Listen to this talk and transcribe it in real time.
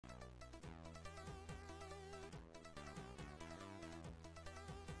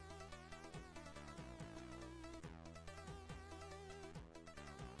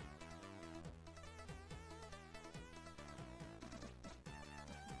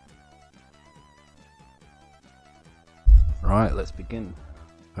Right, let's begin.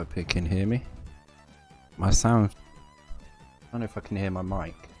 Hope you can hear me. My sound... I don't know if I can hear my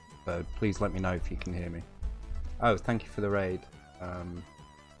mic, so please let me know if you can hear me. Oh, thank you for the raid,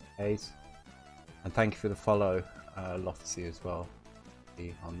 Hayes. And thank you for the follow, Lofty as well.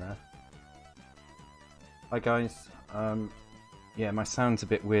 Be on there. Hi guys. Yeah, my sound's a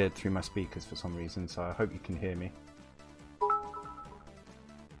bit weird through my speakers for some reason, so I hope you can hear me.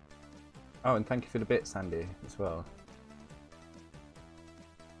 Oh, and thank you for the bit, Sandy, as well.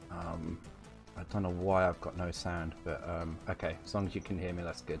 I don't know why I've got no sound, but okay, as long as you can hear me,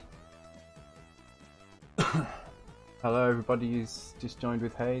 that's good. Hello everybody who's just joined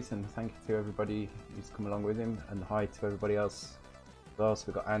with Hayes, and thank you to everybody who's come along with him, and hi to everybody else as well. So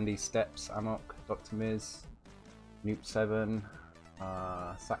we've got Andy, Steps, Amok, Dr. Miz, Noop7,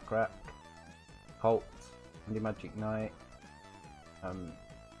 Sakrak, Colt, Andy Magic Knight,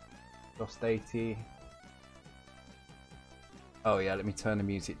 Lost 80. Oh yeah, let me turn the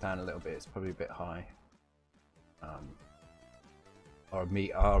music down a little bit, it's probably a bit high. Or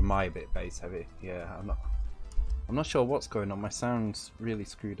am I a bit bass heavy? Yeah, I'm not sure what's going on, my sound's really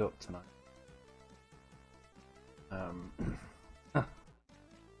screwed up tonight.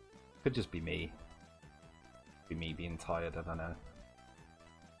 Could just be me. Be me being tired, I don't know.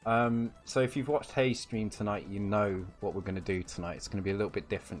 So if you've watched Hayes stream tonight, you know what we're going to do tonight. It's going to be a little bit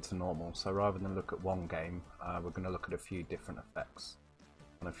different to normal. So rather than look at one game, we're going to look at a few different effects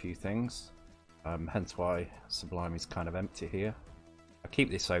on a few things. Hence why Sublime is kind of empty here. I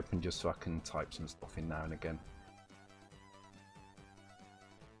keep this open just so I can type some stuff in now and again.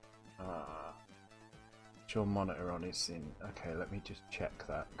 Your monitor on is in. Okay, let me just check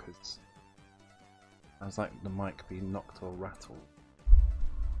that because sounds like the mic being knocked or rattled.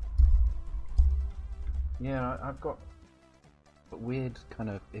 Yeah, I've got weird kind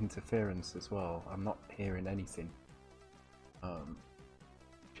of interference as well. I'm not hearing anything.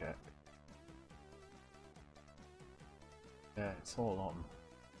 Check. Yeah, it's all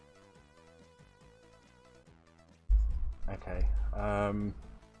on. Okay.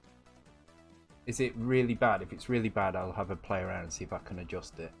 Is it really bad? If it's really bad, I'll have a play around and see if I can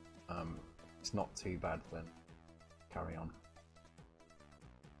adjust it. If it's not too bad, then carry on.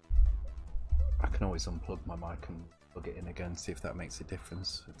 I can always unplug my mic and plug it in again, see if that makes a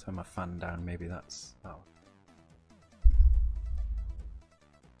difference. I'll turn my fan down, maybe that's... Oh.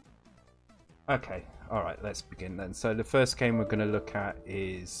 Okay, alright, let's begin then. So the first game we're going to look at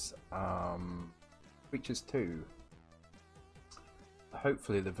is Creatures 2.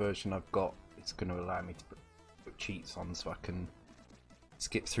 Hopefully the version I've got is going to allow me to put cheats on so I can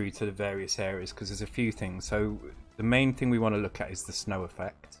skip through to the various areas, because there's a few things. So the main thing we want to look at is the snow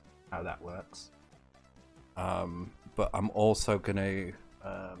effect, how that works. But I'm also going to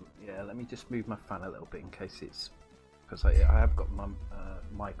yeah, let me just move my fan a little bit in case it's, because I have got my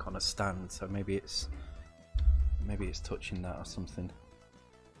mic on a stand, so maybe it's touching that or something.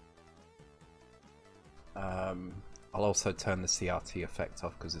 I'll also turn the CRT effect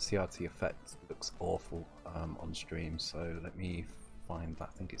off because the CRT effect looks awful on stream, so let me find that.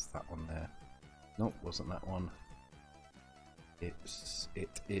 I think it's that one there. Nope, wasn't that one. It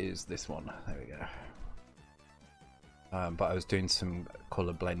is this one. There we go. But I was doing some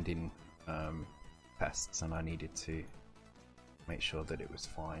color blending tests and I needed to make sure that it was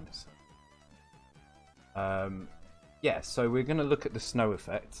fine. So. Yeah, so we're going to look at the snow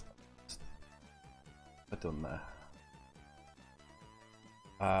effect. I've done there.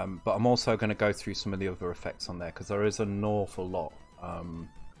 But I'm also going to go through some of the other effects on there because there is an awful lot of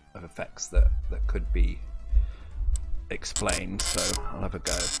effects that could be explained, so I'll have a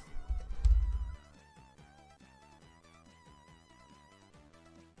go.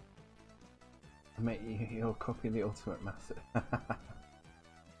 Mate, you're copying the Ultimate Master.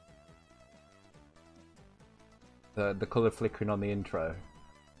 the colour flickering on the intro.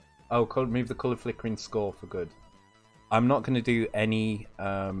 Oh, move the colour flickering score for good. I'm not going to do any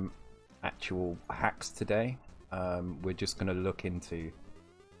actual hacks today. We're just going to look into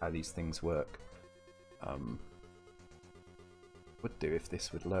how these things work. Would do if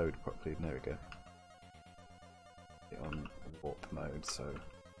this would load properly. There we go. Get on warp mode, so.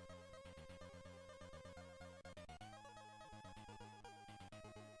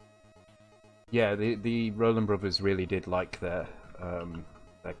 Yeah, the Roland Brothers really did like their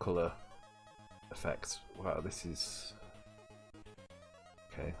colour effects. Wow, this is...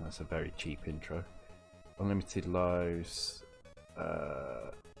 Okay, that's a very cheap intro. Unlimited lives.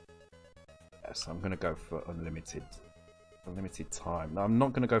 Yes, I'm going to go for unlimited time. No, I'm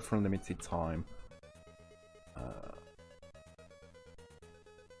not going to go for unlimited time.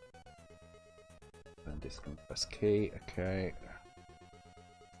 Disk and press key. Okay.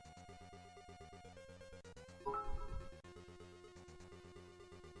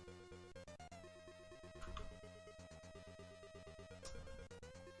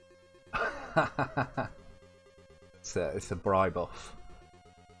 It's a bribe off.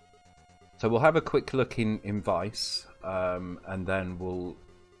 So we'll have a quick look in Vice, and then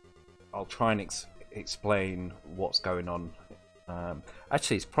I'll try and explain what's going on.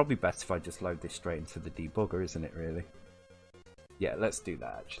 Actually, it's probably best if I just load this straight into the debugger, isn't it? Really? Yeah, let's do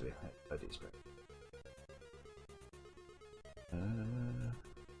that. Actually, let's load it straight.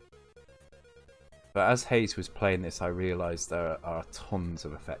 But as Hayes was playing this, I realised there are tons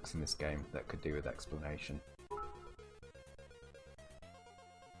of effects in this game that could do with explanation.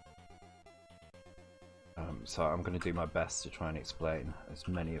 So I'm going to do my best to try and explain as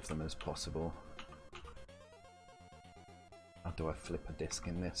many of them as possible. How do I flip a disc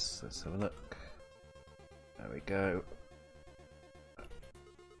in this? Let's have a look. There we go.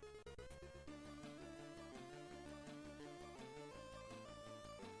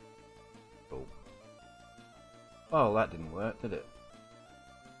 Oh. Oh, that didn't work, did it?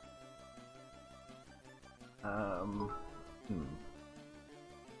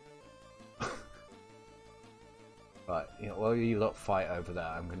 Right, you know, while you lot fight over that,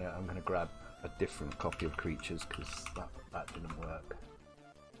 I'm gonna grab a different copy of Creatures because that didn't work.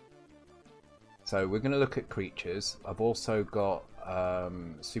 So we're gonna look at Creatures. I've also got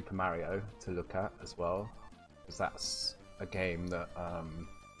Super Mario to look at as well, because that's a game that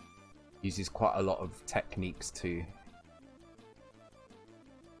uses quite a lot of techniques to.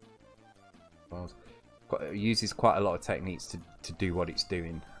 Well, uses quite a lot of techniques to do what it's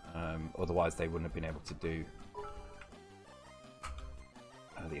doing. Otherwise, they wouldn't have been able to do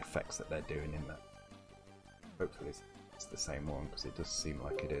the effects that they're doing in that. Hopefully it's the same one, because it does seem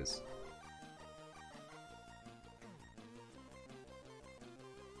like it is.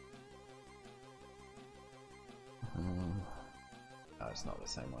 No, it's not the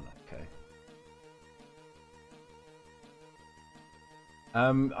same one. Okay.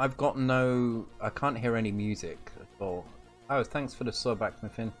 I've got no. I can't hear any music at all. Oh, thanks for the sub,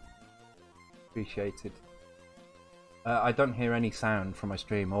 Acmafin. Appreciated. I don't hear any sound from my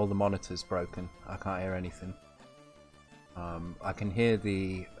stream. All the monitors broken. I can't hear anything. I can hear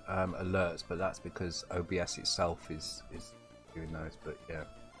the alerts, but that's because OBS itself is doing those. But yeah.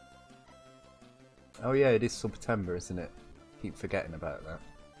 Oh yeah, it is September, isn't it? Keep forgetting about that.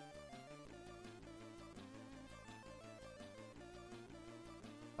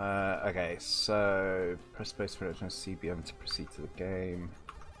 Okay, so press space for CBM to proceed to the game.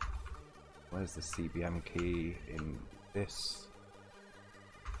 Where's the CBM key in this?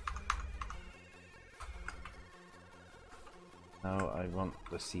 No, I want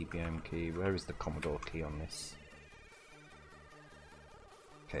the CBM key. Where is the Commodore key on this?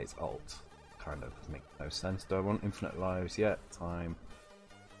 Okay, it's Alt. Kind of makes no sense. Do I want infinite lives yet? Time.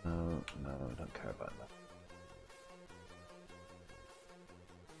 No, I don't care about that.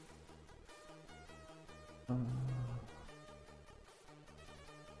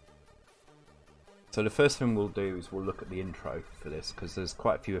 So the first thing we'll do is we'll look at the intro for this, because there's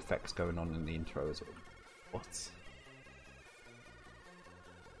quite a few effects going on in the intro as well. What?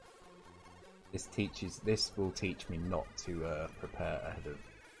 This will teach me not to prepare ahead of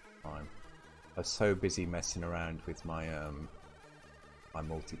time. I was so busy messing around with my my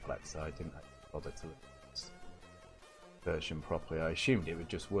multiplexer, I didn't bother to look at this version properly. I assumed it would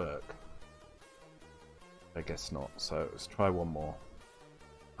just work. I guess not, so let's try one more.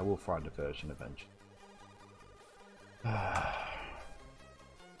 I will find a version eventually.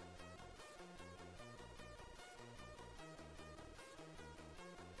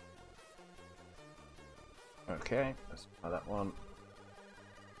 Okay, let's try that one.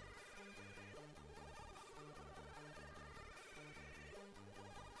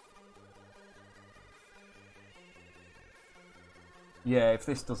 Yeah, if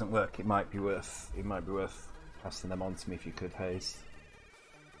this doesn't work, it might be worth passing them on to me if you could, Hayes.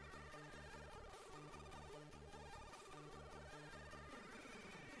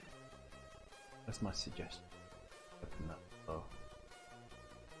 That's my suggestion. Open that door.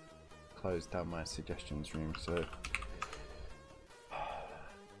 Close down my suggestions room. So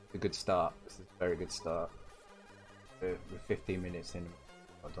a good start. This is a very good start. We're 15 minutes in.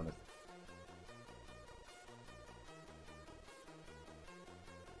 I've done it.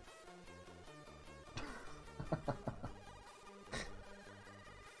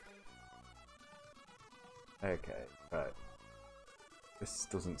 Okay, right. This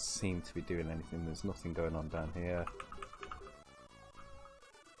doesn't seem to be doing anything. There's nothing going on down here.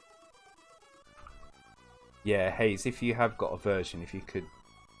 Yeah, Hayes, if you have got a version, if you could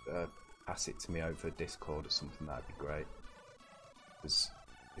pass it to me over Discord or something, that'd be great. Because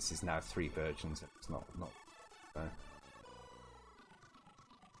this is now 3 versions. It's not.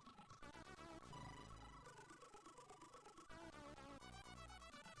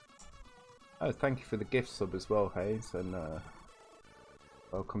 Oh, thank you for the gift sub as well, Hayes, and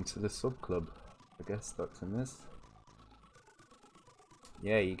welcome to the sub club. I guess that's in this.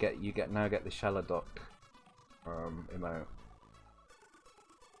 Yeah, you now get the Shaladoc emote.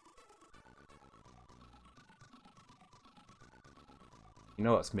 You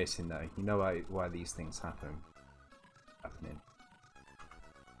know what's missing though? You know why these things happening.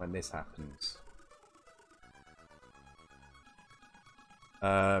 When this happens.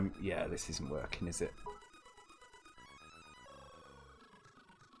 Yeah, this isn't working, is it?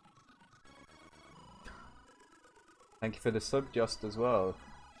 Thank you for the sub, Just, as well.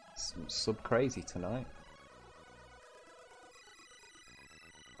 Sub crazy tonight.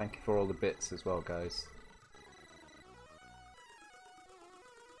 Thank you for all the bits as well, guys.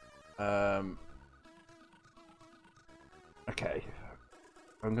 Okay,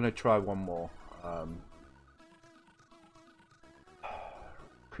 I'm gonna try one more.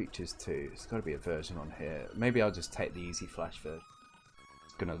 Creatures 2. There's got to be a version on here. Maybe I'll just take the easy flash version.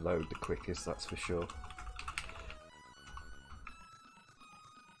 It's gonna load the quickest, that's for sure.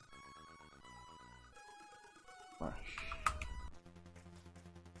 Flash.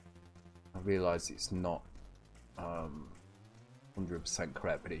 I realise it's not 100%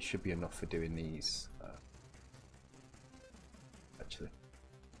 correct, but it should be enough for doing these. Actually,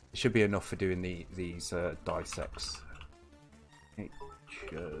 it should be enough for doing these dissects.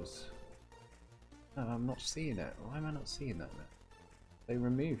 Pictures. No, I'm not seeing it. Why am I not seeing that now? They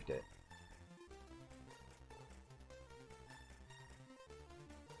removed it.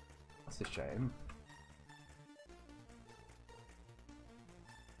 That's a shame.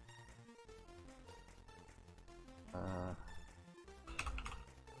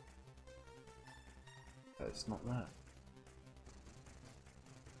 But it's not that.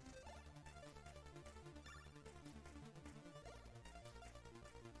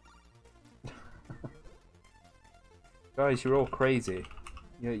 Guys, you're all crazy.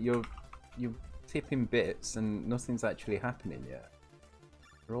 You're tipping bits and nothing's actually happening yet.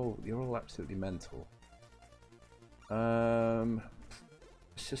 You're all absolutely mental.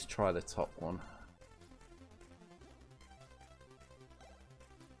 Let's just try the top one.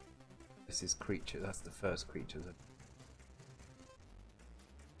 This is creature. That's the first creature.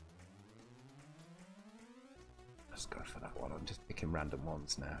 Let's go for that one. I'm just picking random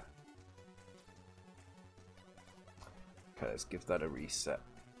ones now. Okay, let's give that a reset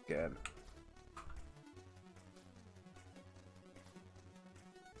again.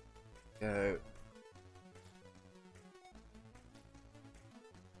 Go.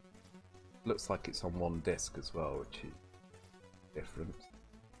 Looks like it's on one disc as well, which is different.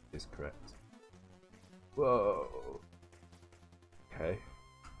 Is correct. Whoa. Okay.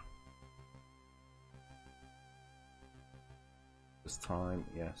 This time,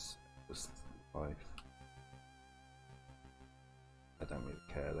 yes. Just 5. I don't really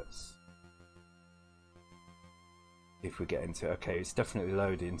care. Let's. If we get into okay, it's definitely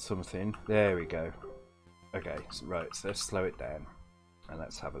loading something. There we go. Okay, so, right. So let's slow it down and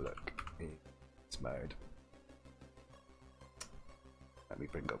let's have a look in its mode. Let me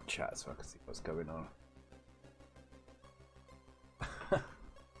bring up chat so I can see what's going on.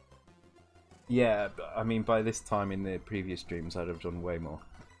 Yeah, but, I mean, by this time in the previous streams, I'd have done way more.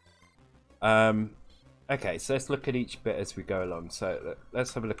 Okay, so let's look at each bit as we go along. So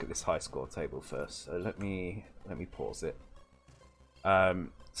let's have a look at this high score table first. So let me pause it.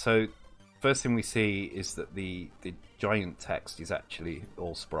 So first thing we see is that the giant text is actually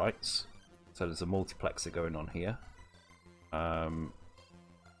all sprites. So there's a multiplexer going on here.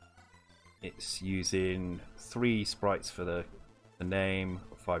 It's using 3 sprites for the name,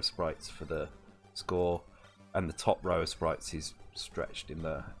 5 sprites for the score, and the top row of sprites is stretched in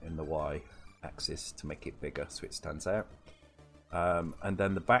the Y axis to make it bigger so it stands out. And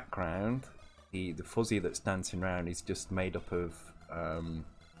then the background, the fuzzy that's dancing around, is just made up of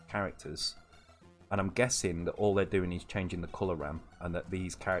characters. And I'm guessing that all they're doing is changing the colour RAM, and that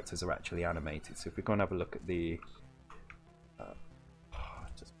these characters are actually animated. So if we go and have a look at the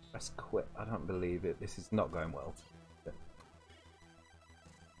just press quit. I don't believe it. This is not going well.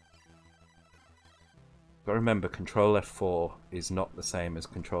 But remember, Control F4 is not the same as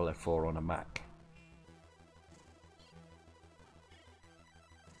Control F4 on a Mac.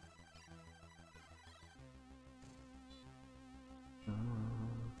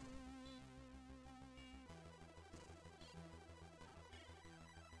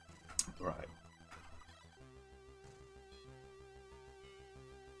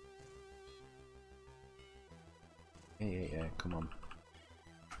 Yeah, come on.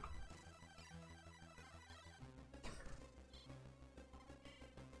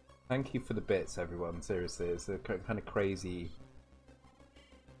 Thank you for the bits, everyone. Seriously, it's a kind of crazy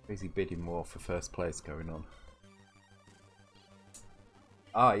bidding war for first place going on.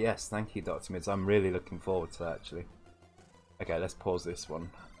 Ah, yes, thank you, Dr. Mids. I'm really looking forward to that, actually. Okay, let's pause this one.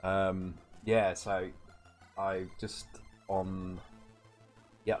 Yeah, so I just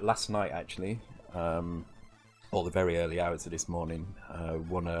last night actually, or the very early hours of this morning,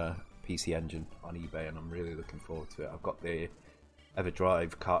 won a PC Engine on eBay, and I'm really looking forward to it. I've got the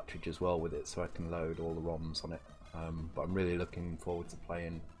EverDrive cartridge as well with it, so I can load all the ROMs on it. But I'm really looking forward to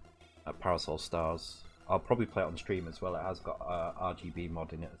playing Parasol Stars. I'll probably play it on stream as well. It has got RGB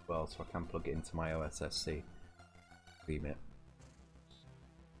mod in it as well, so I can plug it into my OSSC. Stream it.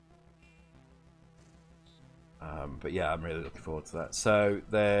 But yeah, I'm really looking forward to that. So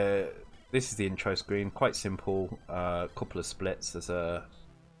this is the intro screen. Quite simple. Couple of splits. There's a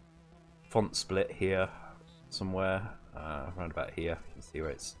font split here somewhere. Around about here, you can see where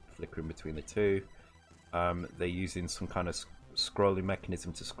it's flickering between the two. They're using some kind of scrolling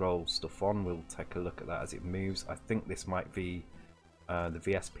mechanism to scroll stuff on. We'll take a look at that as it moves. I think this might be the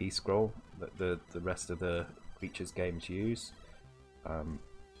VSP scroll that the rest of the Creatures games use.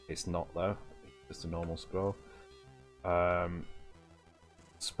 It's not though, it's just a normal scroll.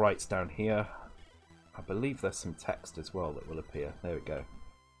 Sprites down here. I believe there's some text as well that will appear. There we go.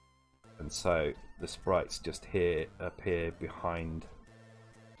 And so the sprites just here appear behind.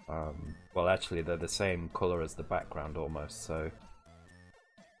 Well, actually, they're the same color as the background almost. So,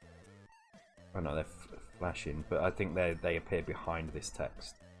 oh no, they're flashing, but I think they appear behind this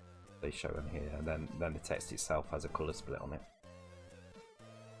text. They show in here, and then the text itself has a color split on it.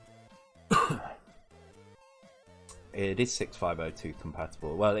 It is 6502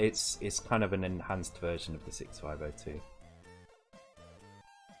 compatible. Well, it's kind of an enhanced version of the 6502.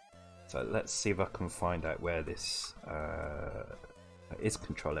 So let's see if I can find out where this is.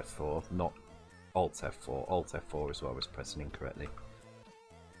 Control F4, not Alt F4. Alt F4 as well, I was pressing incorrectly.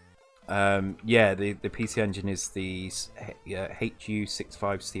 Yeah, the PC Engine is the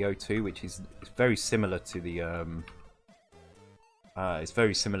HU65CO2, which is very similar to the it's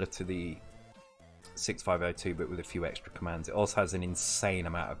very similar to the 6502, but with a few extra commands. It also has an insane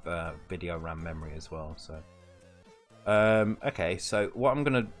amount of video RAM memory as well. So okay, so what I'm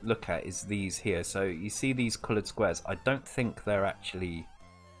going to look at is these here. So you see these coloured squares. I don't think they're actually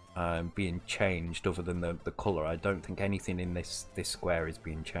being changed other than the colour. I don't think anything in this square is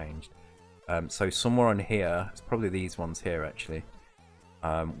being changed. So somewhere on here, it's probably these ones here actually,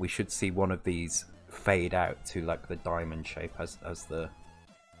 we should see one of these fade out to like the diamond shape as the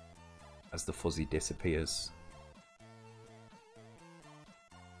fuzzy disappears.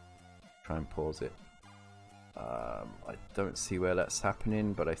 Try and pause it. I don't see where that's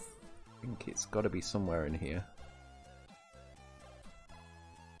happening, but I think it's got to be somewhere in here.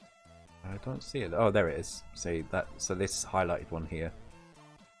 I don't see it. Oh, there it is. See that? So this highlighted one here,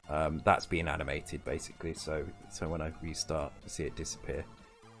 that's being animated basically. So when I restart, you see it disappear,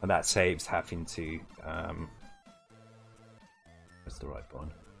 and that saves having to. That's the right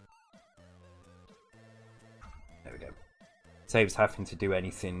one. There we go. Saves having to do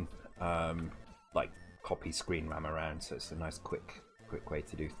anything like copy screen RAM around, so it's a nice quick way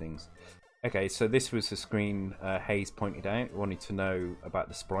to do things. Okay, so this was the screen Hayes pointed out. Wanted to know about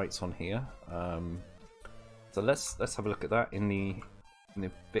the sprites on here. So let's have a look at that in the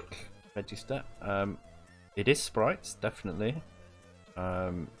VIC register. It is sprites, definitely.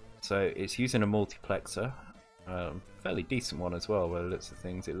 So it's using a multiplexer, fairly decent one as well. By the looks of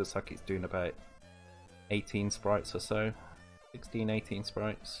things, it looks like it's doing about 18 sprites or so, 16, 18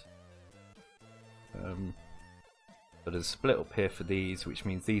 sprites. But there's a split up here for these, which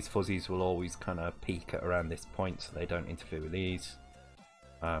means these fuzzies will always kind of peak at around this point, so they don't interfere with these.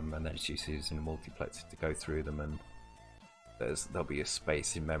 And then it's just using a multiplexer to go through them, and there'll be a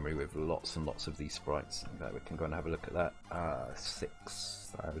space in memory with lots and lots of these sprites. We can go and have a look at that.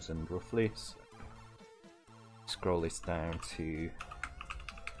 6,000 roughly. So scroll this down to.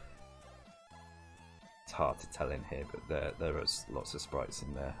 It's hard to tell in here, but there is lots of sprites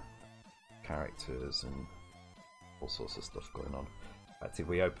in there, characters and all sorts of stuff going on. In fact, if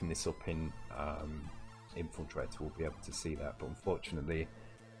we open this up in Infiltrator, we'll be able to see that. But unfortunately,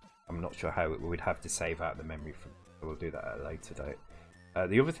 I'm not sure how we'd have to save out the memory from. So we'll do that at a later date.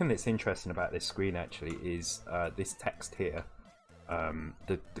 The other thing that's interesting about this screen actually is this text here.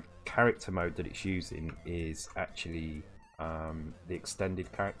 The character mode that it's using is actually the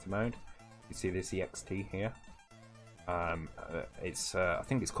extended character mode. You see this EXT here. I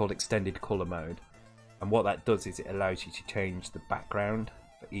think it's called extended color mode, And what that does is it allows you to change the background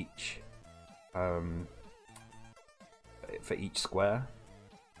for each square.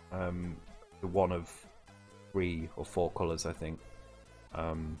 The one of 3 or 4 colours, I think.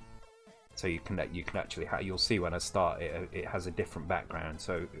 So you can actually you'll see when I start it has a different background.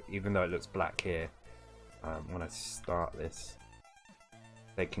 So even though it looks black here, when I start this,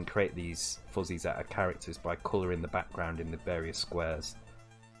 they can create these fuzzies out of characters by colouring the background in the various squares.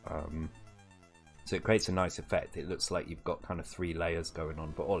 So it creates a nice effect. It looks like you've got kind of 3 layers going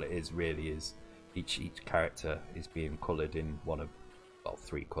on, but all it is really is each character is being coloured in one of, well,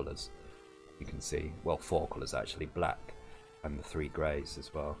 3 colours. You can see, well, 4 colours actually, black and the 3 greys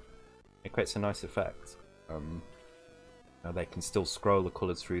as well. It creates a nice effect. Now they can still scroll the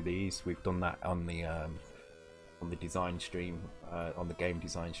colours through these. We've done that on the design stream, on the game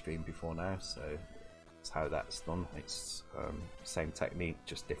design stream before now, so that's how that's done. It's same technique,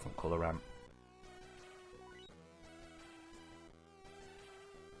 just different colour ramp.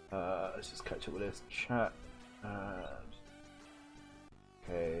 Let's just catch up with this chat.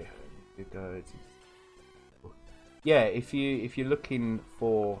 Okay, good guys. Yeah, if you're looking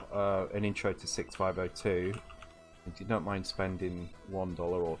for an intro to 6502, if you don't mind spending $1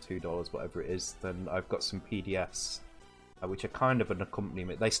 or $2, whatever it is, then I've got some PDFs, which are kind of an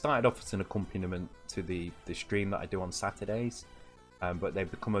accompaniment. They started off as an accompaniment to the stream that I do on Saturdays, but they've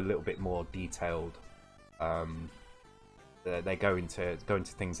become a little bit more detailed. They go into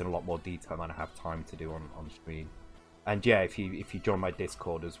things in a lot more detail than I have time to do on stream. And yeah, if you join my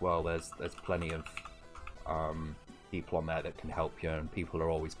Discord as well, there's plenty of people on there that can help you, and people are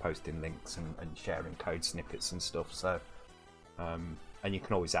always posting links and sharing code snippets and stuff. So and you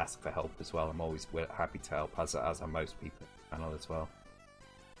can always ask for help as well. I'm always happy to help, as are most people on the channel as well.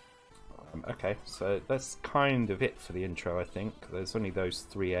 Okay, so that's kind of it for the intro. I think there's only those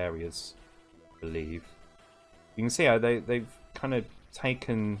 3 areas, I believe. You can see how they've kind of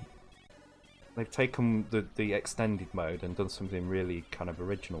taken the extended mode and done something really kind of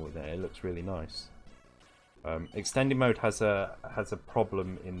original with it. It looks really nice. Extended mode has a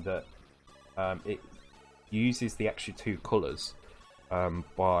problem in that it uses the extra 2 colours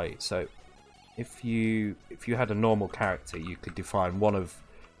so if you had a normal character, you could define one of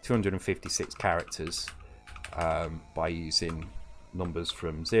 256 characters by using numbers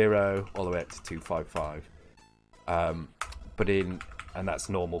from 0 all the way up to 255. And that's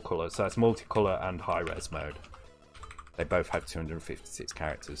normal colour, so it's multicolour and high res mode. They both have 256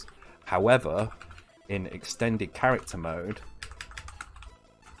 characters. However, in extended character mode,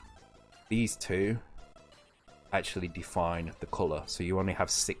 these 2 actually define the colour, so you only have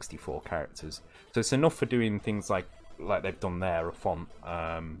 64 characters. So it's enough for doing things like they've done there, a font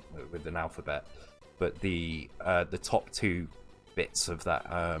with an alphabet, but the top 2 bits of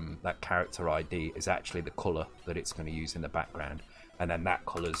that character ID is actually the colour that it's going to use in the background, and then that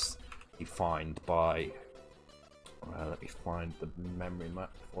colour's defined by let me find the memory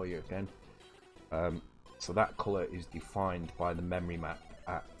map for you again. So that colour is defined by the memory map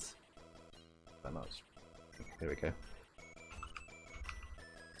at here we go.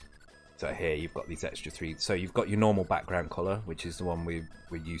 So here you've got these extra 3. So you've got your normal background colour, which is the one we're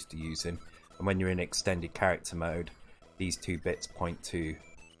used to using, and when you're in extended character mode, these 2 bits point to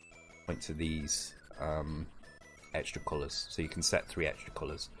these extra colours. So you can set 3 extra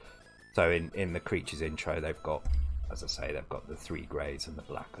colours. So in the creatures intro, they've got, as I say, they've got the 3 greys and the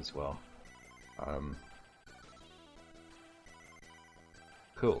black as well.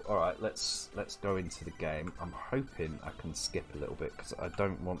 Cool. All right, let's go into the game. I'm hoping I can skip a little bit because I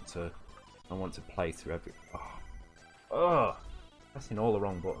don't want to play through every. Oh, pressing all the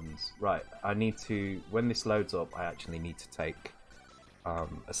wrong buttons. Right, I need to, when this loads up, I actually need to take a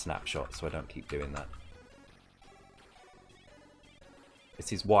snapshot so I don't keep doing that.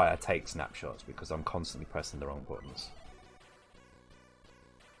 This is why I take snapshots, because I'm constantly pressing the wrong buttons.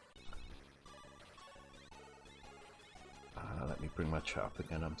 Let me bring my chat up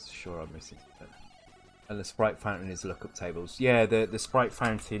again. I'm sure I'm missing something. And the sprite fountain is lookup tables. Yeah, the sprite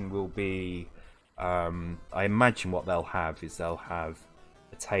fountain will be, I imagine what they'll have is they'll have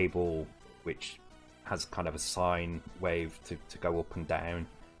a table which has kind of a sine wave to go up and down,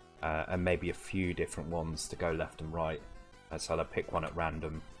 and maybe a few different ones to go left and right. So they'll pick one at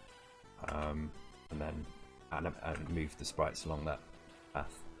random, and then move the sprites along that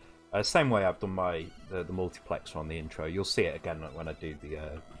path. Same way I've done the multiplexer on the intro. You'll see it again when I do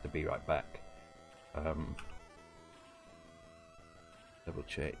the Be Right Back. Double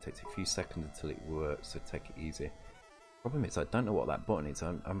check. It takes a few seconds until it works, so take it easy. Problem is I don't know what that button is.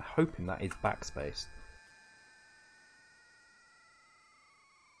 I'm hoping that is backspace.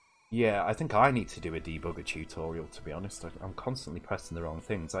 Yeah, I think I need to do a debugger tutorial, to be honest. I'm constantly pressing the wrong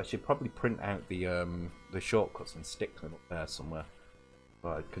things. I should probably print out the shortcuts and stick them up there somewhere,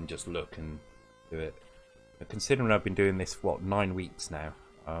 but I can just look and do it. But considering I've been doing this, what, 9 weeks now,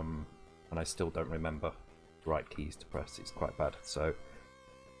 and I still don't remember the right keys to press, it's quite bad. So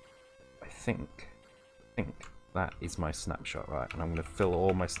I think that is my snapshot, right? And I'm going to fill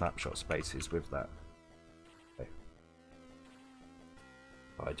all my snapshot spaces with that.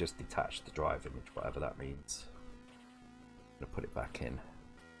 I just detached the drive image, whatever that means. I'm gonna put it back in.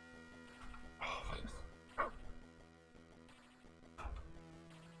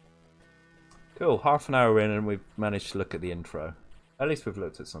 Cool, half an hour in and we've managed to look at the intro. At least we've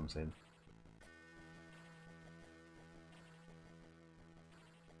looked at something.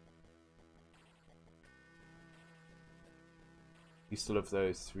 Used to love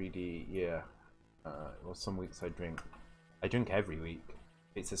those 3D, yeah. Well, some weeks I drink every week.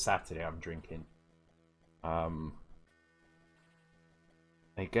 It's a Saturday, I'm drinking. I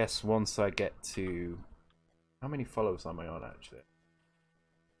guess once I get to... How many followers am I on, actually?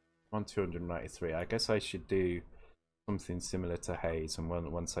 I'm on 293. I guess I should do something similar to Hayes, and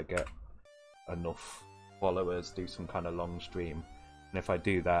once I get enough followers, do some kind of long stream. And if I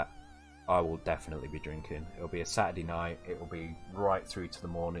do that, I will definitely be drinking. It'll be a Saturday night, it will be right through to the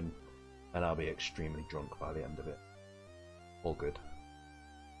morning, and I'll be extremely drunk by the end of it. All good.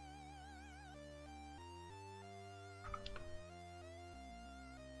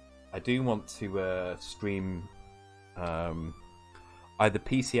 I do want to stream either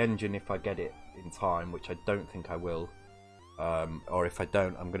PC Engine if I get it in time, which I don't think I will, or if I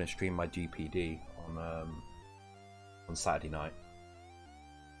don't, I'm going to stream my GPD on Saturday night.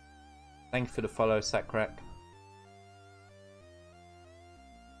 Thank you for the follow, Sacrack.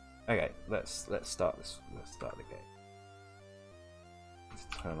 Okay, let's start this. Let's start the game. Let's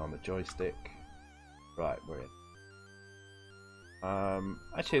turn on the joystick. Right, we're in.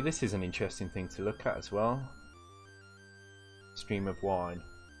 Actually, this is an interesting thing to look at as well. Stream of wine.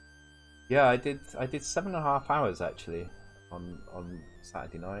 Yeah, I did 7.5 hours actually on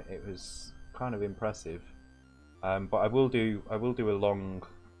Saturday night. It was kind of impressive. But I will do a longer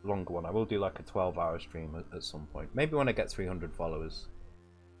one. I will do like a 12-hour stream at some point. Maybe when I get 300 followers.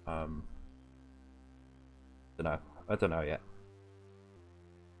 I don't know yet.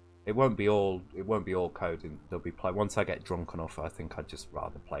 It won't be all coding. There'll be play. Once I get drunk enough, I think I'd just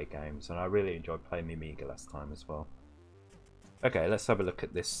rather play games, and I really enjoyed playing the Amiga last time as well. Okay, let's have a look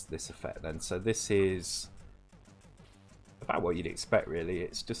at this effect then. So this is about what you'd expect, really.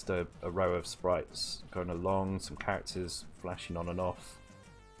 It's just a row of sprites going along, some characters flashing on and off,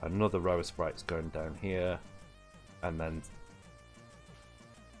 another row of sprites going down here, and then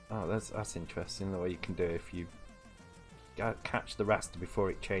that's interesting the way you can do it if you catch the raster before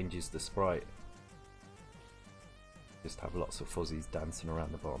it changes the sprite. Just have lots of fuzzies dancing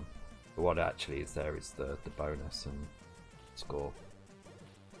around the bottom. But what actually is there is the bonus and score.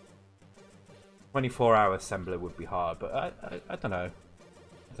 24-hour assembler would be hard, but I don't know.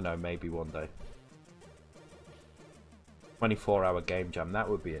 I don't know, maybe one day. 24-hour game jam, that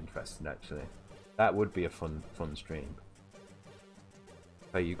would be interesting actually. That would be a fun stream.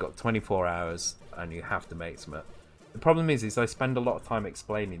 So you've got 24 hours and you have to make something. The problem is I spend a lot of time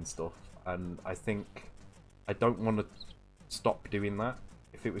explaining stuff, and I think I don't want to stop doing that.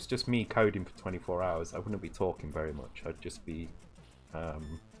 If it was just me coding for 24 hours, I wouldn't be talking very much. I'd just be,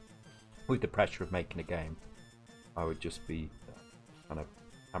 with the pressure of making a game, I would just be kind of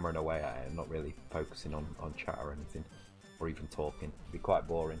hammering away at it and not really focusing on chat or anything, or even talking. It'd be quite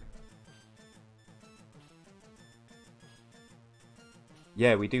boring.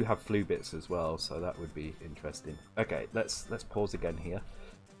 Yeah, we do have flu bits as well, so that would be interesting. Okay, let's pause again here.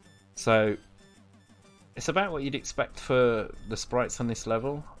 So it's about what you'd expect for the sprites on this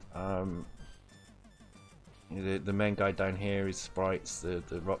level. The main guy down here is sprites, the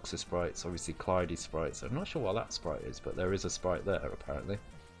rocks are sprites, obviously Clyde is sprites. I'm not sure what that sprite is, but there is a sprite there apparently.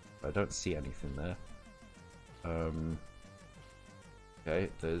 I don't see anything there. Okay,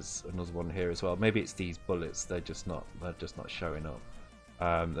 there's another one here as well. Maybe it's these bullets, they're just not showing up.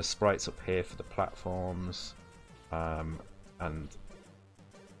 The sprites up here for the platforms, and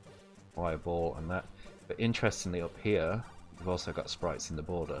fireball and that. But interestingly, up here you've also got sprites in the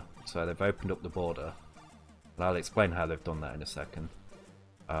border. So they've opened up the border, and I'll explain how they've done that in a second.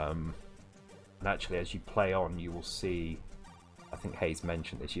 And actually, as you play on, you will see. I think Hayes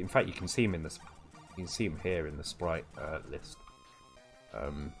mentioned this. In fact, you can see him here in the sprite list.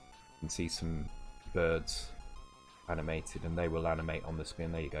 You can see some birds animated, and they will animate on the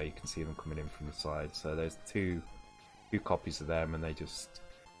screen. There you go, you can see them coming in from the side. So there's two copies of them, and they just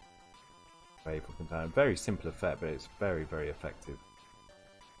wave up and down. Very simple effect, but it's very, very effective.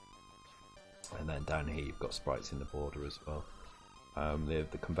 And then down here you've got sprites in the border as well.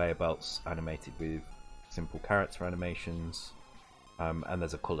 The conveyor belts animated with simple character animations, and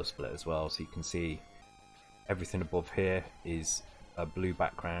there's a colour split as well, so you can see everything above here is a blue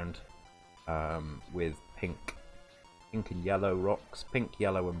background with pink and yellow rocks, pink,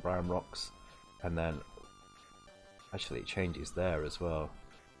 yellow and brown rocks, and then actually it changes there as well.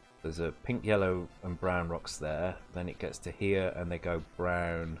 There's a pink, yellow and brown rocks there, then it gets to here and they go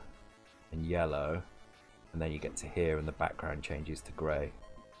brown and yellow, and then you get to here and the background changes to grey,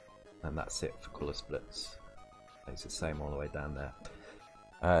 and that's it for colour splits. It's the same all the way down there.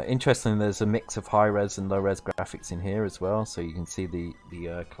 Interestingly, there's a mix of high res and low res graphics in here as well, so you can see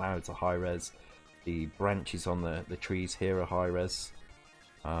the clouds are high res, the branches on the trees here are high res.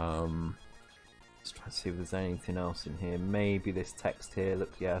 Let's try to see if there's anything else in here. Maybe this text here.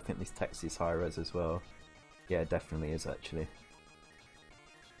 Look, yeah, I think this text is high res as well. Yeah, it definitely is actually.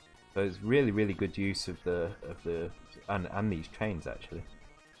 So it's really, really good use of and these trains actually.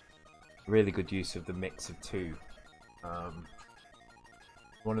 Really good use of the mix of two.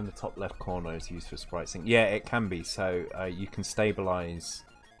 One in the top left corner is used for sprite sync. Yeah, it can be. So you can stabilize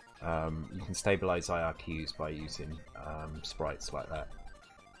IRQs by using sprites like that.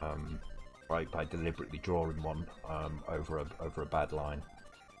 By deliberately drawing one over a bad line.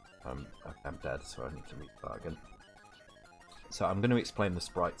 I'm dead, so I need to restart again. So I'm going to explain the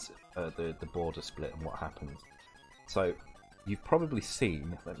sprites, the border split and what happens. So you've probably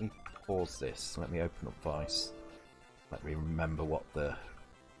seen. Let me pause this. Let me open up Vice. Let me remember what the.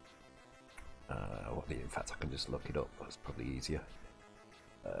 In fact, I can just look it up. That's probably easier.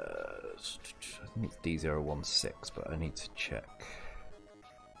 I think it's D016, but I need to check.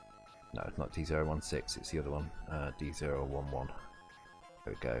 No, it's not D016, it's the other one, D011.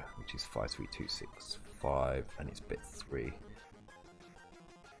 There we go, which is 53265, and it's bit 3.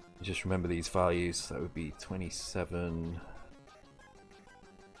 Just remember these values, that would be 27,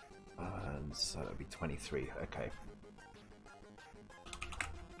 and so that would be 23, okay.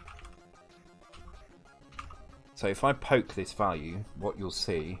 So if I poke this value, what you'll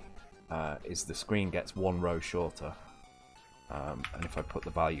see is the screen gets one row shorter. And if I put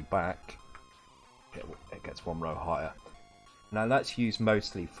the value back, it gets one row higher. Now that's used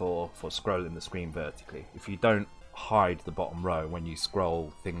mostly for scrolling the screen vertically. If you don't hide the bottom row when you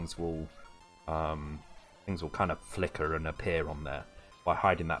scroll, things will kind of flicker and appear on there. By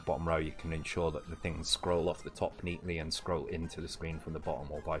hiding that bottom row, you can ensure that the things scroll off the top neatly and scroll into the screen from the bottom,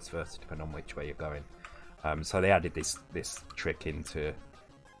 or vice versa, depending on which way you're going. So they added this trick in to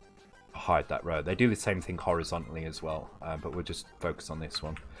hide that row. They do the same thing horizontally as well, but we'll just focus on this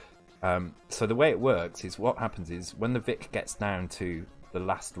one. So the way it works is, what happens is when the Vic gets down to the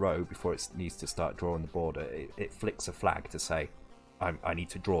last row before it needs to start drawing the border, it flicks a flag to say, I need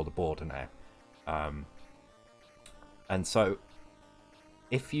to draw the border now. And so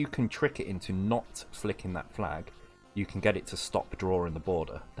if you can trick it into not flicking that flag, you can get it to stop drawing the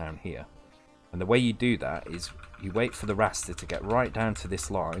border down here. And the way you do that is you wait for the raster to get right down to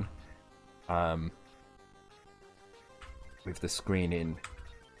this line, with the screen in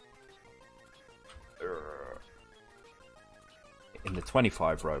the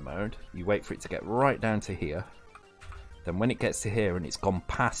 25 row mode. You wait for it to get right down to here. Then when it gets to here and it's gone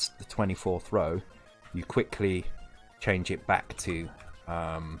past the 24th row, you quickly change it back to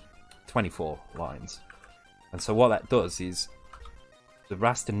 24 lines. And so what that does is the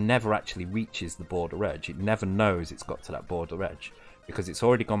raster never actually reaches the border edge. It never knows it's got to that border edge, because it's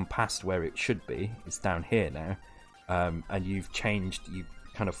already gone past where it should be. It's down here now, and you've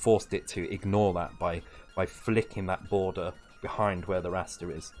kind of forced it to ignore that by flicking that border behind where the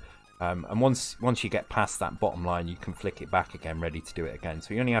raster is. And once you get past that bottom line, you can flick it back again, ready to do it again.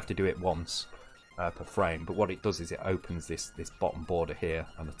 So you only have to do it once per frame, but what it does is it opens this bottom border here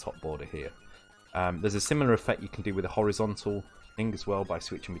and the top border here. There's a similar effect you can do with a horizontal thing as well, by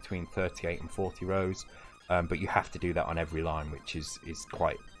switching between 38 and 40 rows, but you have to do that on every line, which is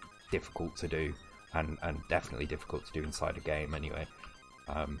quite difficult to do, and definitely difficult to do inside a game anyway.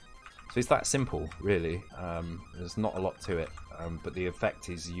 So it's that simple, really. There's not a lot to it, but the effect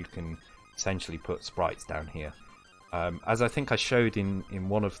is you can essentially put sprites down here. As I think I showed in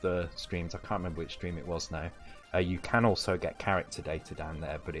one of the streams, I can't remember which stream it was now, you can also get character data down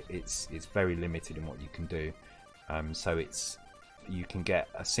there, but it's very limited in what you can do. So you can get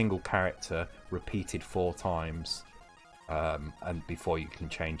a single character repeated 4 times, and before you can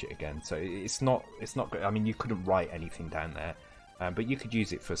change it again. So it's not great. I mean, you couldn't write anything down there, but you could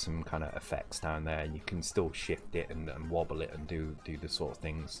use it for some kind of effects down there, and you can still shift it and wobble it and do the sort of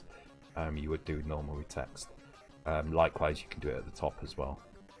things you would do normal with text. Likewise, you can do it at the top as well.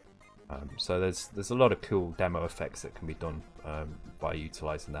 So there's a lot of cool demo effects that can be done by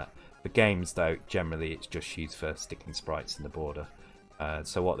utilizing that. For games, though, generally it's just used for sticking sprites in the border.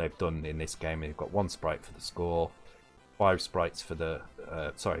 So what they've done in this game, they've got one sprite for the score, 5 sprites for the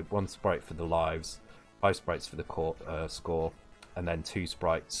one sprite for the lives, 5 sprites for the score, and then 2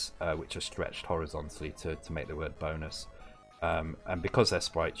 sprites which are stretched horizontally to make the word bonus. And because they're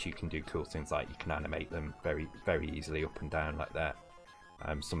sprites, you can do cool things like you can animate them very easily up and down like that.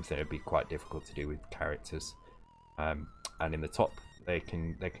 Something that would be quite difficult to do with characters. And in the top, they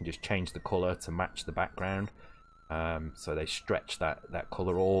can just change the color to match the background. So they stretch that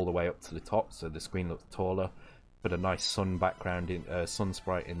color all the way up to the top, so the screen looks taller. Put a nice sun background in, sun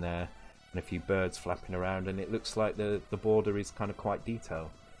sprite in there, and a few birds flapping around, and it looks like the border is kind of quite detailed.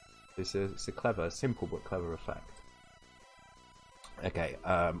 It's a clever, simple but clever effect. Okay,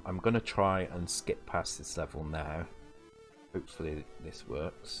 I'm gonna try and skip past this level now. Hopefully this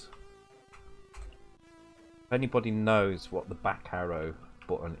works. If anybody knows what the back arrow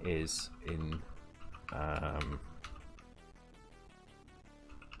button is in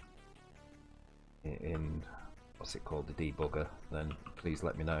what's it called, the debugger, then please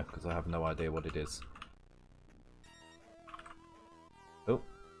let me know, because I have no idea what it is. Oh,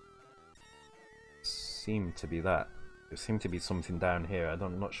 seemed to be that. There seemed to be something down here.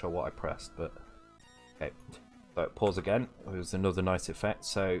 I'm not sure what I pressed, but okay. So pause again. There's another nice effect.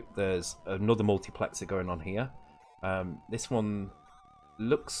 So there's another multiplexer going on here. This one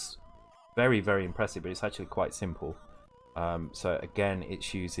looks very impressive, but it's actually quite simple. So again,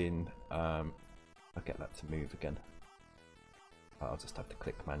 it's using I'll get that to move again. I'll just have to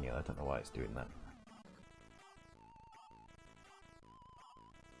click manual. I don't know why it's doing that.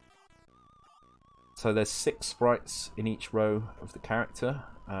 So there's 6 sprites in each row of the character,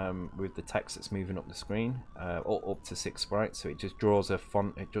 with the text that's moving up the screen, or up to 6 sprites. So it just draws a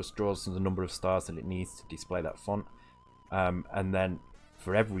font. It just draws the number of stars that it needs to display that font. And then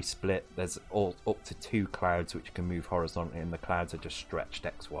for every split, there's up to 2 clouds which can move horizontally, and the clouds are just stretched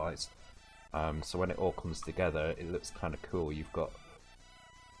X-wise. So when it all comes together, it looks kind of cool. You've got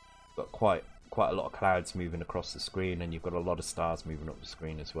quite a lot of clouds moving across the screen, and you've got a lot of stars moving up the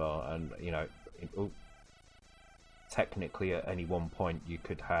screen as well. And you know, technically at any one point you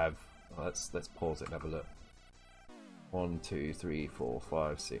could have, let's pause it and have a look. 1, 2, 3, 4,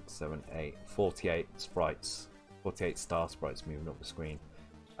 5, 6, 7, 8, 48 sprites, 48 star sprites moving up the screen.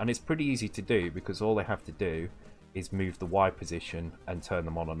 And it's pretty easy to do, because all they have to do is move the Y position and turn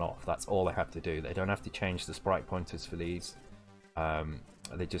them on and off. That's all they have to do. They don't have to change the sprite pointers for these.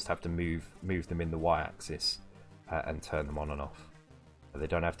 They just have to move them in the Y axis and turn them on and off. They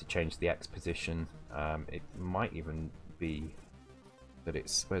don't have to change the X position. It might even be that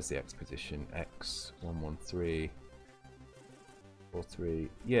it's, where's the X position? X 113 43.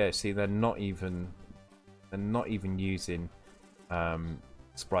 Yeah, see, they're not even using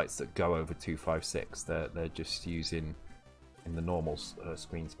sprites that go over 256. They're just using in the normal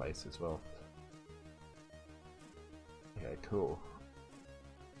screen space as well. Okay, cool.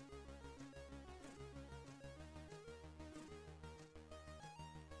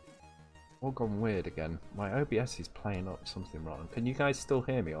 All gone weird again. My OBS is playing up something wrong. Can you guys still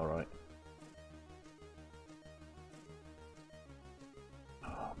hear me alright?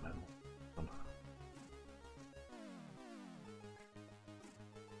 Oh man.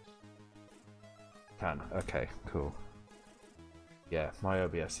 Can. Okay, cool. Yeah, my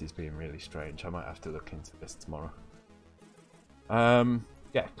OBS is being really strange. I might have to look into this tomorrow.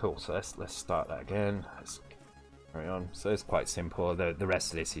 Yeah, cool. So let's start that again. Let's carry on. So it's quite simple. The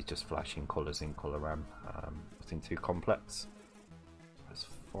rest of this is just flashing colours in Coloram. Nothing too complex. Let's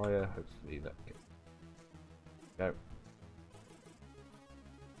fire. Hopefully that gets... Go.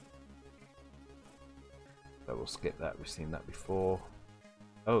 So we'll skip that. We've seen that before.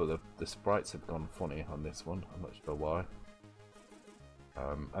 Oh, the sprites have gone funny on this one. I'm not sure why.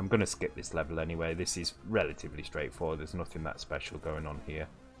 I'm going to skip this level anyway. This is relatively straightforward. There's nothing that special going on here.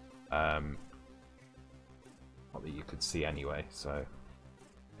 Not that you could see anyway, so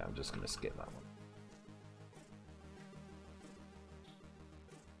yeah, I'm just going to skip that one.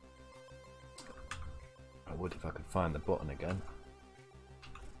 I would if I could find the button again.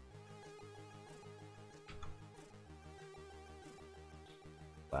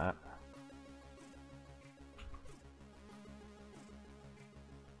 That.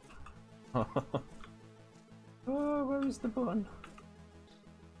 Oh, where is the button?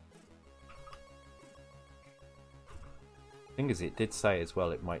 Thing is, it did say as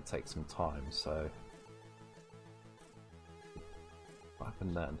well it might take some time, so what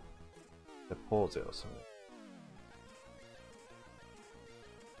happened then? To pause it or something.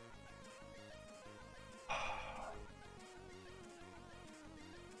 I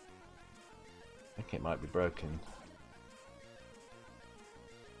think it might be broken.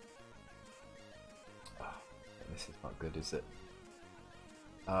 Oh, this is not good, is it?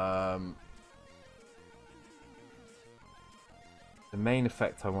 The main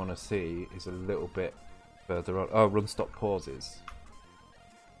effect I want to see is a little bit further on. Oh, run stop pauses.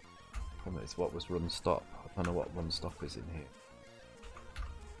 It's what was run stop. I don't know what run stop is in here.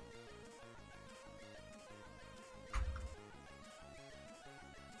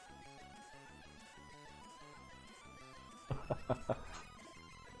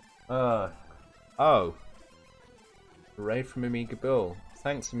 Oh, raid from Amiga Bill.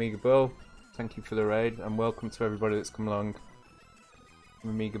 Thanks, Amiga Bill. Thank you for the raid, and welcome to everybody that's come along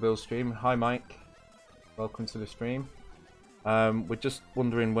from Amiga Bill stream. Hi, Mike. Welcome to the stream. We're just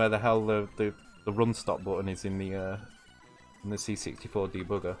wondering where the hell the run stop button is in the C64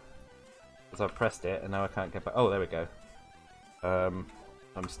 debugger, because I've pressed it and now I can't get back. Oh, there we go. I'm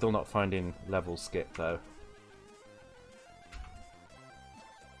still not finding level skip though.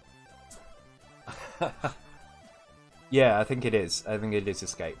 Yeah, I think it is. I think it is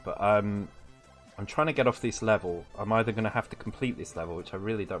escape, but I'm trying to get off this level. I'm either going to have to complete this level, which I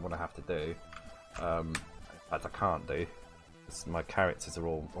really don't want to have to do. In fact, I can't do. My characters are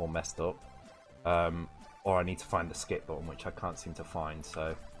all messed up, or I need to find the skip button, which I can't seem to find.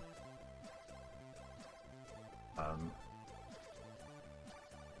 So, I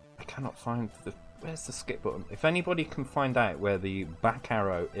cannot find where's the skip button. If anybody can find out where the back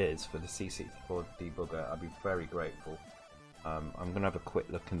arrow is for the C64 debugger, I'd be very grateful. I'm gonna have a quick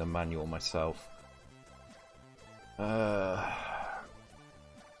look in the manual myself. Oh,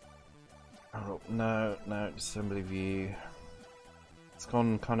 no, assembly view. It's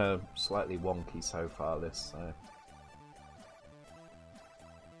gone kind of slightly wonky so far, this. So.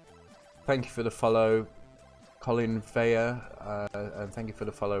 Thank you for the follow, Colin Vaya, and thank you for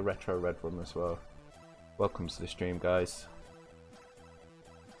the follow, Retro Red Rum as well. Welcome to the stream, guys.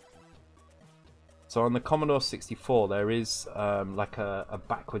 So on the Commodore 64, there is like a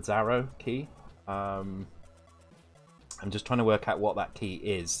backwards arrow key. I'm just trying to work out what that key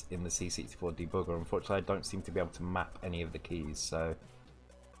is in the C64 debugger. Unfortunately, I don't seem to be able to map any of the keys, so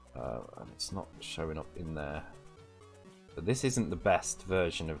it's not showing up in there. But this isn't the best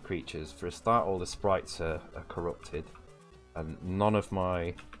version of Creatures. For a start, all the sprites are corrupted, and none of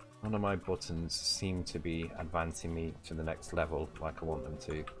my buttons seem to be advancing me to the next level like I want them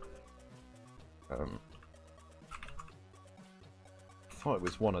to. I thought it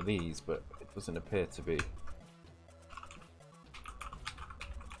was one of these, but it doesn't appear to be.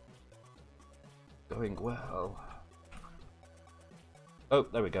 Going well. Oh,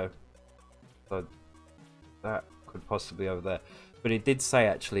 there we go. So that could possibly over there, but it did say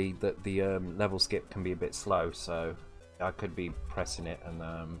actually that the level skip can be a bit slow, so I could be pressing it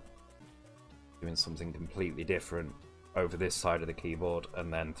and doing something completely different over this side of the keyboard,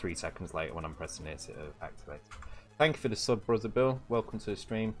 and then 3 seconds later when I'm pressing it, it activates. Thank you for the sub, Brother Bill. Welcome to the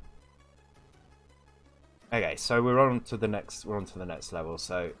stream. Okay, so we're on to the next level.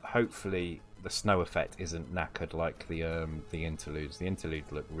 So hopefully the snow effect isn't knackered like the interludes. The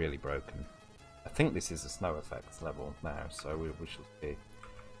interludes look really broken. I think this is a snow effects level now, so we shall see.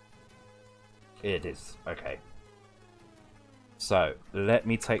 It is. Okay. So let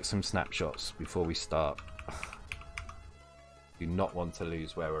me take some snapshots before we start. Do not want to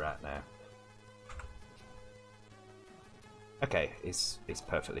lose where we're at now. Okay, it's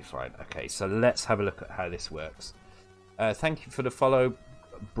perfectly fine. Okay, so let's have a look at how this works. Thank you for the follow,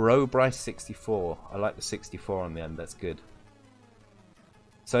 BroBryce64. I like the 64 on the end, that's good.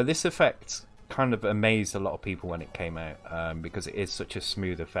 So this effect kind of amazed a lot of people when it came out, because it is such a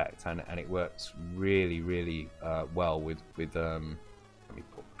smooth effect, and it works really, really well with let me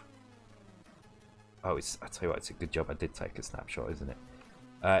put, oh, I tell you what, it's a good job I did take a snapshot, isn't it?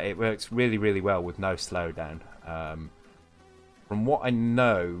 It works really, really well with no slowdown. From what I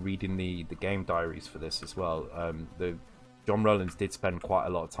know, reading the game diaries for this as well, John Rowlands did spend quite a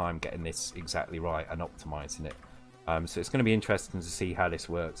lot of time getting this exactly right and optimizing it. So it's going to be interesting to see how this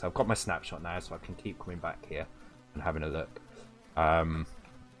works. I've got my snapshot now, so I can keep coming back here and having a look.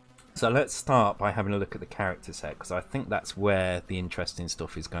 So let's start by having a look at the character set, because I think that's where the interesting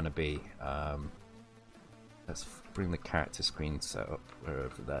stuff is going to be. Let's bring the character screen set up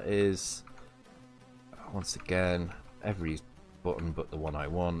wherever that is. Once again, every button but the one I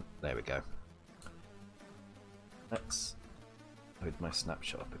want. There we go. Let's load my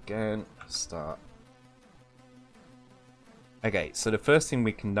snapshot up again. Start. Okay, so the first thing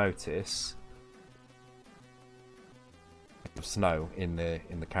we can notice of snow in the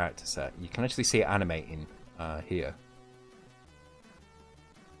character set. You can actually see it animating here.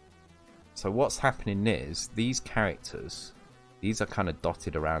 So what's happening is these characters, these are kind of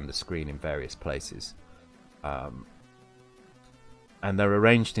dotted around the screen in various places, and they're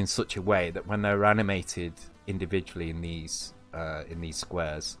arranged in such a way that when they're animated individually in these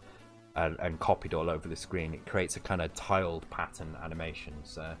squares and copied all over the screen, it creates a kind of tiled pattern animation.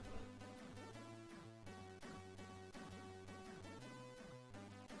 So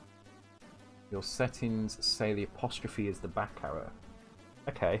your settings say the apostrophe is the back arrow.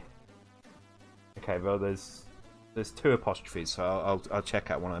 Okay. Okay, well there's 2 apostrophes, so I'll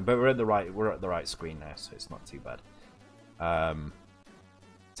check out one of them. But we're at the right screen now, so it's not too bad.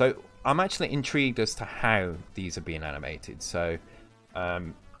 So I'm actually intrigued as to how these are being animated. So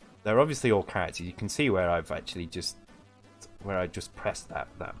they're obviously all characters. You can see where I just pressed that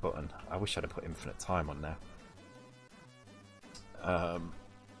button. I wish I'd have put infinite time on there.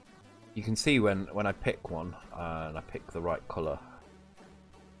 You can see when I pick one and I pick the right color,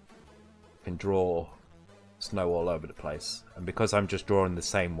 I can draw snow all over the place, and because I'm just drawing the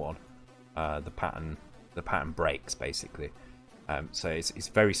same one, the pattern breaks basically. So it's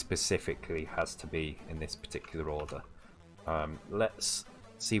very specifically has to be in this particular order. Let's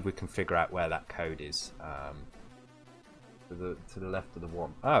see if we can figure out where that code is. To the left of the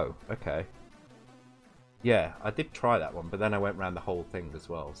one. Oh, okay. Yeah, I did try that one, but then I went around the whole thing as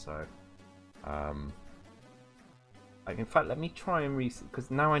well. So, in fact, let me try and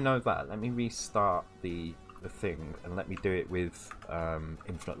because now I know that. Let me restart the thing and let me do it with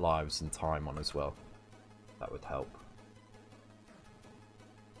infinite lives and time on as well. That would help.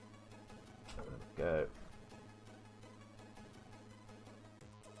 Go.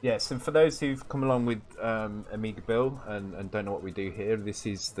 Yes, and for those who've come along with Amiga Bill and don't know what we do here, this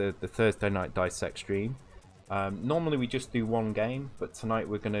is the Thursday night Dissect stream. Normally we just do one game, but tonight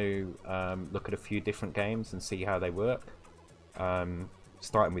we're going to look at a few different games and see how they work.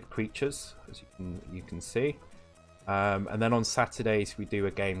 Starting with Creatures, as you can see. And then on Saturdays we do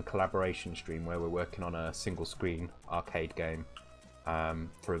a game collaboration stream where we're working on a single screen arcade game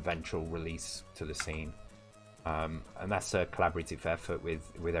for eventual release to the scene. And that's a collaborative effort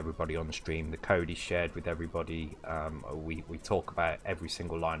with everybody on the stream. The code is shared with everybody. We talk about every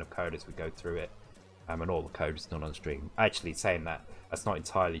single line of code as we go through it, and all the code is done on stream. Actually, saying that's not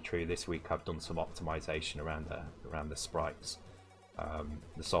entirely true. This week I've done some optimization around the sprites,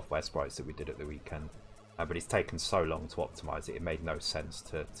 the software sprites that we did at the weekend. But it's taken so long to optimize it, it made no sense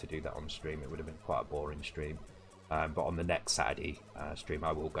to do that on stream. It would have been quite a boring stream. But on the next Saturday stream,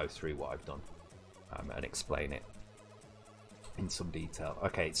 I will go through what I've done and explain it in some detail.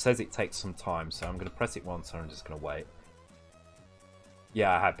 Okay, it says it takes some time, so I'm going to press it once and I'm just going to wait.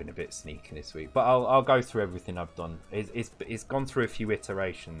 Yeah, I have been a bit sneaky this week, but I'll go through everything I've done. It's gone through a few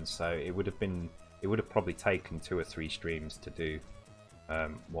iterations, so it would have probably taken 2 or 3 streams to do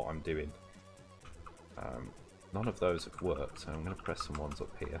what I'm doing. None of those have worked, so I'm going to press some ones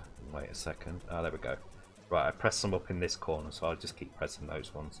up here and wait a second. Oh, there we go. Right, I pressed some up in this corner, so I'll just keep pressing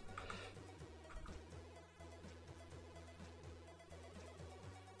those ones.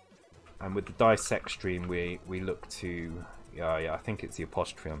 And with the Dissect stream, we look to... Yeah, I think it's the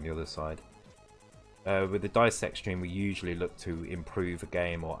apostrophe on the other side. With the Dissect stream, we usually look to improve a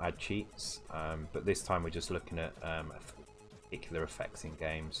game or add cheats. But this time we're just looking at particular effects in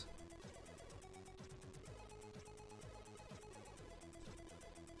games.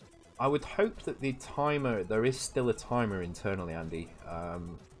 I would hope that the timer... There is still a timer internally, Andy.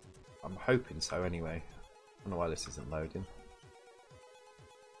 I'm hoping so anyway. I don't know why this isn't loading.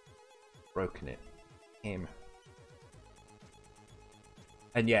 Broken it.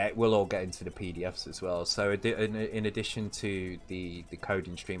 And yeah, it will all get into the PDFs as well. So in addition to the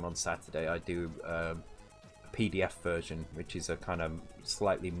coding stream on Saturday, I do a PDF version, which is a kind of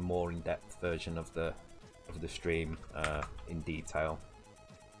slightly more in-depth version of the stream in detail.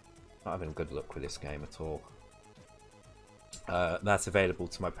 Not having good luck with this game at all. That's available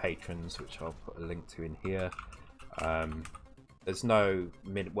to my patrons, which I'll put a link to in here. There's no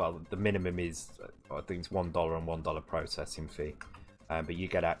the minimum is I think it's $1 and $1 processing fee, but you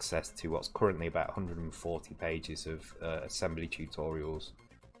get access to what's currently about 140 pages of assembly tutorials,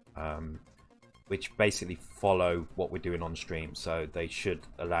 which basically follow what we're doing on stream. So they should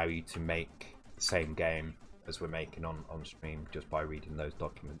allow you to make the same game as we're making on stream just by reading those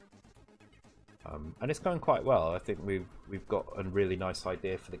documents. And it's going quite well. I think we've got a really nice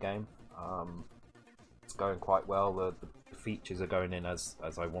idea for the game. It's going quite well. The features are going in as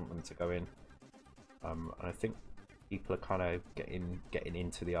I want them to go in, and I think people are kind of getting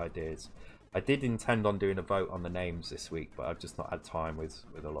into the ideas. I did intend on doing a vote on the names this week, but I've just not had time with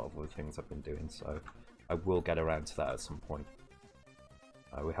a lot of other things I've been doing, so I will get around to that at some point.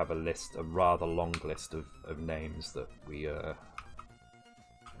 We have a rather long list of names that we, I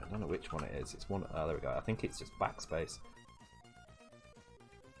don't know which one it is. It's one, oh, there we go. I think it's just backspace.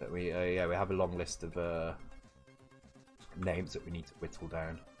 But yeah, we have a long list of names that we need to whittle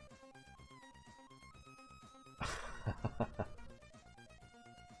down.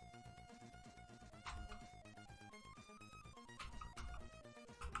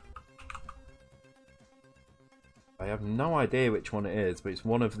 I have no idea which one it is, but it's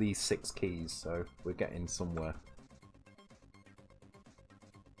one of these 6 keys, so we're getting somewhere.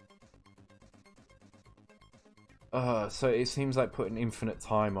 So it seems like putting infinite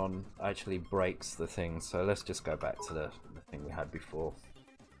time on actually breaks the thing, so let's just go back to the thing we had before.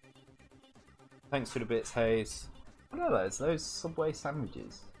 Thanks for the bits, Hayes. What are those? Those Subway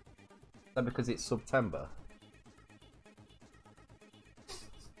sandwiches? Is that because it's September?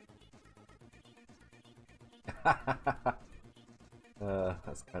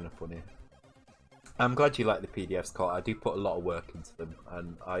 That's kind of funny. I'm glad you like the PDFs, Carl. I do put a lot of work into them,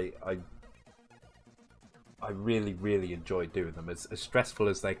 and I really enjoy doing them. As stressful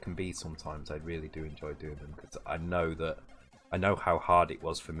as they can be sometimes, I really do enjoy doing them, because I know how hard it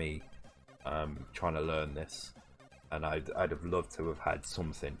was for me trying to learn this, and I'd have loved to have had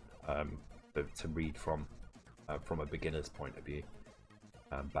something to read from a beginner's point of view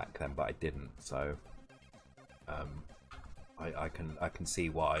back then, but I didn't. So I can see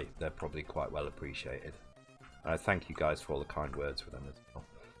why they're probably quite well appreciated. And I thank you guys for all the kind words for them as well.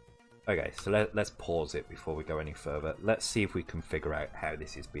 Okay, so let's pause it before we go any further. Let's see if we can figure out how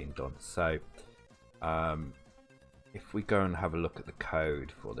this is being done. So if we go and have a look at the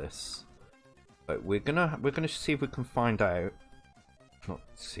code for this, but we're gonna see if we can find out. Not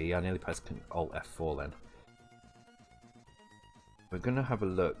see, I nearly pressed Alt F4 then. We're gonna have a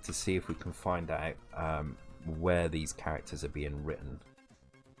look to see if we can find out where these characters are being written.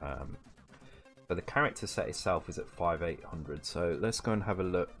 But the character set itself is at 5800, so let's go and have a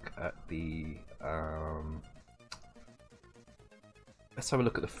look at the let's have a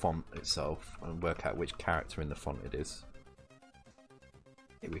look at the font itself and work out which character in the font it is.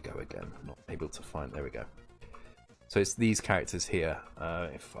 Here we go again, I'm not able to find, there we go. So it's these characters here,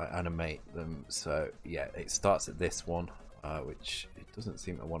 if I animate them. So yeah, it starts at this one, which it doesn't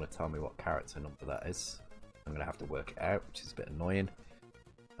seem to want to tell me what character number that is. I'm gonna have to work it out, which is a bit annoying.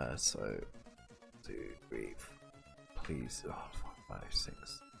 So 2, 3, please, 4, 5,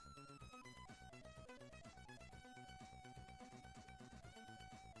 6.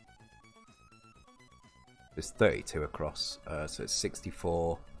 It's 32 across, so it's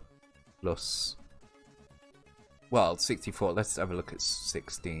 64 plus. Well, 64. Let's have a look at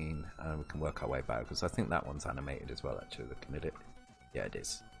 16, and we can work our way back, because I think that one's animated as well. Actually, looking at it, yeah, it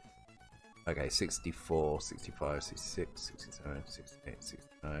is. Okay, 64, 65, 66, 67, 68,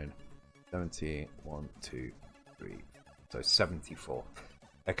 69, 70, 1, 2, 3, so 74.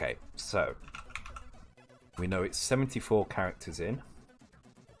 Okay, so we know it's 74 characters in,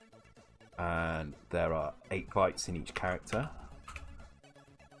 and there are 8 bytes in each character,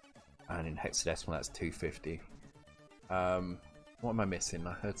 and in hexadecimal that's 250. What am I missing?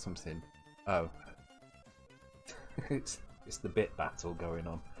 I heard something. Oh, it's the bit battle going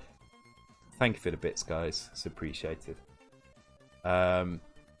on. Thank you for the bits, guys. It's appreciated.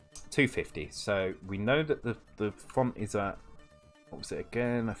 250. So we know that the font is at, what was it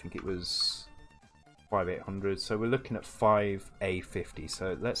again? I think it was 5800. So we're looking at 5A50.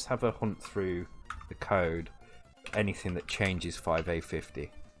 So let's have a hunt through the code. Anything that changes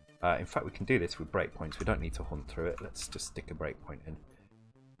 5A50. In fact, we can do this with breakpoints. We don't need to hunt through it. Let's just stick a breakpoint in.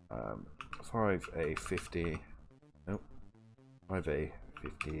 5A50. Nope.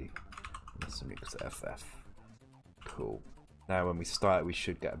 5A50. That's mix FF. Cool. Now when we start, we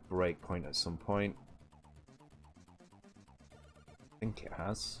should get a breakpoint at some point. I think it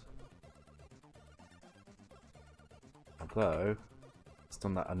has. Although it's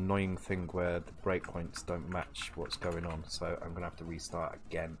done that annoying thing where the breakpoints don't match what's going on, so I'm gonna have to restart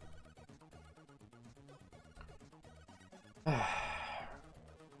again.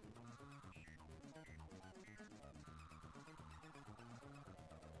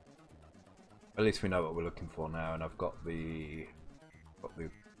 At least we know what we're looking for now, and I've got the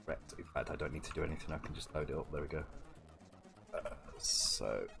correct. In fact, I don't need to do anything. I can just load it up. There we go.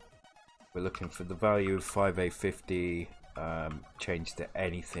 So we're looking for the value of 5A50 changed to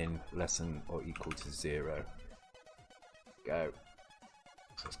anything less than or equal to 0. Go.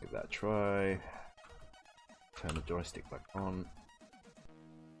 So let's give that a try. Turn the joystick back on.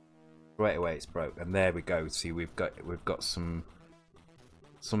 Straight away it's broke, and there we go. See, we've got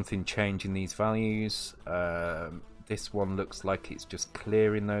something changing these values. This one looks like it's just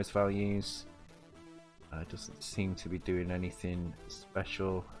clearing those values. It doesn't seem to be doing anything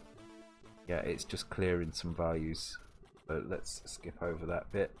special. Yeah, it's just clearing some values. So let's skip over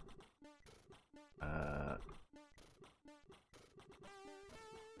that bit. And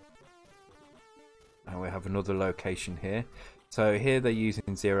we have another location here. So here they're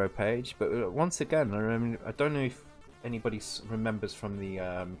using zero page, but once again, I don't know if anybody remembers from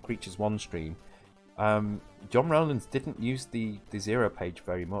the Creatures 1 stream. John Rowlands didn't use the zero page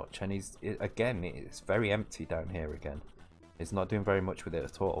very much, and again it's very empty down here again. He's not doing very much with it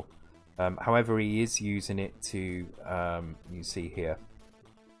at all. However, he is using it to, you see here,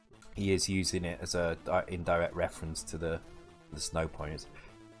 he is using it as a indirect reference to the snow pointers,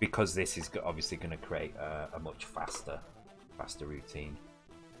 because this is obviously going to create a much faster routine.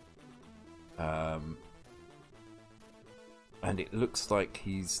 And it looks like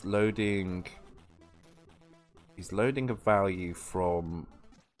he's loading a value from,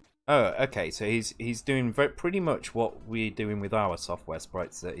 oh, okay, so he's doing pretty much what we're doing with our software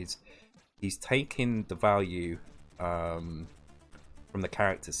sprites. That is, he's taking the value from the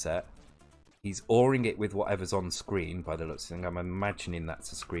character set, he's ORing it with whatever's on screen by the looks of things. I'm imagining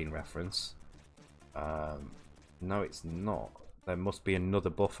that's a screen reference. No, it's not. There must be another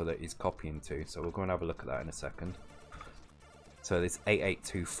buffer that he's copying to, so we'll go and have a look at that in a second. So this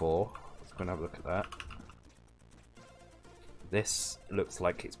 8824, let's go and have a look at that. This looks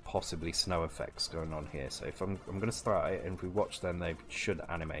like it's possibly snow effects going on here. So if I'm going to start it, and if we watch them, they should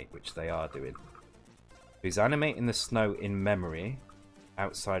animate, which they are doing. He's animating the snow in memory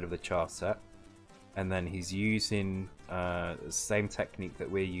outside of the char set, and then he's using the same technique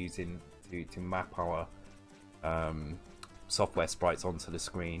that we're using to map our software sprites onto the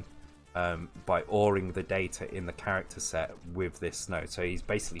screen by ORing the data in the character set with this snow. So he's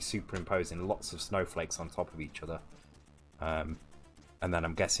basically superimposing lots of snowflakes on top of each other. And then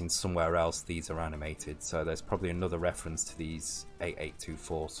I'm guessing somewhere else these are animated, so there's probably another reference to these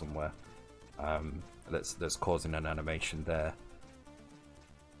 8824 somewhere that's causing an animation there.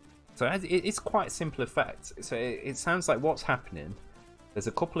 So it's quite a simple effect. So it sounds like what's happening, there's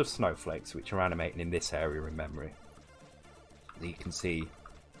a couple of snowflakes which are animating in this area in memory. You can see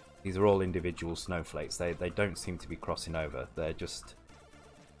these are all individual snowflakes. They don't seem to be crossing over. They're just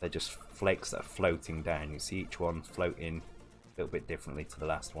flakes that are floating down. You see each one floating a little bit differently to the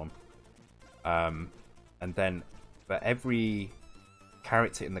last one. And then for every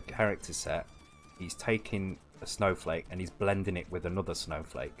character in the character set, he's taking a snowflake and he's blending it with another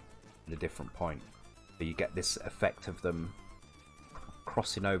snowflake at a different point. So you get this effect of them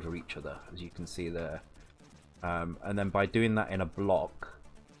crossing over each other, as you can see there. And then by doing that in a block,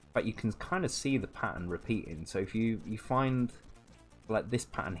 but you can kind of see the pattern repeating. So if you find like this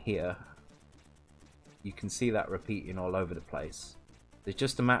pattern here, you can see that repeating all over the place. It's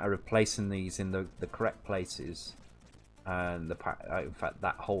just a matter of placing these in the correct places, and in fact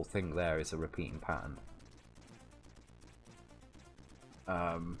that whole thing there is a repeating pattern.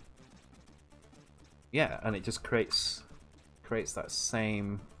 Yeah, and it just creates that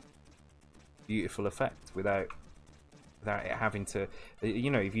same beautiful effect without it having to,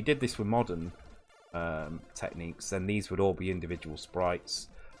 you know, if you did this with modern techniques, then these would all be individual sprites,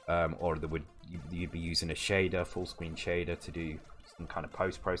 or you'd be using a shader, full screen shader, to do some kind of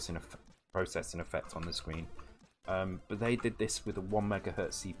processing effect on the screen. But they did this with a 1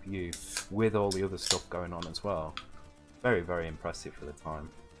 MHz CPU with all the other stuff going on as well. Very, very impressive for the time.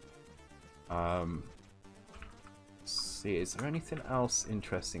 Let's see, is there anything else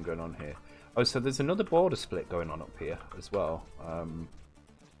interesting going on here? Oh, so there's another border split going on up here as well.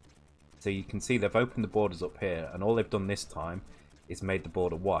 So you can see they've opened the borders up here, and all they've done this time is made the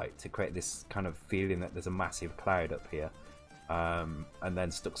border white to create this kind of feeling that there's a massive cloud up here, and then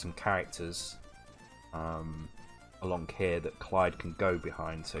stuck some characters along here that Clyde can go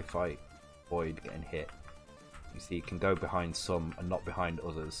behind. So if I avoid getting hit, you see he can go behind some and not behind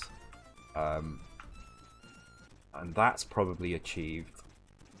others, and that's probably achieved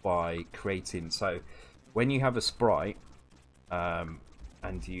by creating, so when you have a sprite and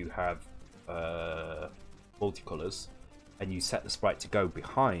you have multicolors, and you set the sprite to go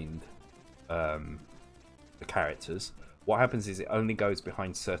behind the characters, what happens is it only goes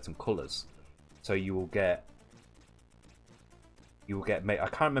behind certain colors. So you will get I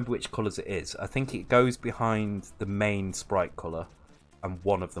can't remember which colors it is. I think it goes behind the main sprite color and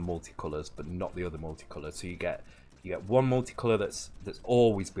one of the multicolors, but not the other multicolor. So you get one multicolor that's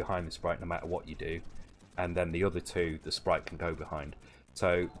always behind the sprite no matter what you do, and then the other two the sprite can go behind.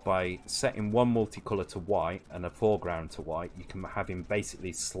 So by setting one multicolor to white and a foreground to white, you can have him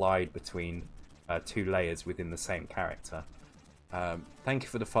basically slide between two layers within the same character. Thank you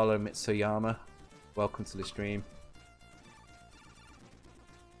for the follow, Mitsuyama. Welcome to the stream.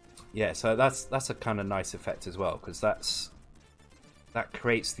 Yeah, so that's a kind of nice effect as well, because that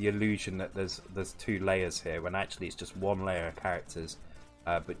creates the illusion that there's two layers here, when actually it's just one layer of characters,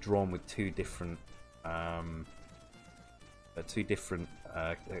 but drawn with two different kind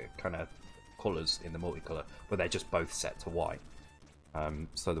of colors in the multicolor, but they're just both set to white.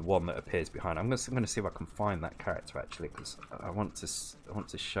 So the one that appears behind, I'm going to see if I can find that character actually, because I want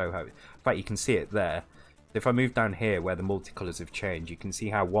to show how. In fact, you can see it there. If I move down here where the multicolors have changed, you can see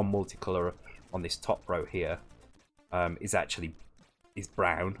how one multicolor on this top row here is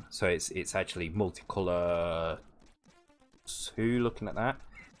brown. So it's actually multicolor 2. Looking at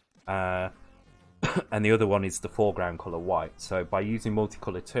that, and the other one is the foreground color white. So by using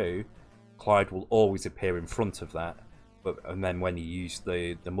multicolor 2, Clyde will always appear in front of that. And then when you use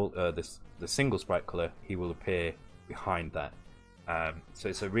the single sprite color, he will appear behind that. So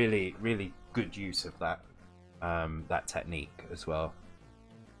it's a really good use of that technique as well.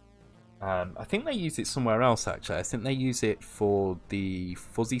 I think they use it somewhere else actually. I think they use it for the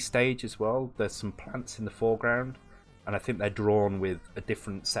fuzzy stage as well. There's some plants in the foreground, and I think they're drawn with a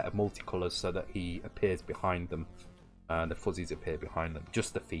different set of multicolors so that he appears behind them. The fuzzies appear behind them.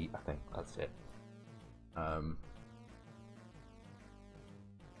 Just the feet, I think that's it.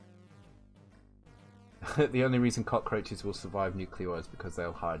 The only reason cockroaches will survive nuclear war is because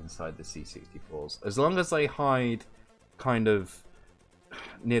they'll hide inside the C-64s. As long as they hide kind of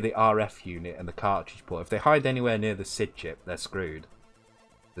near the RF unit and the cartridge port. If they hide anywhere near the SID chip, they're screwed.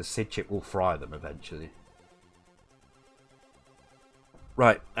 The SID chip will fry them eventually.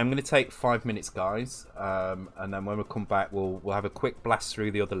 Right, I'm going to take 5 minutes, guys, and then when we come back, we'll have a quick blast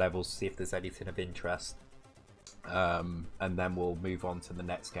through the other levels, see if there's anything of interest, and then we'll move on to the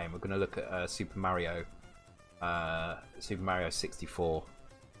next game. We're going to look at Super Mario 64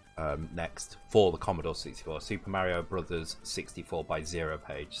 next for the Commodore 64. Super Mario Brothers 64 by Zero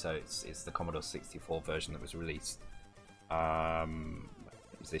page. So it's the Commodore 64 version that was released. It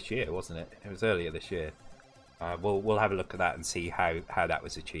was this year, wasn't it? It was earlier this year. We'll have a look at that and see how that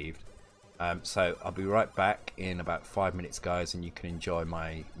was achieved. So I'll be right back in about 5 minutes, guys, and you can enjoy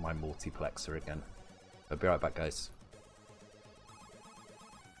my multiplexer again. I'll be right back, guys.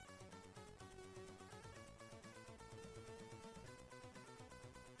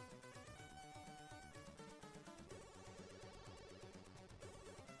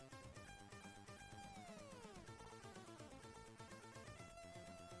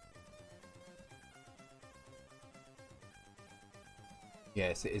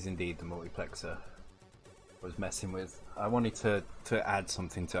 Yes, it is indeed the multiplexer I was messing with. I wanted to add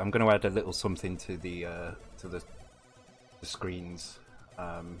something to. I'm going to add a little something to the screens.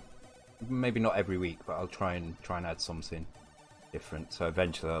 Maybe not every week, but I'll try and add something different. So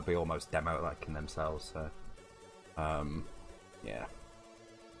eventually they'll be almost demo-like in themselves. So yeah.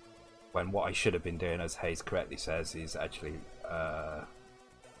 When what I should have been doing, as Hayes correctly says, is actually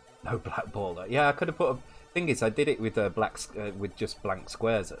no black ball. Yeah, I could have put a. Thing is, I did it with with just blank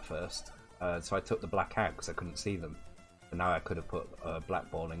squares at first, so I took the black out because I couldn't see them. But now I could have put a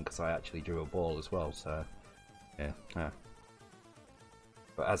black ball in because I actually drew a ball as well. So yeah.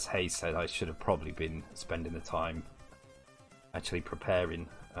 But as Hayes said, I should have probably been spending the time actually preparing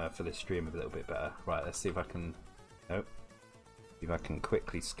for this stream a little bit better. Right, let's see if I can. Nope. See if I can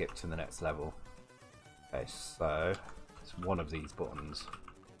quickly skip to the next level. Okay, so it's one of these buttons.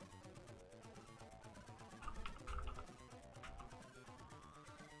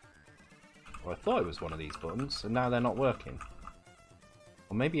 Well, I thought it was one of these buttons, and now they're not working.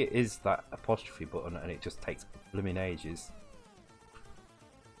 Or maybe it is that apostrophe button, and it just takes blooming ages.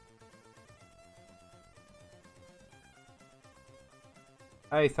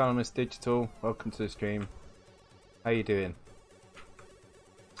 Hey, Thalamus Digital, welcome to the stream. How you doing?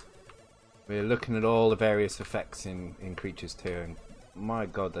 We're looking at all the various effects in Creatures 2, and my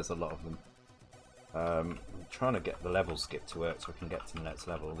god, there's a lot of them. I'm trying to get the level skip to work so I can get to the next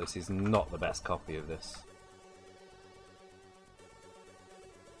level. This is not the best copy of this.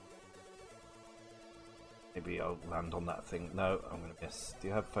 Maybe I'll land on that thing. No, I'm going to miss. Do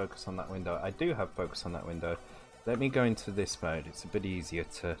you have focus on that window? I do have focus on that window. Let me go into this mode. It's a bit easier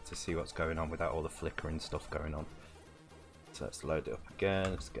to see what's going on without all the flickering stuff going on. So let's load it up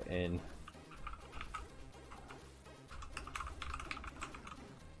again. Let's get in.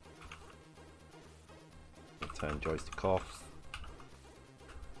 Turn joystick off.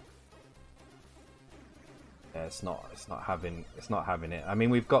 Yeah, it's not having it. I mean,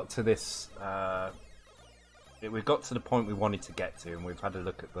 we've got to this. We've got to the point we wanted to get to, and we've had a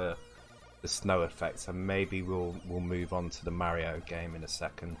look at the snow effects, and maybe we'll move on to the Mario game in a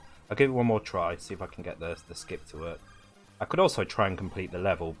second. I'll give it one more try, see if I can get the skip to work. I could also try and complete the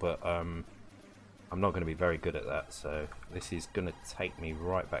level, but I'm not going to be very good at that. So this is going to take me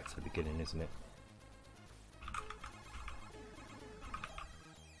right back to the beginning, isn't it?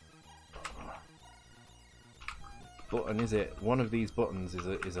 Button is it? One of these buttons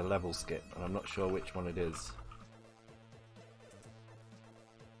is a level skip, and I'm not sure which one it is.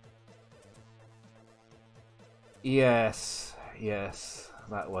 Yes,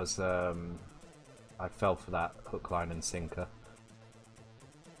 that was. I fell for that hook, line, and sinker.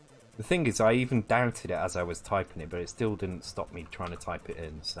 The thing is, I even doubted it as I was typing it, but it still didn't stop me trying to type it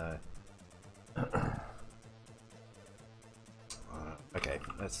in. So, okay,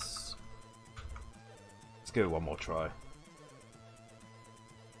 let's give it one more try.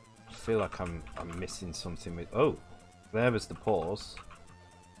 I feel like I'm missing something with. Oh, there was the pause.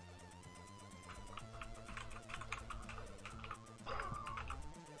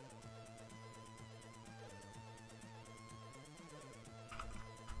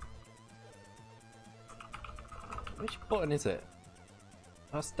 Which button is it?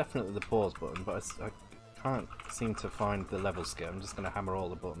 That's definitely the pause button, but I can't seem to find the level skip. I'm just going to hammer all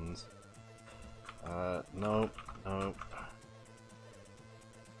the buttons. No.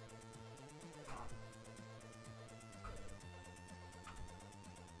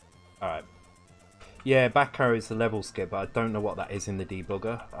 Alright. Yeah, back arrow is the level skip, but I don't know what that is in the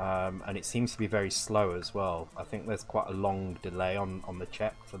debugger. And it seems to be very slow as well. I think there's quite a long delay on the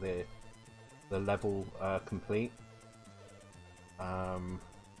check for the level complete. Oh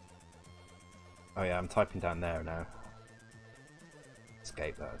yeah, I'm typing down there now.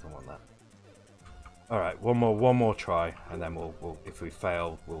 Escape that, I don't want that. Alright, one more try, and then we'll if we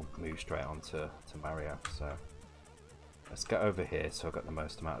fail, we'll move straight on to Mario. So let's get over here so I've got the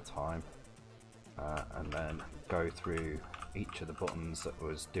most amount of time. And then go through each of the buttons that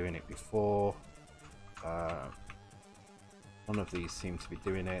was doing it before. None of these seem to be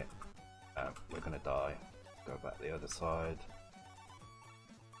doing it. We're gonna die. Go back the other side.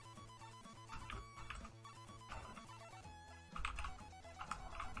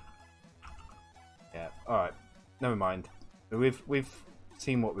 Yeah, alright. Never mind. We've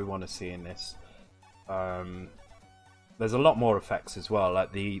seen what we want to see in this. There's a lot more effects as well.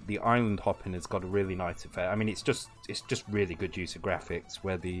 Like the island hopping has got a really nice effect. I mean, it's just really good use of graphics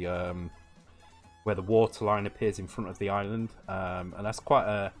where the water line appears in front of the island, and that's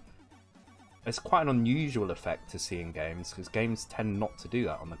quite an unusual effect to see in games, because games tend not to do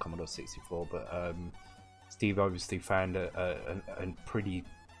that on the Commodore 64. But Steve obviously found a pretty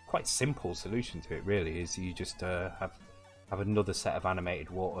quite simple solution to it. Really, is you just have another set of animated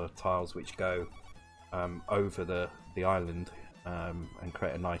water tiles which go over the island and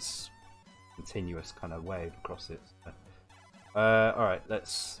create a nice continuous kind of wave across it. Alright,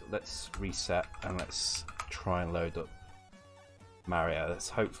 let's reset and let's try and load up Mario. Let's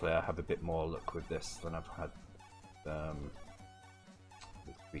hopefully I have a bit more luck with this than I've had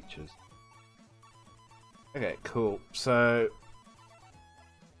with creatures. Okay, cool. So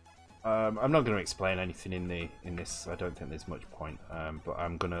I'm not going to explain anything in this. I don't think there's much point. But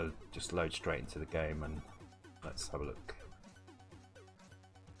I'm going to just load straight into the game and let's have a look.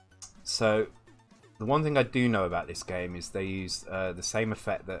 So the one thing I do know about this game is they use the same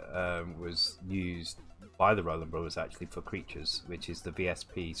effect that was used by the Roland Brothers actually for creatures, which is the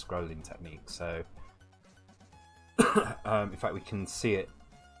VSP scrolling technique. So in fact we can see it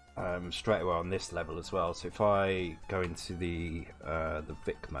straight away on this level as well. So if I go into the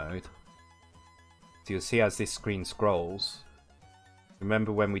Vic mode, so you'll see as this screen scrolls,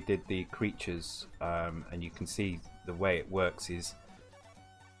 remember when we did the creatures, and you can see the way it works is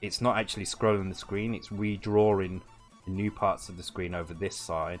it's not actually scrolling the screen, it's redrawing the new parts of the screen over this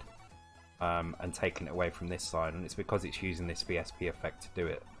side and taking it away from this side, and it's because it's using this VSP effect to do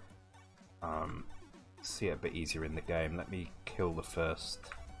it. See it a bit easier in the game. Let me kill the first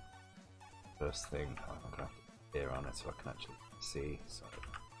thing. I'm going to have to appear on it so I can actually see. So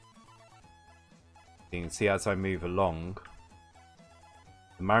you can see as I move along,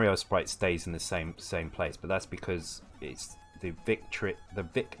 the Mario sprite stays in the same place, but that's because it's the Vic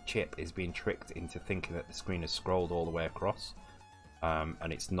chip is being tricked into thinking that the screen has scrolled all the way across,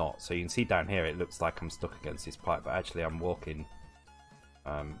 and it's not. So you can see down here it looks like I'm stuck against this pipe, but actually I'm walking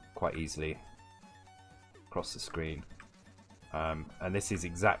quite easily across the screen. And this is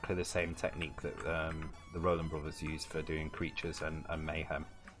exactly the same technique that the Roland Brothers use for doing creatures and mayhem.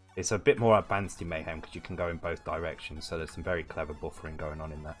 It's a bit more advanced in Mayhem because you can go in both directions, so there's some very clever buffering going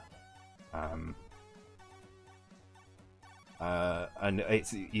on in there. And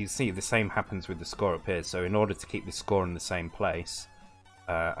you see the same happens with the score up here. So in order to keep the score in the same place,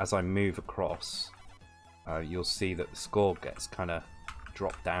 as I move across, you'll see that the score gets kind of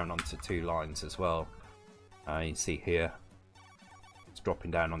dropped down onto 2 lines as well. You see here, it's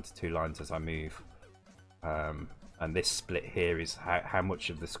dropping down onto 2 lines as I move. And this split here is how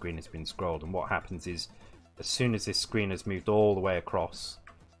much of the screen has been scrolled. And what happens is, as soon as this screen has moved all the way across,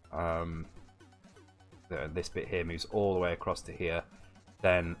 this bit here moves all the way across to here,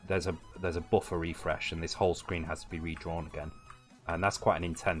 then there's a buffer refresh, and this whole screen has to be redrawn again. And that's quite an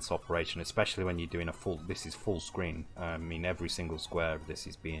intense operation, especially when you're doing a full. This is full screen. I mean, every single square of this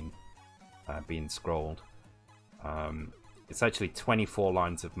is being scrolled. It's actually 24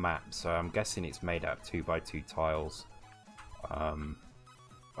 lines of map, so I'm guessing it's made out of 2x2 tiles. I'm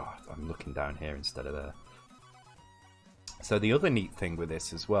looking down here instead of there. So the other neat thing with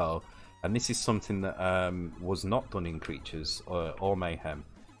this as well, and this is something that was not done in Creatures or Mayhem.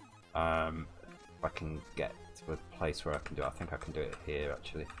 If I can get to a place where I can do it, I think I can do it here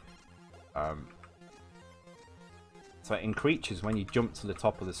actually. So in Creatures, when you jump to the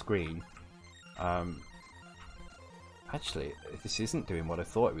top of the screen, actually, this isn't doing what I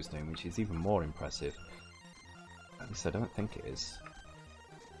thought it was doing, which is even more impressive. At least I don't think it is.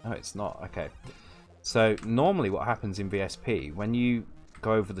 No, it's not. Okay. So, normally what happens in VSP, when you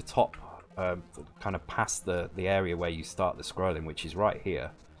go over the top, kind of past the area where you start the scrolling, which is right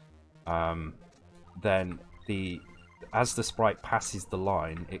here, then as the sprite passes the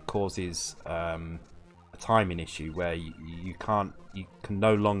line, it causes a timing issue where you can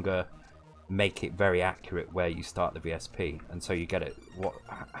no longer make it very accurate where you start the VSP, and so you get it. What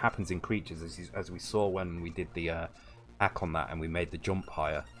happens in Creatures is, as we saw when we did the hack on that and we made the jump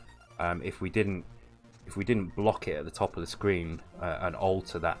higher, if we didn't block it at the top of the screen and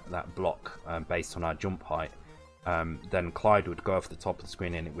alter that block based on our jump height, then Clyde would go off the top of the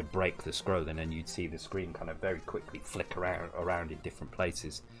screen and it would break the scrolling, and you'd see the screen kind of very quickly flick around in different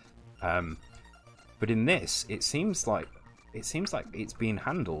places. But in this, it seems like it's being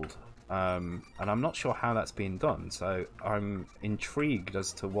handled. And I'm not sure how that's being done, so I'm intrigued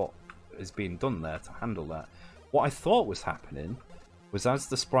as to what is being done there to handle that. What I thought was happening was, as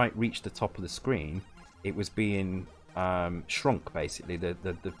the sprite reached the top of the screen, it was being shrunk, basically.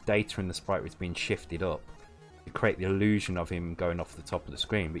 The data in the sprite was being shifted up to create the illusion of him going off the top of the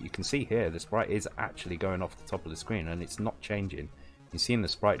screen. But you can see here, the sprite is actually going off the top of the screen, and it's not changing. You see in the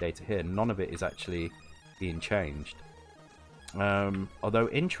sprite data here, none of it is actually being changed. Although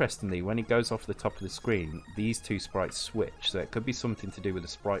interestingly, when it goes off the top of the screen, these 2 sprites switch, so it could be something to do with the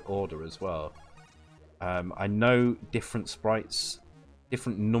sprite order as well. I know different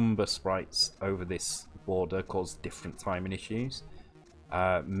number sprites over this border cause different timing issues.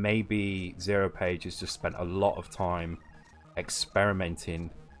 Maybe Zero Page has just spent a lot of time experimenting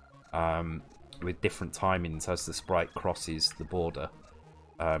with different timings as the sprite crosses the border,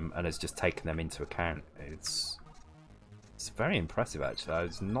 and has just taken them into account. It's very impressive, actually.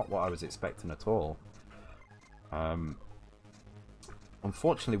 It's not what I was expecting at all.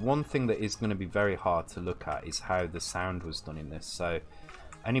 Unfortunately, one thing that is going to be very hard to look at is how the sound was done in this. So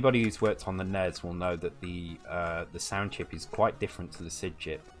anybody who's worked on the NES will know that the sound chip is quite different to the SID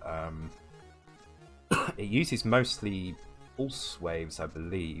chip. It uses mostly pulse waves, I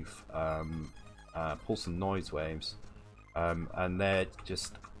believe, pulse and noise waves, and they're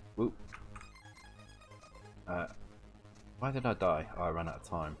just... Whoop. Why did I die? Oh, I ran out of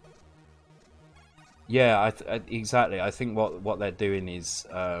time. Yeah, exactly. I think what they're doing is,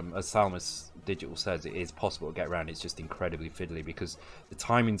 as Salmus Digital says, it is possible to get around. It's just incredibly fiddly because the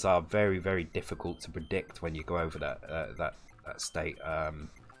timings are very, very difficult to predict when you go over that state.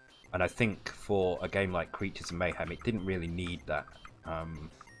 And I think for a game like Creatures and Mayhem, it didn't really need that.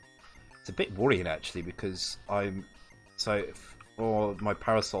 It's a bit worrying, actually, because for my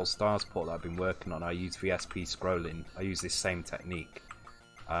Parasol Stars port that I've been working on, I use VSP scrolling. I use this same technique.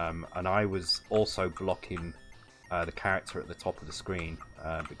 And I was also blocking the character at the top of the screen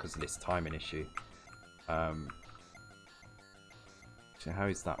because of this timing issue. So how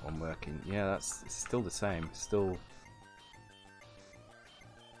is that one working? Yeah, it's still the same. Still...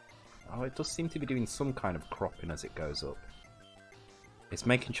 Oh, it does seem to be doing some kind of cropping as it goes up. It's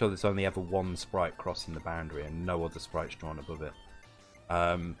making sure there's only ever one sprite crossing the boundary and no other sprites drawn above it.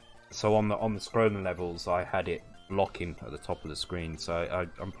 So on the scrolling levels, I had it blocking at the top of the screen. So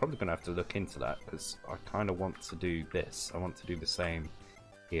I'm probably going to have to look into that because I kind of want to do this. I want to do the same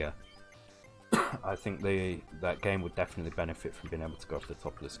here. I think that game would definitely benefit from being able to go off the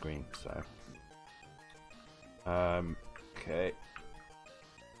top of the screen. So, okay.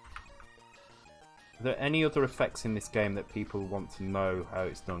 Are there any other effects in this game that people want to know how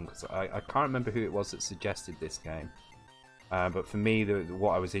it's done? Because I can't remember who it was that suggested this game. But for me,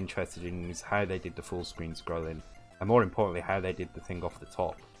 what I was interested in is how they did the full screen scrolling. And more importantly, how they did the thing off the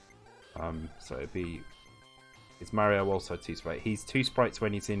top. So it'd be... Is Mario also 2 sprites? He's 2 sprites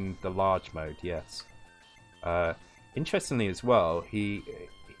when he's in the large mode, yes. Interestingly as well,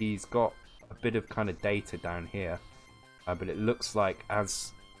 he's got a bit of kind of data down here. But it looks like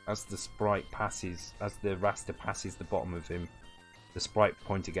as the sprite passes, as the raster passes the bottom of him, the sprite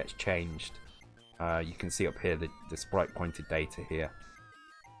pointer gets changed. You can see up here the sprite pointer data here.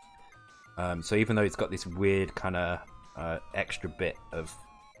 So even though it's got this weird kind of extra bit of...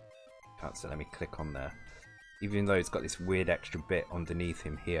 Can't say, let me click on there. Even though it's got this weird extra bit underneath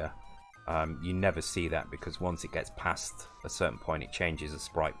him here, you never see that because once it gets past a certain point, it changes the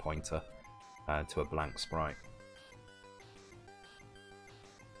sprite pointer to a blank sprite.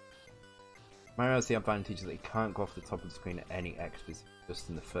 Mario has the advantage that he can't go off the top of the screen at any extras, just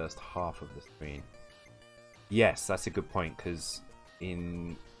in the first half of the screen. Yes, that's a good point, because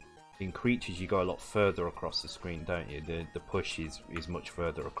in creatures you go a lot further across the screen, don't you? The push is much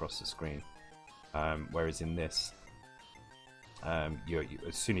further across the screen, whereas in this, as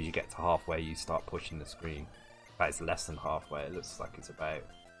soon as you get to halfway, you start pushing the screen. That is less than halfway. It looks like it's about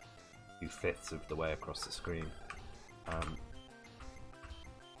 2/5 of the way across the screen.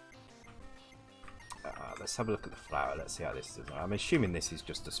 Let's have a look at the flower. Let's see how this does. I'm assuming this is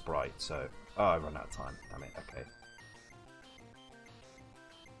just a sprite, so... Oh, I run out of time. Damn it. Okay.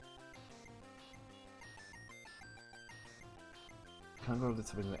 Can't go over the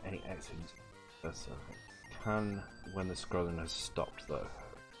top of any exits. Can when the scrolling has stopped, though.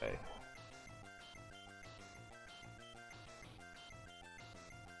 Okay.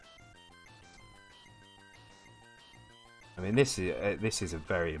 I mean, this is a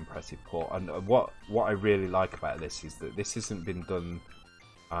very impressive port, and what I really like about this is that this hasn't been done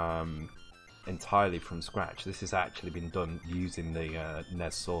entirely from scratch. This has actually been done using the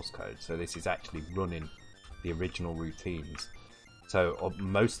NES source code, so this is actually running the original routines. So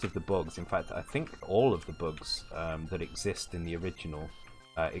most of the bugs, in fact, I think all of the bugs that exist in the original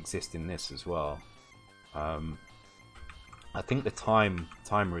exist in this as well. I think the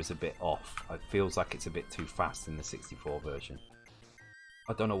timer is a bit off. It feels like it's a bit too fast in the 64 version.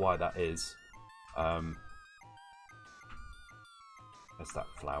 I don't know why that is. There's that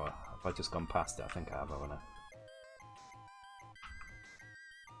flower. Have I just gone past it? I think I have, haven't I?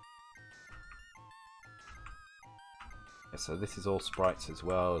 Yeah, so this is all sprites as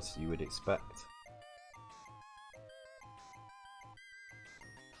well, as you would expect.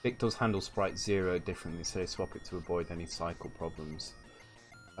 Vic does handle sprite 0 differently, so they swap it to avoid any cycle problems.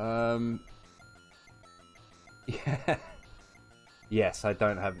 Yeah. Yes, I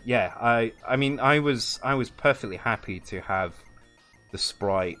don't have... Yeah, I mean, I was perfectly happy to have the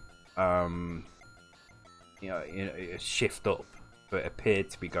sprite, shift up, but it appeared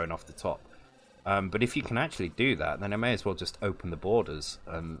to be going off the top. But if you can actually do that, then I may as well just open the borders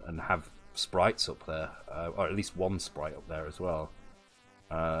and have sprites up there, or at least one sprite up there as well.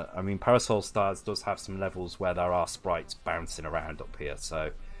 I mean, Parasol Stars does have some levels where there are sprites bouncing around up here,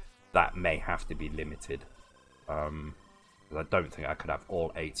 so that may have to be limited. I don't think I could have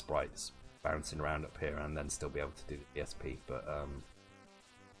all 8 sprites bouncing around up here and then still be able to do the ESP, but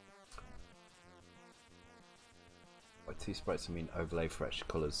by 2 sprites I mean overlay for extra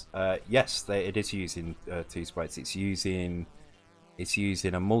colours. Yes, it is using 2 sprites. It's using a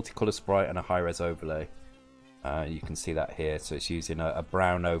multicolour sprite and a high-res overlay. You can see that here. So it's using a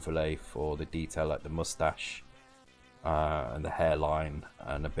brown overlay for the detail, like the mustache and the hairline,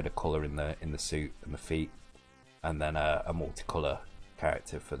 and a bit of colour in the suit and the feet, and then a multicolour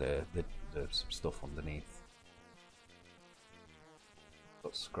character for the stuff underneath.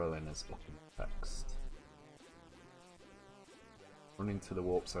 Got scrolling as looking text. Running to the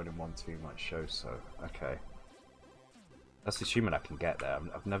warp zone in 1-2 might show so. Okay. That's assuming I can get there.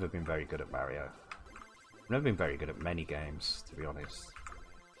 I've never been very good at Mario. I've never been very good at many games, to be honest.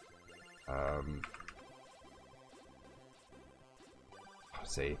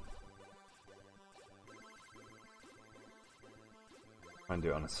 See. Try and do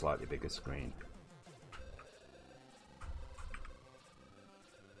it on a slightly bigger screen.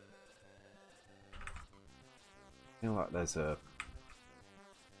 I feel like there's a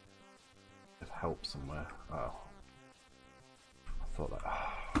help somewhere. Oh. I thought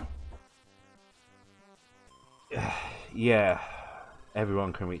that... Yeah.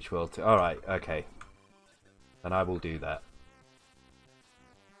 Everyone can reach world 2. Alright, okay. Then I will do that.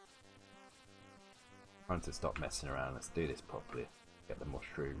 Time to stop messing around. Let's do this properly. Get the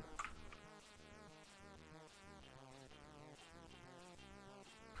mushroom.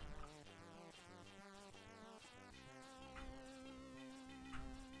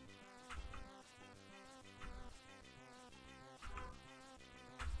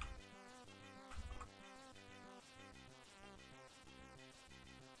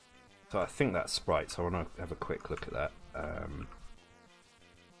 So I think that's sprites. I want to have a quick look at that.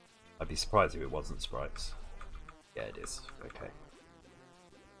 I'd be surprised if it wasn't sprites. Yeah, it is. Okay.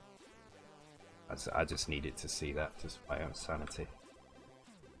 I just needed to see that, just for my own sanity.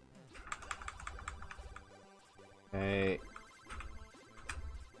 Okay.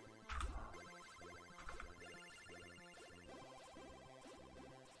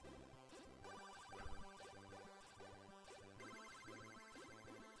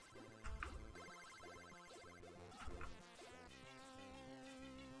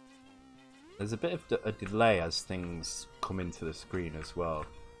 There's a bit of a delay as things come into the screen as well,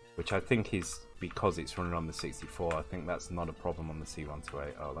 which I think is because it's running on the 64. I think that's not a problem on the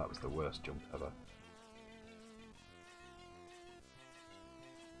C128. Oh, that was the worst jump ever.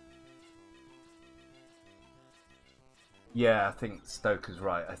 Yeah, I think Stoker's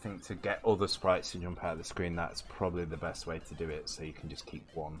right. I think to get other sprites to jump out of the screen, that's probably the best way to do it, so you can just keep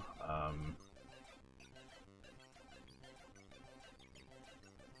one.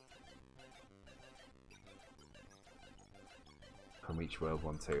 From each world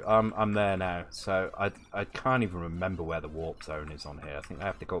 1, 2. I'm there now, so I can't even remember where the warp zone is on here. I think I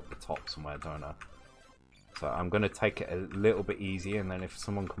have to go up the top somewhere, don't I? So I'm going to take it a little bit easy, and then if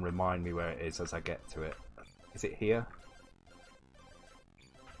someone can remind me where it is as I get to it. Is it here?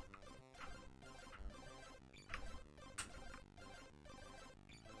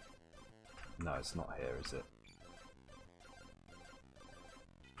 No, it's not here, is it?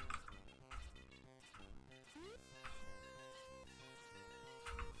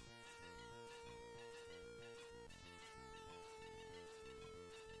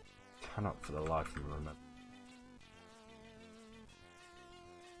 Cannot for the life of me remember.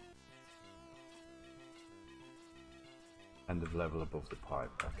 End of level above the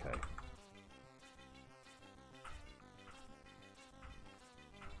pipe, okay.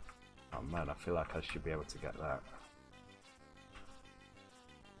 Oh man, I feel like I should be able to get that.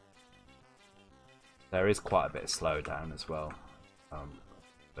 There is quite a bit of slowdown as well.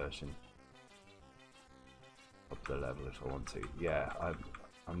 Version. Up the level if I want to. Yeah,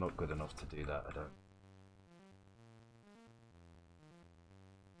 I'm not good enough to do that, I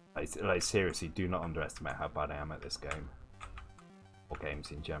don't. Like seriously, do not underestimate how bad I am at this game. Or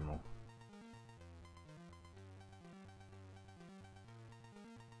games in general.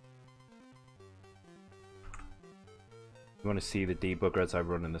 You want to see the debugger as I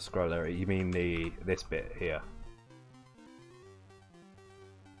run in the scroll area? You mean this bit here?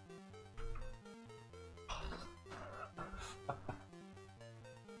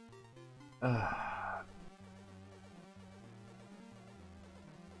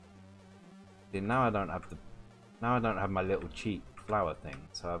 Now I don't have my little cheat flower thing,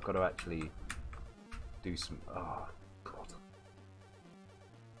 so I've got to actually do some. Oh god.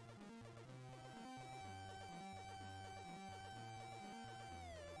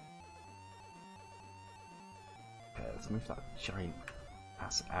 Okay, let's move that giant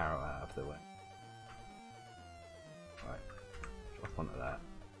ass arrow out of the way. Right, drop onto that.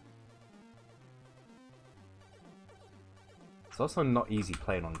 It's also not easy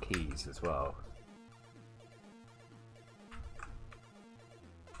playing on keys as well.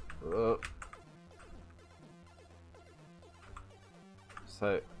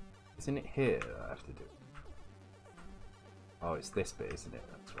 So, isn't it here that I have to do? Oh, it's this bit, isn't it?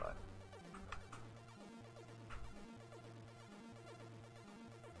 That's right.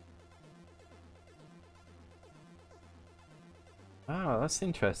 Oh, that's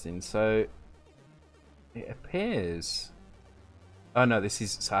interesting. So, it appears. Oh no, this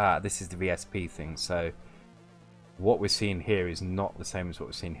is the VSP thing. So what we're seeing here is not the same as what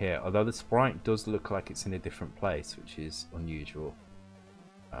we're seeing here. Although the sprite does look like it's in a different place, which is unusual.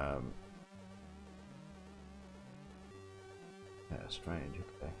 Yeah, strange.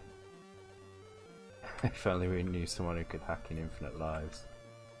 Okay. If only we knew someone who could hack in infinite lives.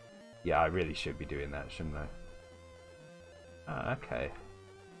 Yeah, I really should be doing that, shouldn't I? Ah, okay.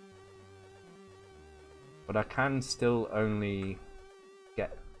 But I can still only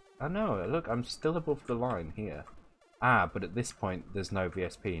get. Oh no! Look, I'm still above the line here. Ah, but at this point, there's no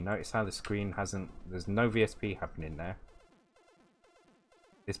VSP. Notice how the screen hasn't. There's no VSP happening there.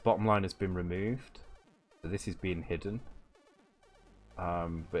 this bottom line has been removed, so this is being hidden.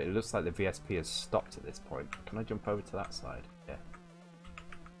 But it looks like the VSP has stopped at this point. Can I jump over to that side? Yeah.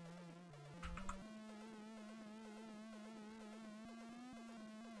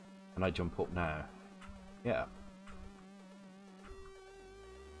 Can I jump up now? Yeah.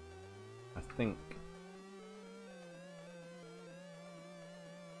 I think...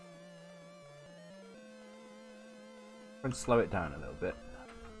 and slow it down a little bit.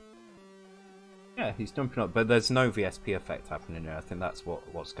 Yeah, he's jumping up, but there's no VSP effect happening here. I think that's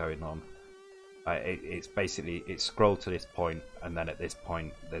what's going on. It's basically, it's scrolled to this point, and then at this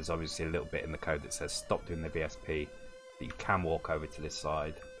point there's obviously a little bit in the code that says stop doing the VSP, but you can walk over to this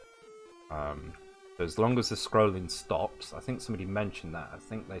side. So as long as the scrolling stops, I think somebody mentioned that. I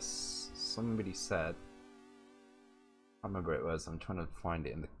think somebody said, I can't remember what it was, I'm trying to find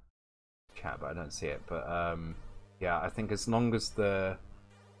it in the chat but I don't see it, but yeah, I think as long as the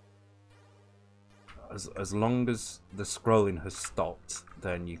scrolling has stopped,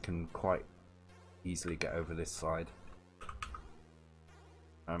 then you can quite easily get over this side.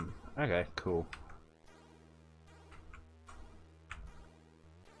 Okay, cool.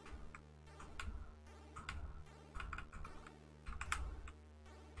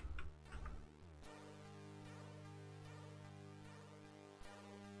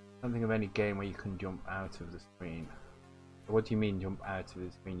 I don't think of any game where you can jump out of the screen. What do you mean jump out of the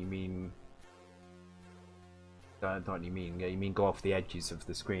screen? You mean... Don't you mean? Yeah, you mean go off the edges of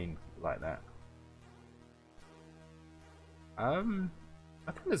the screen like that? I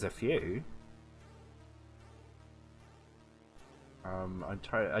think there's a few.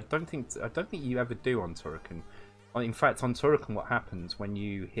 I don't think you ever do on Turrican. In fact, on Turrican, what happens when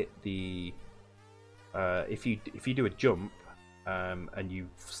you hit the if you do a jump and you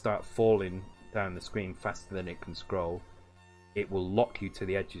start falling down the screen faster than it can scroll, it will lock you to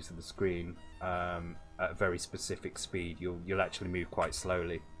the edges of the screen at a very specific speed. You'll actually move quite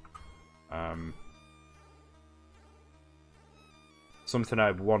slowly. Something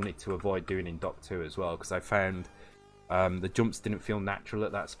I wanted to avoid doing in Doc 2 as well, because I found the jumps didn't feel natural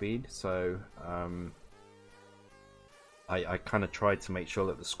at that speed, so I kind of tried to make sure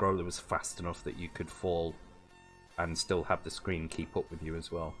that the scroller was fast enough that you could fall and still have the screen keep up with you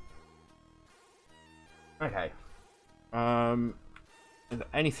as well. Okay. Is there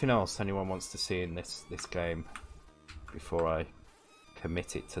anything else anyone wants to see in this game before I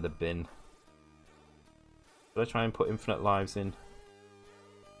commit it to the bin? Should I try and put infinite lives in?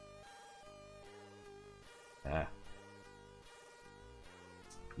 Yeah.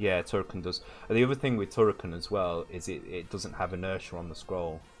 Yeah, Turrican does. And the other thing with Turrican as well is it doesn't have inertia on the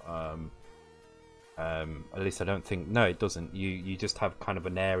scroll. At least I don't think. No, it doesn't. You just have kind of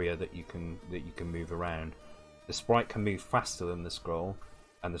an area that you can move around. The sprite can move faster than the scroll,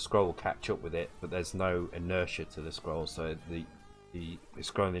 and the scroll will catch up with it. But there's no inertia to the scroll, so the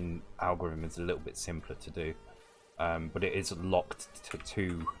scrolling algorithm is a little bit simpler to do. But it is locked to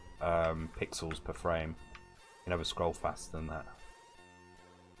 2 pixels per frame. You can never scroll faster than that.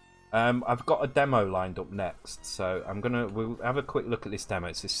 I've got a demo lined up next, so we'll have a quick look at this demo.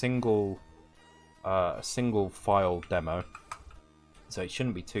 It's a single file demo, so it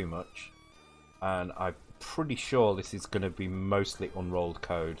shouldn't be too much. And I'm pretty sure this is going to be mostly unrolled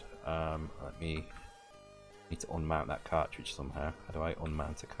code. Need to unmount that cartridge somehow. How do I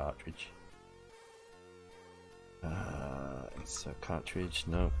unmount a cartridge? It's a cartridge.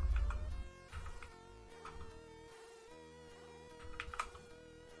 No.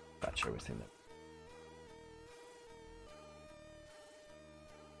 Batch everything.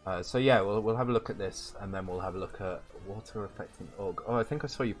 So yeah, we'll have a look at this, and then we'll have a look at water affecting org. Oh, I think I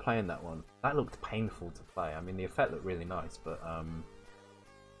saw you playing that one. That looked painful to play. I mean, the effect looked really nice, but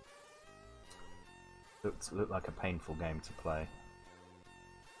looked like a painful game to play.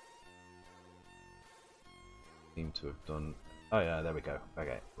 Seem to have done. Oh yeah, there we go.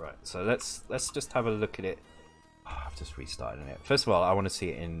 Okay, right. So let's just have a look at it. Oh, I've just restarted it. First of all, I want to see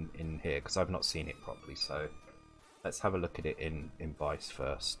it in here because I've not seen it properly. So let's have a look at it in Vice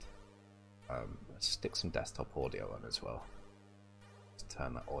first. Let's stick some desktop audio on as well. Let's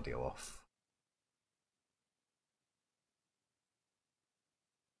turn that audio off.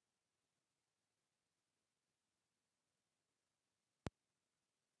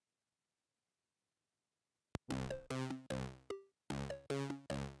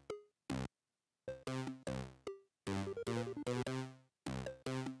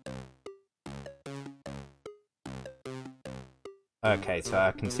 Okay, so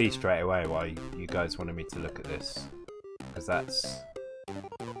I can see straight away why you guys wanted me to look at this, because that's...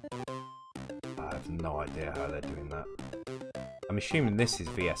 I have no idea how they're doing that. I'm assuming this is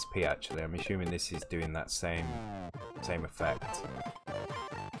VSP actually. I'm assuming this is doing that same effect.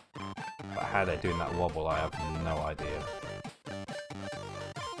 But how they're doing that wobble, I have no idea.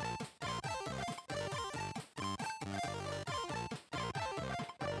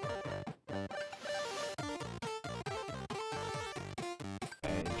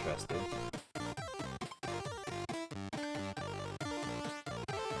 Interesting.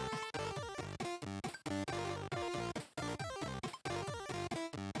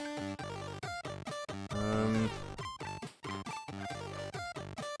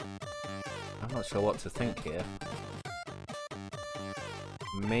 I'm not sure what to think here.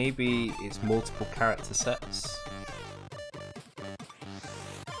 Maybe it's multiple character sets.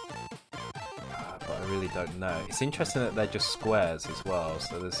 But I really don't know. It's interesting that they're just squares as well,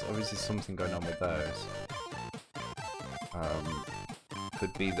 so there's obviously something going on with those.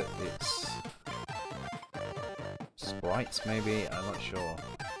 Could be that it's sprites maybe, I'm not sure.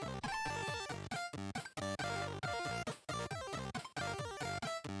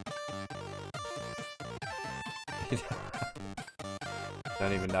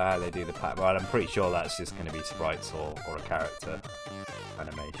 Don't even know how they do the pattern, but I'm pretty sure that's just going to be sprites or a character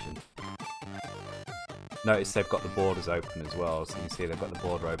animation. Notice they've got the borders open as well, so you can see they've got the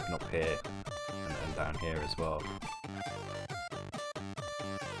border open up here and down here as well.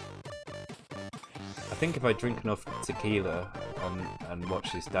 I think if I drink enough tequila and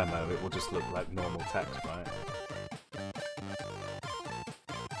watch this demo, it will just look like normal text, right?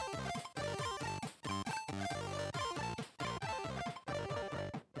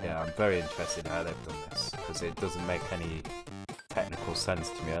 Yeah, I'm very interested in how they've done this, because it doesn't make any technical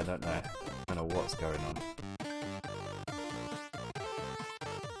sense to me. I don't know what's going on.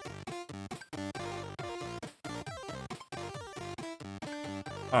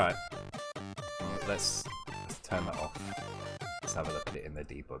 Alright, let's turn that off. Let's have a look at it in the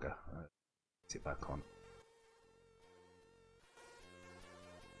debugger. Put it back on.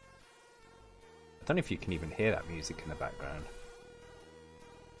 I don't know if you can even hear that music in the background.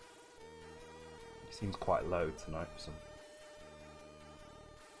 It seems quite low tonight for some.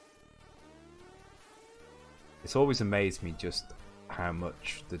 It's always amazed me just how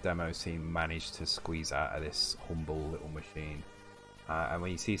much the demo team managed to squeeze out of this humble little machine. And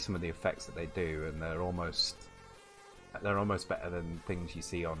when you see some of the effects that they do, and they're almost better than things you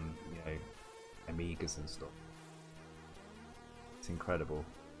see on, you know, Amigas and stuff. It's incredible.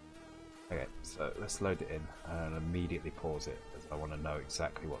 Okay, so let's load it in and immediately pause it, as I want to know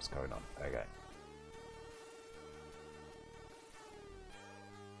exactly what's going on. Okay.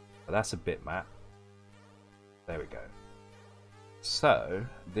 So that's a bitmap. There we go. So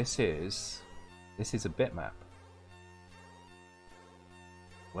this is a bitmap.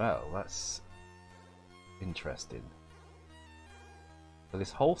 Well, that's interesting. So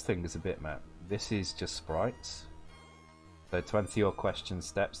this whole thing is a bitmap. This is just sprites. So to answer your question,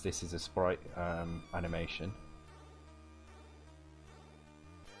 Steps, this is a sprite animation.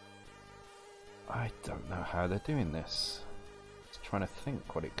 I don't know how they're doing this. Just trying to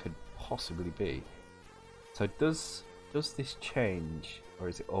think what it could possibly be. So does this change, or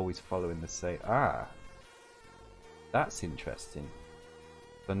is it always following the same? Ah, that's interesting.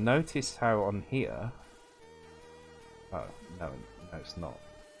 So notice how on here. Oh no, it's not.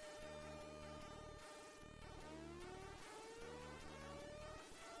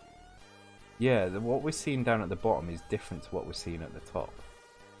 Yeah, what we're seeing down at the bottom is different to what we're seeing at the top.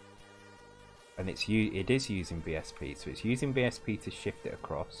 And it is using VSP, so it's using VSP to shift it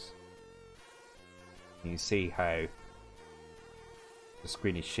across. You see how the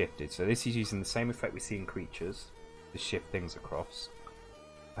screen is shifted. So this is using the same effect we see in creatures to shift things across.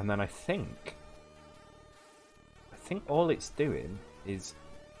 And then I think all it's doing is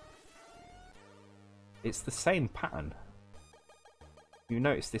it's the same pattern. You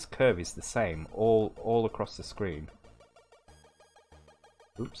notice this curve is the same all across the screen.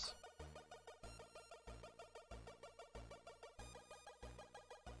 Oops.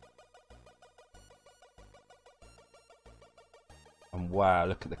 And wow,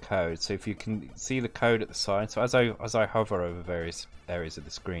 look at the code. So if you can see the code at the side, so as I hover over various areas of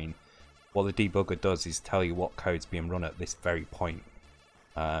the screen, what the debugger does is tell you what code's being run at this very point.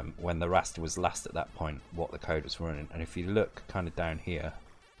 When the raster was last at that point, what the code was running. And if you look kind of down here,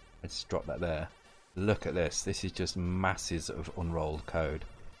 let's drop that there. Look at this. This is just masses of unrolled code.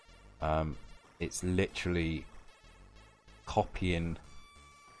 It's literally copying.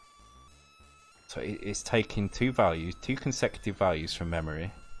 So it's taking two consecutive values from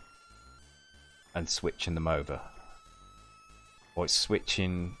memory, and switching them over. Or it's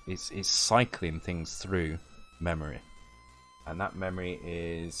switching, it's cycling things through memory. And that memory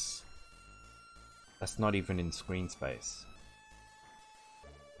is... That's not even in screen space.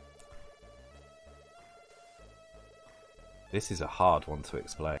 This is a hard one to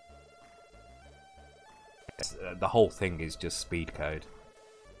explain. The whole thing is just speed code.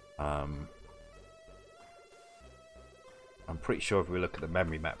 I'm pretty sure if we look at the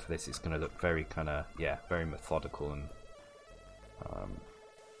memory map for this, it's going to look very kind of, yeah, very methodical. And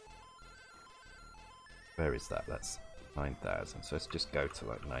where is that? That's 9,000. So let's just go to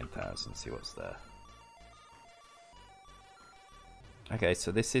like 9,000, see what's there. Okay,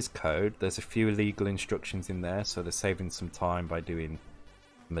 so this is code. There's a few illegal instructions in there, so they're saving some time by doing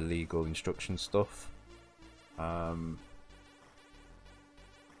some illegal instruction stuff. And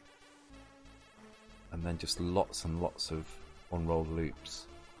then just lots and lots of unrolled loops.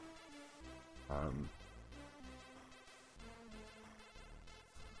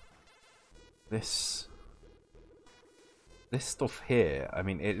 This stuff here, I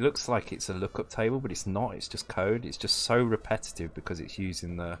mean, it looks like it's a lookup table, but it's not. It's just code. It's just so repetitive because it's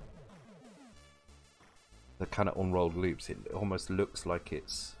using the kind of unrolled loops. It almost looks like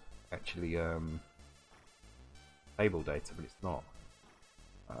it's actually table data, but it's not.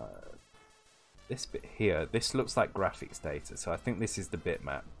 This bit here, this looks like graphics data, so I think this is the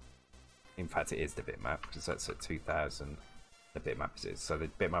bitmap. In fact, it is the bitmap because that's at 2000. The bitmap is, so the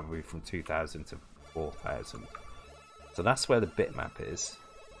bitmap will be from 2000 to 4000. So that's where the bitmap is.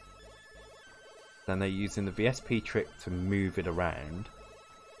 Then they're using the VSP trick to move it around,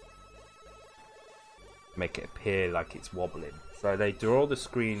 make it appear like it's wobbling. So they draw the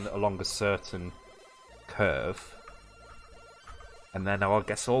screen along a certain curve, and then I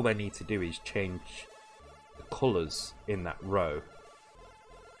guess all they need to do is change the colours in that row.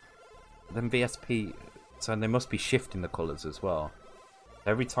 Then VSP, so they must be shifting the colours as well.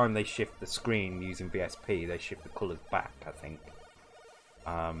 Every time they shift the screen using VSP, they shift the colours back, I think.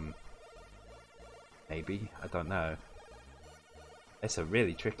 Maybe, I don't know. It's a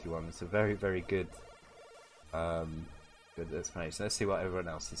really tricky one. It's a very, very good good explanation. Let's see what everyone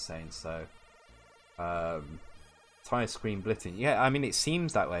else is saying. So, entire screen blitzing. Yeah, I mean, it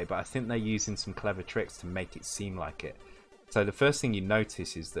seems that way, but I think they're using some clever tricks to make it seem like it. So the first thing you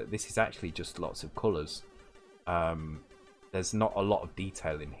notice is that this is actually just lots of colours. There's not a lot of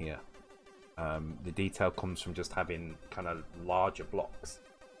detail in here. The detail comes from just having kind of larger blocks.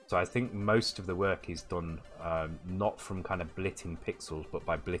 So I think most of the work is done not from kind of blitting pixels, but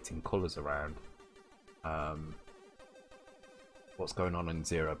by blitting colours around. What's going on in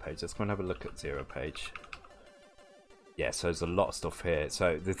zero page? Let's go and have a look at zero page. Yeah, so there's a lot of stuff here.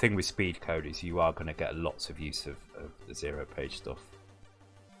 So the thing with speed code is you are going to get lots of use of the zero page stuff.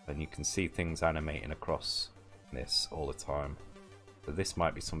 And you can see things animating across this all the time. So this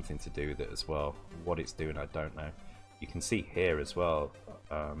might be something to do with it as well. What it's doing, I don't know. You can see here as well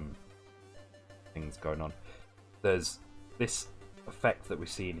things going on. There's this effect that we're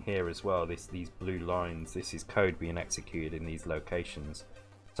seeing here as well. These blue lines. This is code being executed in these locations.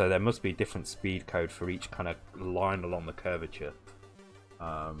 So there must be different speed code for each kind of line along the curvature.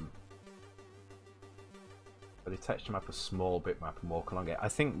 But they texture map a small bitmap and walk along it. I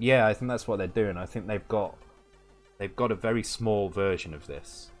think, yeah, I think that's what they're doing. I think they've got a very small version of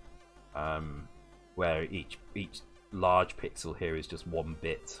this, where each large pixel here is just one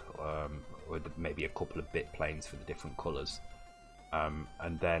bit, or maybe a couple of bit planes for the different colours.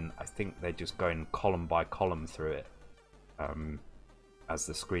 And then I think they're just going column by column through it as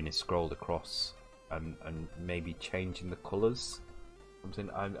the screen is scrolled across, and maybe changing the colours. Something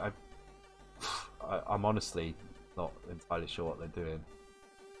I'm honestly not entirely sure what they're doing.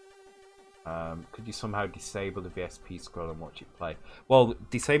 Could you somehow disable the VSP scroll and watch it play? Well,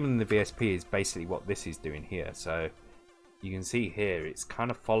 disabling the VSP is basically what this is doing here. So you can see here it's kind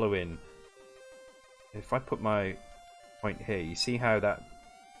of following. If I put my point here, you see how that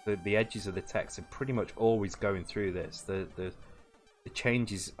the edges of the text are pretty much always going through this. The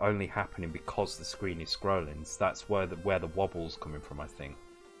change is only happening because the screen is scrolling. So that's where the wobble's coming from, I think.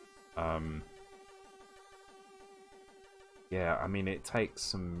 Yeah, I mean, it takes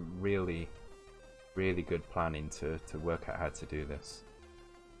some really, really good planning to work out how to do this.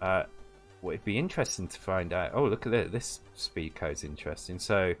 Well, it'd be interesting to find out. Oh, look at this. This speed code's interesting.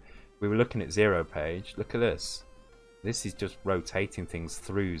 So we were looking at zero page. Look at this. This is just rotating things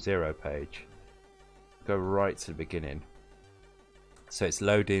through zero page. Go right to the beginning. So it's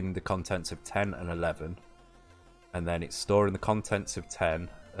loading the contents of 10 and 11. And then it's storing the contents of 10,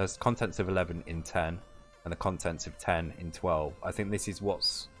 contents of 11 in 10. And the contents of 10 in 12. I think this is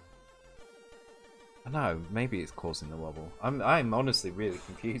what's... I don't know, maybe it's causing the wobble. I'm honestly really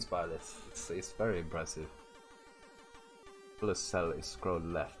confused by this. It's very impressive. Color cell is scrolled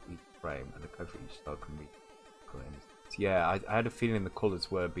left each frame, and the code for each cell can be color. Yeah, I had a feeling the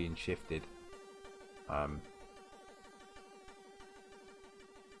colors were being shifted. Code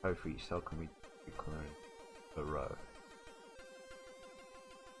for each cell can be color in a row.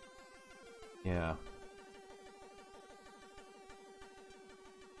 Yeah.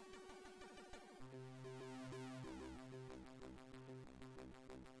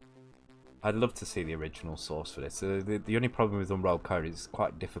 I'd love to see the original source for this. The only problem with Unrolled code is it's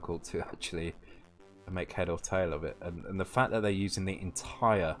quite difficult to actually make head or tail of it. And the fact that they're using the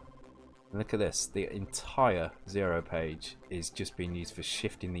entire... Look at this. The entire 0 page is just being used for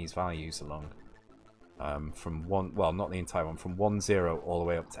shifting these values along. From one... Well, not the entire one. From 1-0 all the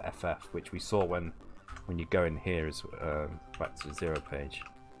way up to FF, which we saw when you go in here is back to the 0 page.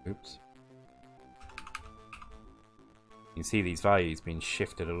 Oops. You can see these values being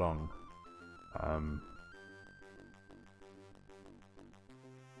shifted along.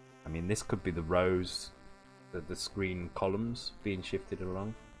 I mean, this could be the rows, the screen columns being shifted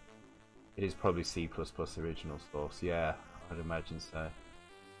along. It is probably C++ original source. Yeah, I'd imagine so.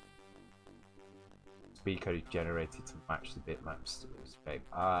 Speed code is generated to match the bitmaps shape.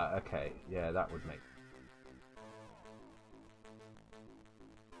 Okay, yeah, that would make.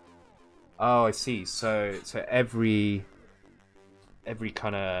 Oh, I see. So every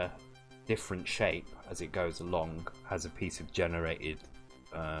kind of different shape as it goes along has a piece of generated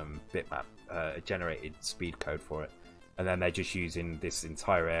bitmap, generated speed code for it, and then they're just using this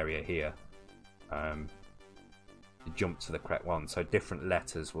entire area here to jump to the correct one. So different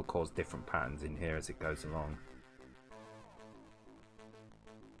letters will cause different patterns in here as it goes along.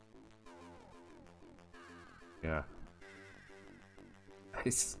 Yeah,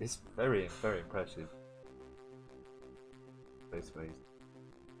 it's very impressive. Basically.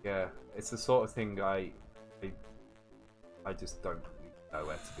 Yeah, it's the sort of thing I just don't know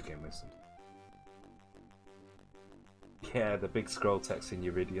where to begin with. Yeah, the big scroll text in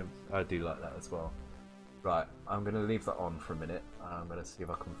Uridium. I do like that as well. Right, I'm going to leave that on for a minute. I'm going to see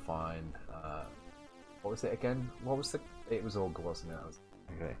if I can find... what was it again? What was the... It was Augur, wasn't it?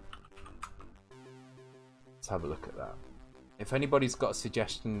 Okay. Let's have a look at that. If anybody's got a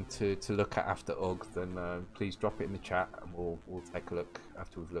suggestion to look at after UG, then please drop it in the chat and we'll take a look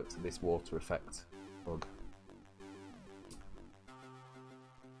after we've looked at this water effect UG.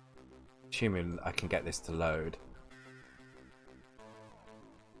 Assuming I can get this to load.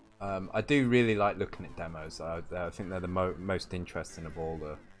 I do really like looking at demos. I think they're the most interesting of all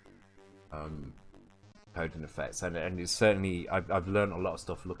the coding effects, and it's certainly I've learned a lot of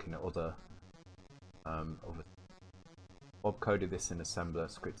stuff looking at other Bob coded this in assembler.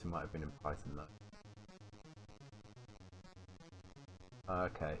 Scripting might have been in Python though.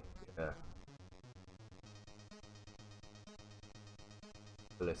 Okay, yeah.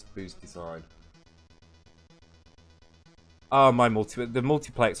 Let's boost design. Oh, the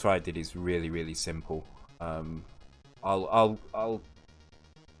multiplexer I did is really simple. All right,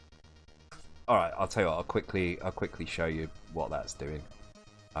 I'll tell you what. I'll quickly show you what that's doing.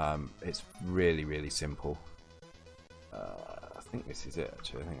 It's really simple. I think this is it.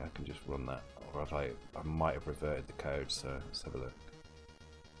 Actually, I think I can just run that, or if I might have reverted the code. So let's have a look.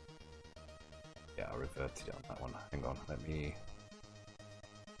 Yeah, I reverted it on that one. Hang on, let me.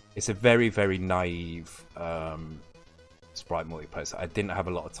 It's a very naive sprite multiplexer. I didn't have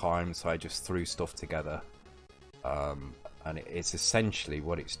a lot of time, so I just threw stuff together, and it's essentially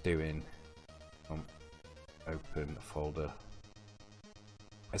what it's doing. Open a folder.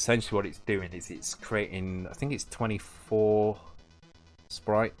 Essentially what it's doing is it's creating, I think it's 24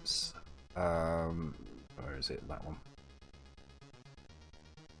 sprites. Where is it? That one.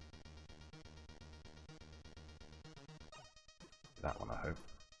 That one, I hope.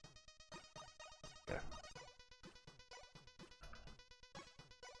 Yeah.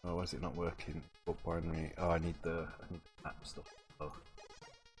 Oh, why is it not working? What binary? Oh, I need the map stuff. Oh.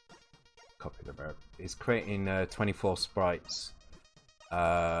 Copy the map. It's creating 24 sprites.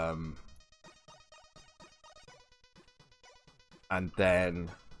 And then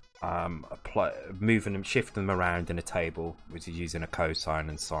moving them, shifting them around in a table, which is using a cosine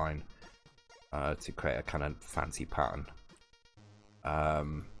and sine to create a kind of fancy pattern.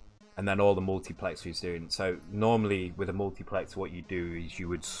 And then all the multiplexer is doing. So normally with a multiplexer, what you do is you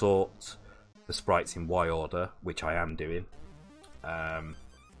would sort the sprites in Y order, which I am doing, and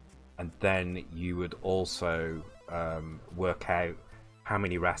then you would also work out how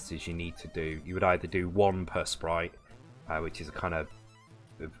many rasters you need to do. You would either do one per sprite, which is a kind of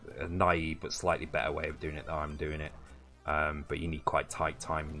a naive but slightly better way of doing it than I'm doing it, but you need quite tight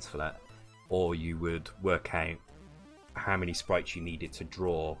timings for that, or you would work out how many sprites you needed to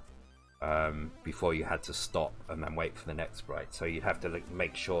draw before you had to stop and then wait for the next sprite. So you have to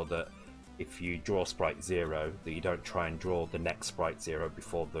make sure that if you draw sprite 0, that you don't try and draw the next sprite 0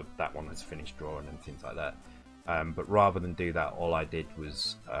 before that one has finished drawing and things like that. But rather than do that, all I did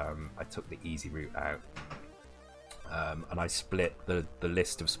was I took the easy route out, and I split the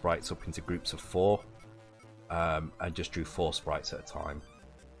list of sprites up into groups of 4, and just drew 4 sprites at a time.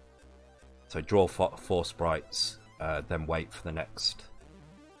 So draw 4 sprites, then wait for the next,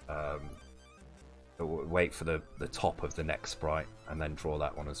 wait for the top of the next sprite, and then draw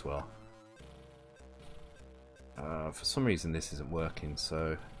that one as well. For some reason this isn't working,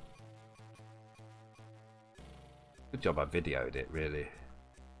 so good job I videoed it, really.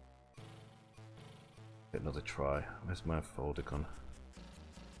 Get another try. Where's my folder gone?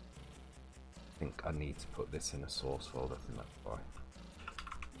 I think I need to put this in a source folder. I think that's fine.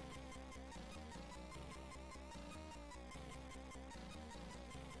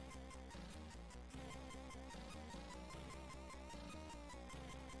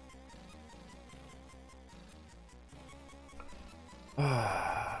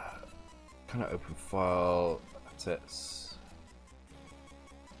 Can I open file? Assets.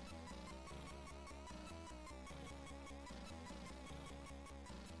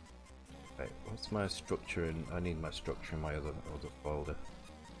 Wait, what's my structure in? I need my structure in my other folder.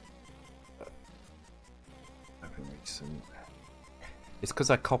 Open recent. It's because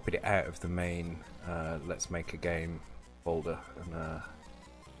I copied it out of the main Let's Make a Game folder and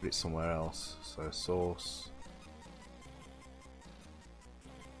put it somewhere else. So source.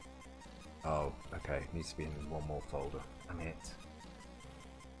 Oh, okay. It needs to be in one more folder. And it.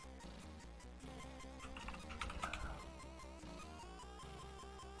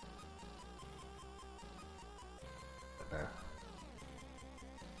 There.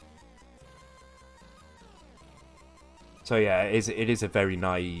 So yeah, it is a very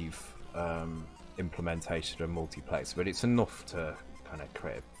naive implementation of multiplex, but it's enough to kind of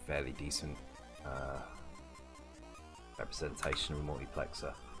create a fairly decent representation of a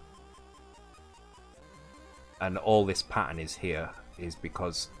multiplexer. And all this pattern is here is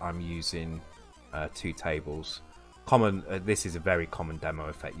because I'm using 2 tables. This is a very common demo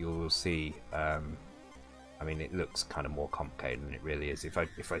effect. You will see. I mean, it looks kind of more complicated than it really is. If I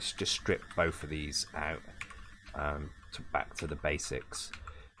just strip both of these out, back to the basics.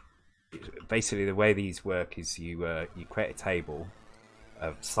 Basically, the way these work is you create a table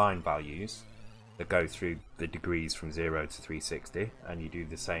of sine values that go through the degrees from 0 to 360, and you do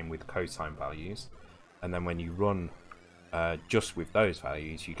the same with cosine values. And then when you run just with those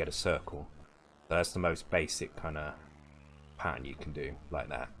values, you get a circle. So that's the most basic kind of pattern you can do, like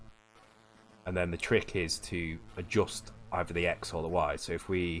that. And then the trick is to adjust either the x or the y. So if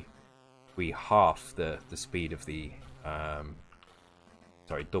we half the speed of the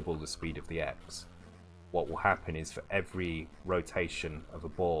double the speed of the x, what will happen is for every rotation of a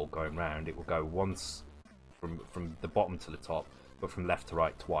ball going round, it will go once from the bottom to the top, but from left to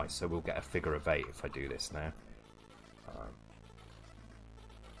right twice. So we'll get a figure of 8 if I do this now.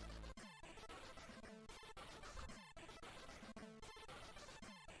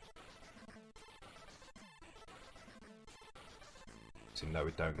 So no,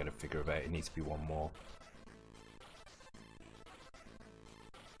 we don't get a figure of 8. It needs to be one more.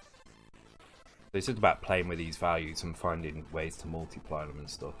 This is about playing with these values and finding ways to multiply them and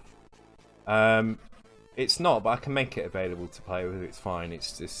stuff. It's not, but I can make it available to play with. It's fine.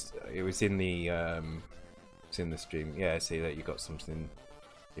 It's just it was in the stream. Yeah, see that you got something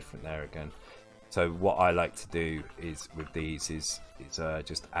different there again. So what I like to do is with these is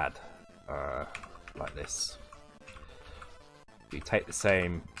just add like this. You take the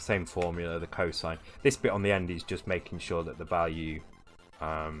same formula, the cosine. This bit on the end is just making sure that the value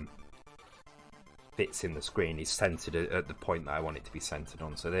fits in the screen, is centered at the point that I want it to be centered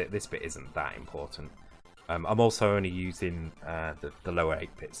on. So this bit isn't that important. I'm also only using the lower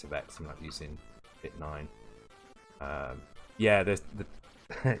 8 bits of X. I'm not using bit 9. Yeah, the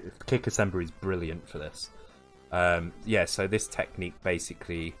kick assembler is brilliant for this. Yeah, so this technique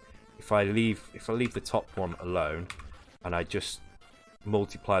basically, if I leave the top one alone and I just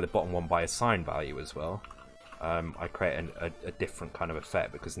multiply the bottom one by a sine value as well, I create a different kind of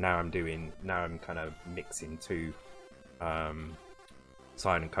effect, because now I'm kind of mixing 2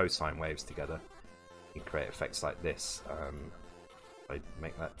 sine and cosine waves together. You create effects like this. If I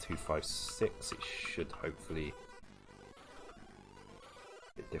make that 256, it should hopefully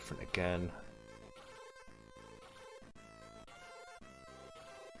be different again.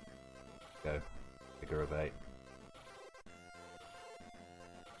 Go, figure of 8.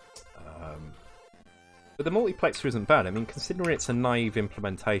 But the multiplexer isn't bad. I mean, considering it's a naive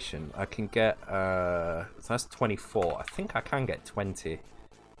implementation, I can get, so that's 24. I think I can get 20.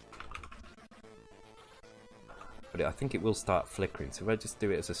 But I think it will start flickering. So if I just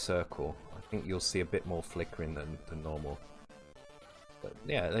do it as a circle, I think you'll see a bit more flickering than normal. But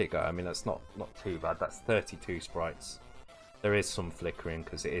yeah, there you go. I mean, that's not too bad. That's 32 sprites. There is some flickering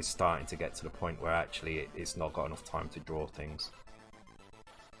because it is starting to get to the point where actually it's not got enough time to draw things.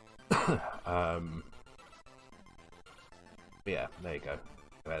 Yeah, there you go.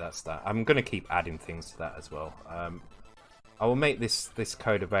 Yeah, that's that. I'm going to keep adding things to that as well. I will make this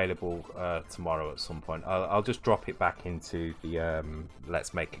code available tomorrow at some point. I'll just drop it back into the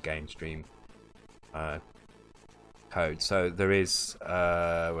Let's Make a Game stream code. So there is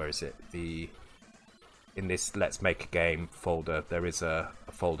where is it? In this Let's Make a Game folder, there is a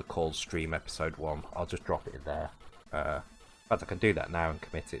folder called Stream Episode 1. I'll just drop it in there. In fact, I can do that now and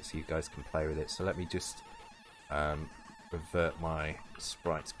commit it so you guys can play with it. So let me just revert my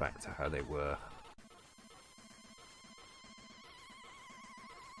sprites back to how they were.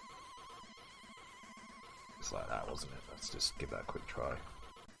 It's like that, wasn't it? Let's just give that a quick try.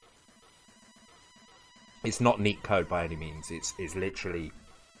 It's not neat code by any means. It's literally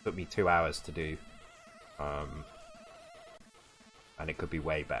took me 2 hours to do. And it could be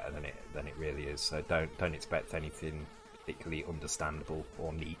way better than it really is. So don't expect anything particularly understandable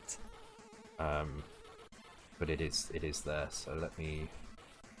or neat. But it is there. So let me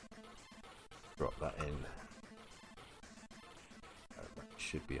drop that in. That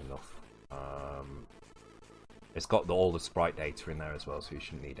should be enough. It's got all the sprite data in there as well, so you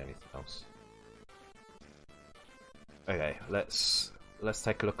shouldn't need anything else. Okay, let's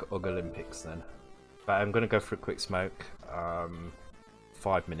take a look at UG Olympics then. But I'm going to go for a quick smoke.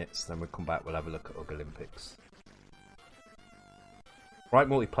 5 minutes, then we'll come back. We'll have a look at UG Olympics. Sprite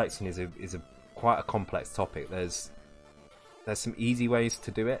multiplexing is a quite a complex topic. There's some easy ways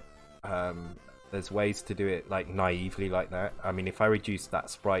to do it. There's ways to do it like naively like that. I mean, if I reduce that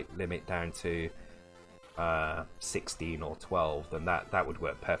sprite limit down to 16 or 12, then that would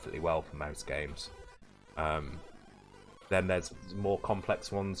work perfectly well for mouse games. Then there's more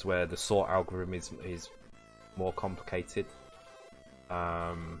complex ones where the sort algorithm is more complicated.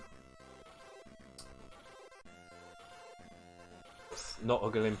 Not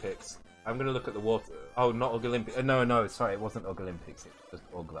UG Olympics. I'm going to look at the water. Oh, not UG Olympics. No, sorry, it wasn't UG Olympics. It was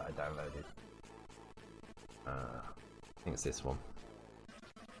just UG that I downloaded. I think it's this one.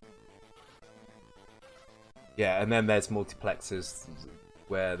 Yeah, and then there's multiplexers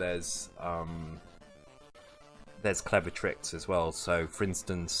where there's clever tricks as well. So, for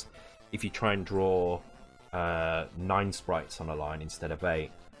instance, if you try and draw 9 sprites on a line instead of 8,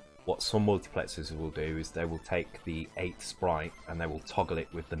 what some multiplexers will do is they will take the 8th sprite and they will toggle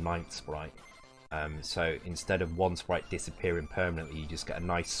it with the 9th sprite. So instead of one sprite disappearing permanently, you just get a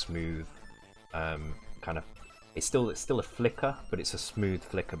nice smooth kind of. It's still a flicker, but it's a smooth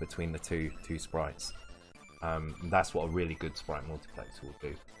flicker between the two sprites. That's what a really good sprite multiplexer will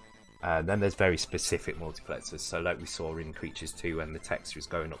do. Then there's very specific multiplexers. So like we saw in Creatures 2 when the texture is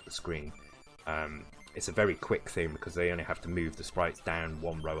going up the screen. It's a very quick thing because they only have to move the sprites down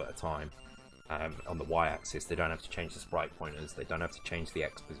one row at a time on the y-axis. They don't have to change the sprite pointers. They don't have to change the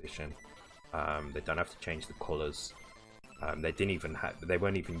X position. They don't have to change the colours. They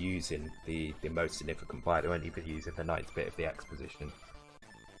weren't even using the most significant byte. They weren't even using the 9th bit of the X position.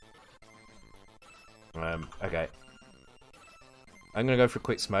 Okay. I'm going to go for a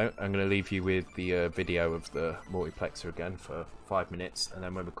quick smoke. I'm going to leave you with the video of the multiplexer again for 5 minutes, and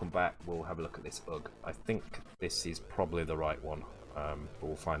then when we come back we'll have a look at this UG. I think this is probably the right one, but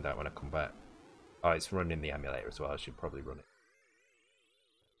we'll find out when I come back. Oh, it's running the emulator as well. I should probably run it.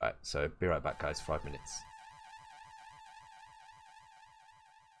 Alright, so be right back guys, 5 minutes.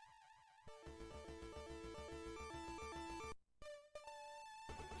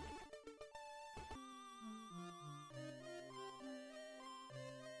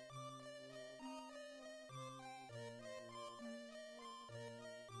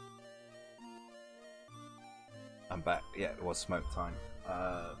 I'm back. Yeah, it was smoke time.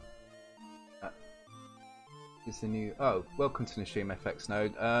 It's the new. Oh, welcome to the Stream FX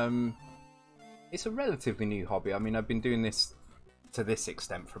node. It's a relatively new hobby. I mean, I've been doing this to this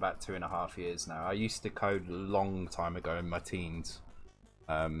extent for about 2.5 years now. I used to code a long time ago in my teens,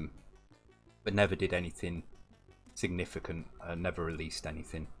 but never did anything significant. Never released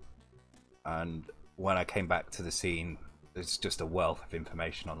anything. And when I came back to the scene, there's just a wealth of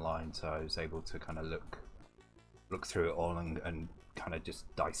information online, so I was able to kind of look through it all and kind of just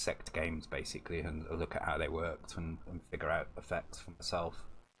dissect games basically and look at how they worked and figure out effects for myself.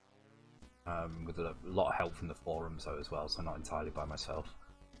 with a lot of help from the forums though as well, so not entirely by myself.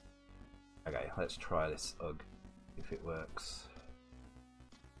 Okay, let's try this UG, if it works.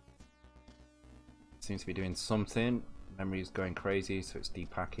 Seems to be doing something. Memory is going crazy, so it's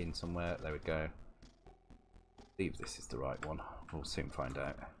depacking somewhere. There we go. I believe this is the right one. We'll soon find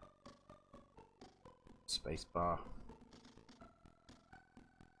out. Spacebar.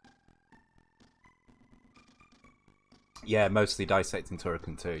 Yeah, mostly dissecting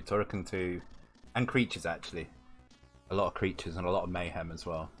Turrican 2. Turrican 2 and creatures actually. A lot of creatures and a lot of mayhem as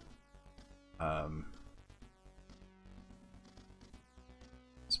well.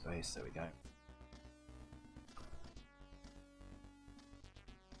 Space, there we go.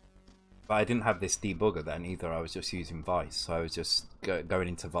 But I didn't have this debugger then either, I was just using Vice. So I was just going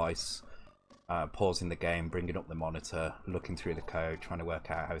into Vice, pausing the game, bringing up the monitor, looking through the code, trying to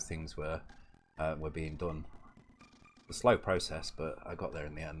work out how things were being done. A slow process, but I got there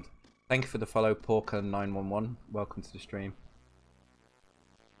in the end. Thank you for the follow, Porker911. Welcome to the stream.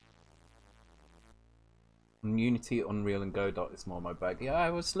 Unity, Unreal, and Godot is more my bag. Yeah, I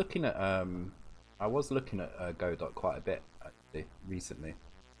was looking at Godot quite a bit actually recently.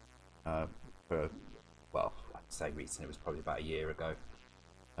 Well, I'd say recently, it was probably about a year ago.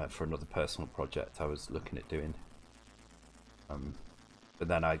 For another personal project I was looking at doing. But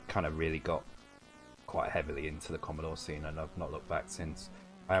then I kind of really got quite heavily into the Commodore scene, and I've not looked back since.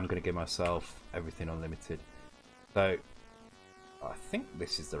 I am going to give myself everything unlimited. So I think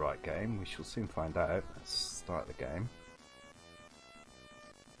this is the right game. We shall soon find out. Let's start the game.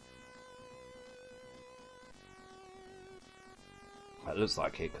 It looks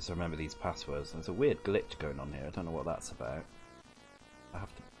like it because I remember these passwords. There's a weird glitch going on here. I don't know what that's about. I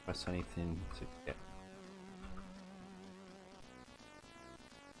have to press anything to get.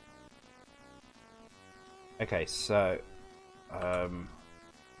 Okay, so I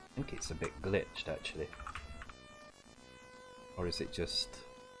think it's a bit glitched actually. Or is it just...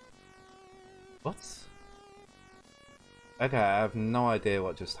 What? Okay, I have no idea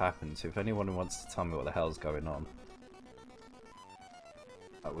what just happened, so if anyone wants to tell me what the hell's going on,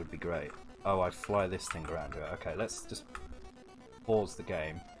 that would be great. Oh, I fly this thing around here. Okay, let's just pause the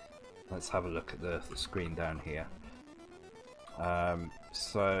game. Let's have a look at the screen down here.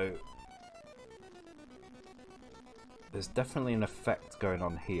 So there's definitely an effect going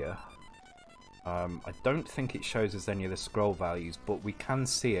on here. I don't think it shows us any of the scroll values, but we can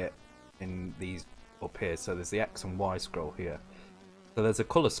see it in these up here. So there's the X and Y scroll here. So there's a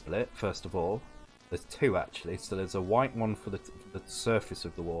colour split, first of all. There's two actually. So there's a white one for the surface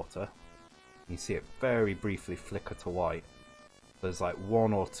of the water. You see it very briefly flicker to white. There's like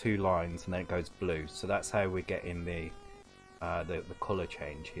one or two lines and then it goes blue. So that's how we're getting the colour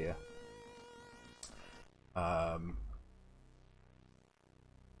change here.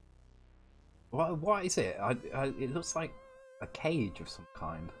 What is it? It looks like a cage of some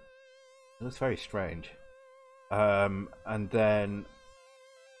kind. It looks very strange. And then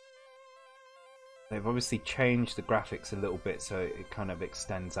they've obviously changed the graphics a little bit, so it kind of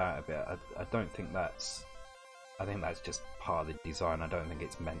extends out a bit. I don't think that's... I think that's just part of the design. I don't think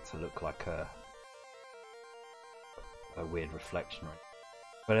it's meant to look like a weird reflection.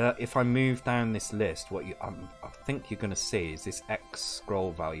 But if I move down this list, what I think you're going to see is this X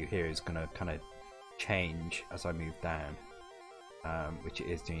scroll value here is going to kind of change as I move down, which it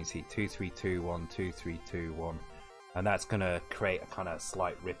is doing. You see 2321, 2321, and that's going to create a kind of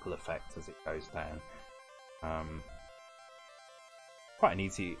slight ripple effect as it goes down. Quite an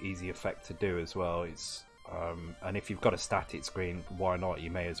easy effect to do as well. It's and if you've got a static screen, why not? You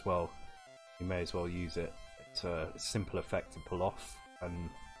may as well use it. It's a simple effect to pull off, and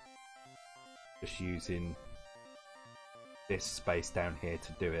just using this space down here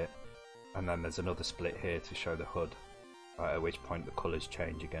to do it, and then there's another split here to show the HUD, at which point the colours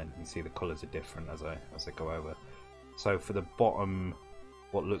change again. You see the colours are different as I go over. So for the bottom,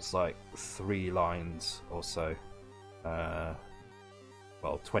 what looks like 3 lines or so,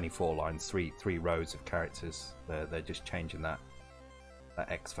 well 24 lines, three rows of characters, they're just changing that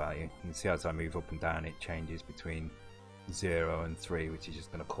X value. You can see as I move up and down it changes between 0 and 3, which is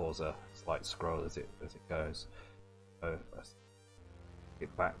just going to cause a slight scroll as it goes. So let's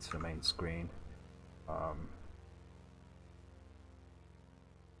get back to the main screen.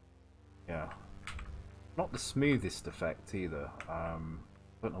 Yeah, not the smoothest effect either.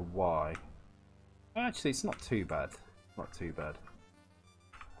 Don't know why. Actually, it's not too bad. Not too bad.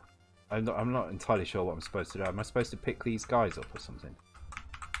 I'm not entirely sure what I'm supposed to do. Am I supposed to pick these guys up or something?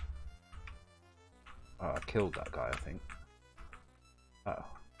 Oh, I killed that guy, I think. Oh.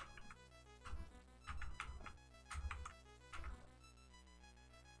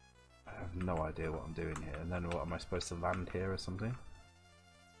 have no idea what I'm doing here. And then what, am I supposed to land here or something?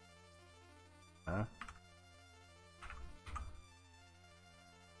 Huh?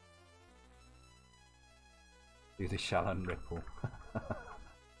 Do the Shallan ripple.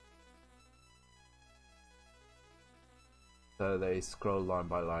 So they scroll line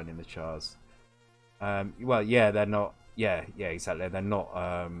by line in the chars. Well, yeah, they're not. Yeah, exactly. They're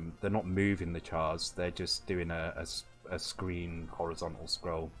not moving the chars. They're just doing a screen horizontal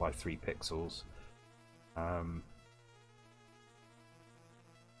scroll by 3 pixels.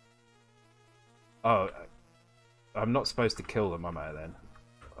 Oh, I'm not supposed to kill them, am I? Then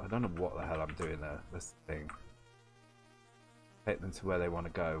I don't know what the hell I'm doing there. That's the thing. Take them to where they want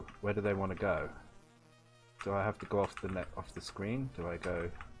to go. Where do they want to go? Do I have to go off the screen? Do I go?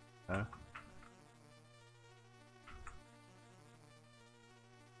 No.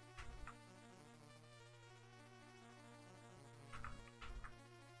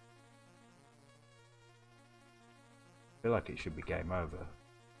 I feel like it should be game over.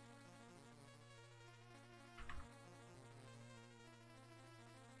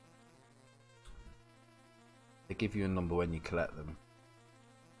 They give you a number when you collect them.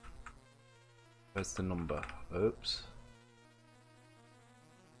 Where's the number? Oops.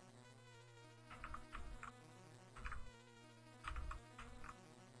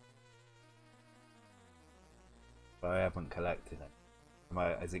 But I haven't collected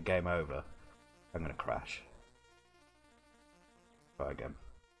it. Is it game over? I'm gonna crash. Try again.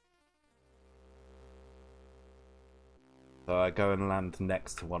 So I go and land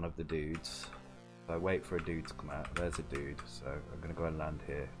next to one of the dudes. So I wait for a dude to come out. There's a dude, so I'm gonna go and land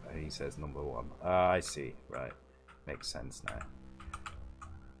here. And he says number 1. I see. Right, makes sense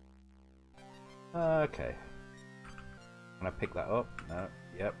now. Okay. Can I pick that up? No.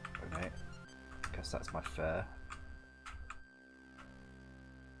 Yep. Okay. Guess that's my fare.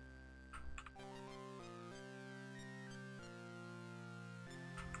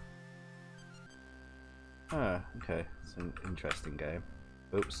 Ah, okay. It's an interesting game.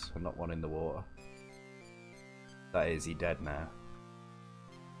 Oops, I'm not one in the water. That is, he dead now.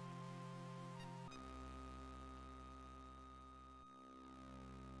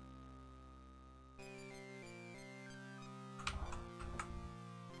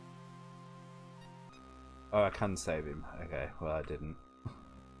 Oh, I can save him. Okay, well I didn't.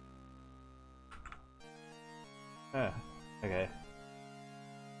 Ah, okay.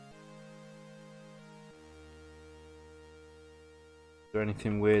 Is there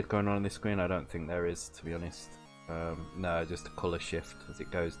anything weird going on this screen? I don't think there is, to be honest. No, just a colour shift as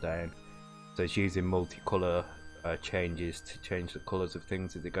it goes down. So it's using multicolour changes to change the colours of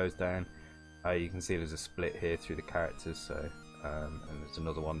things as it goes down. You can see there's a split here through the characters, so and there's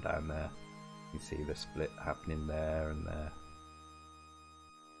another one down there. You can see the split happening there and there.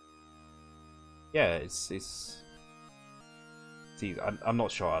 Yeah, it's I'm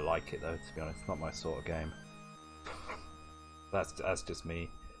not sure I like it though, to be honest. It's not my sort of game. That's just me.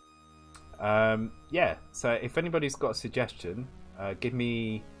 Yeah, so if anybody's got a suggestion, give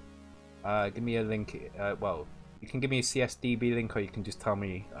me a link. Well, you can give me a CSDB link, or you can just tell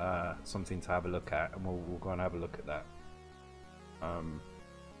me something to have a look at, and we'll go and have a look at that.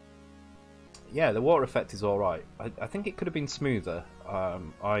 Yeah, the water effect is alright. I think it could have been smoother.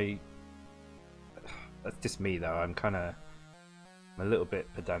 That's just me though. I'm a little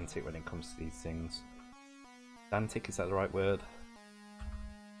bit pedantic when it comes to these things. Pedantic, is that the right word?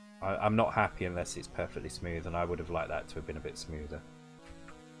 I'm not happy unless it's perfectly smooth, and I would have liked that to have been a bit smoother.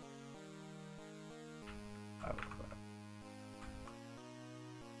 Oh.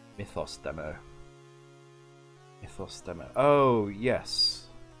 Mythos demo. Mythos demo. Oh yes.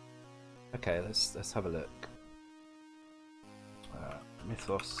 Okay, let's have a look.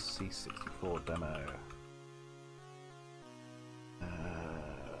 Mythos C64 demo.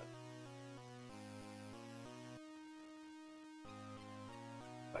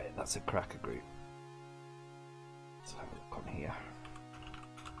 Wait, that's a cracker group. Let's have a look on here.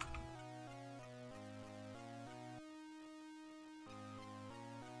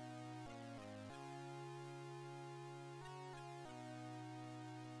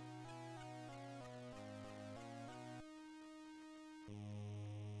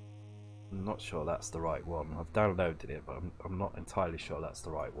 I'm not sure that's the right one. I've downloaded it, but I'm not entirely sure that's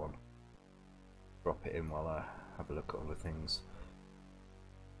the right one. Drop it in while I have a look at other things.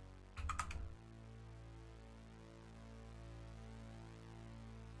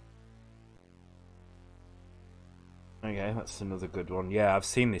 Okay, that's another good one. Yeah, I've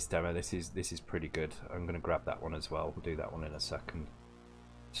seen this demo. This is pretty good. I'm going to grab that one as well. We'll do that one in a second.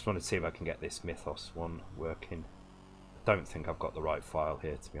 Just want to see if I can get this Mythos one working. I don't think I've got the right file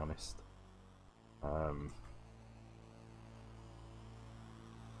here, to be honest. Um,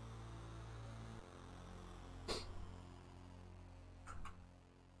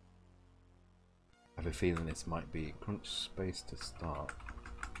 I have a feeling this might be crunch space to start.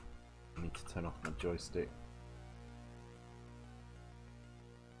 I need to turn off my joystick.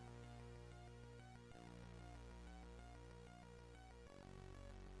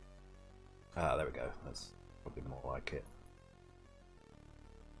 Ah, there we go. That's probably more like it.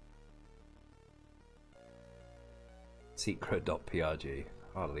 Secret.prg.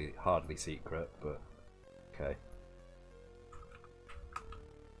 Hardly secret, but okay.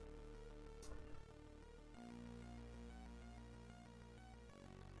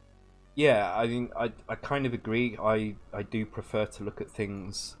 Yeah, I mean, I kind of agree. I do prefer to look at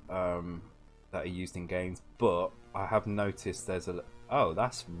things that are used in games, but I have noticed there's a... Oh,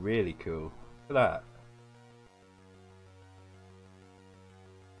 that's really cool. Look at that.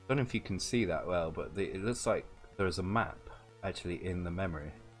 Don't know if you can see that well, but it looks like there is a map actually in the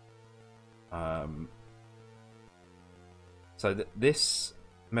memory. So this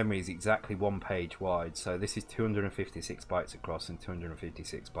memory is exactly 1 page wide, so this is 256 bytes across and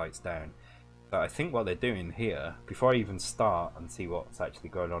 256 bytes down. So I think what they're doing here, before I even start and see what's actually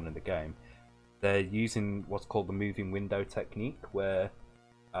going on in the game, they're using what's called the moving window technique, where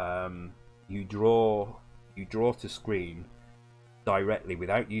you draw to screen directly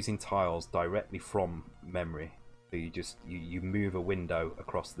without using tiles, directly from memory. So you move a window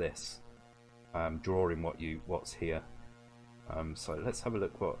across this, drawing what's here. So let's have a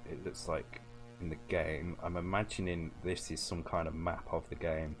look what it looks like in the game. I'm imagining this is some kind of map of the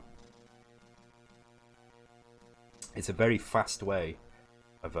game. It's a very fast way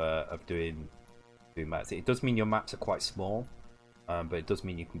of doing maps. It does mean your maps are quite small, but it does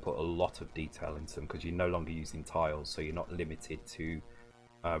mean you can put a lot of detail into them because you're no longer using tiles, so you're not limited to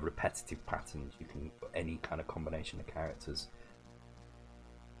repetitive patterns. You can put any kind of combination of characters.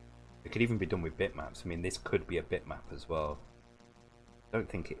 It could even be done with bitmaps. I mean, this could be a bitmap as well. Don't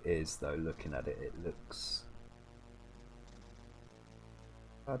think it is though. Looking at it, it looks...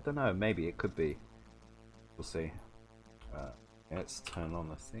 I don't know. Maybe it could be. We'll see. Let's turn on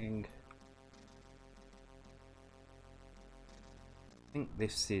the thing. I think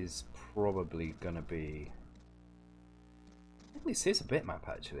this is probably gonna be... I think this is a bitmap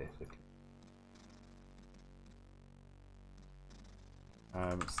actually.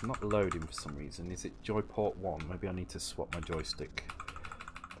 It's not loading for some reason. Is it Joyport 1? Maybe I need to swap my joystick.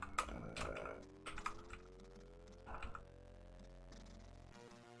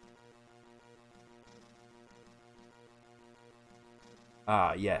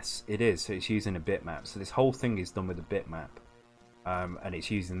 Ah, yes, it is. So it's using a bitmap. So this whole thing is done with a bitmap, and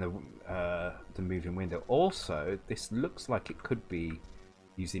it's using the moving window. Also, this looks like it could be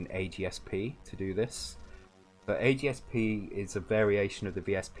using AGSP to do this. So AGSP is a variation of the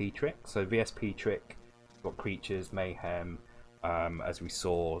VSP trick. So VSP trick, got creatures, mayhem. As we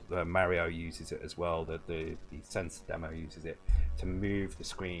saw, Mario uses it as well. The sensor demo uses it to move the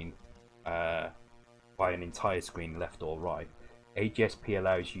screen by an entire screen, left or right. AGSP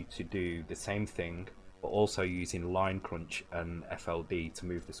allows you to do the same thing, but also using line crunch and FLD to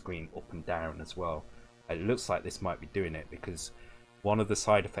move the screen up and down as well. It looks like this might be doing it because one of the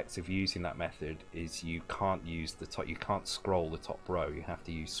side effects of using that method is you can't use the top. You can't scroll the top row. You have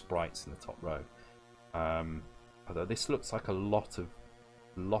to use sprites in the top row. Although this looks like a lot of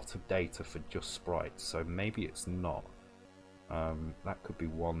data for just sprites, so maybe it's not. That could be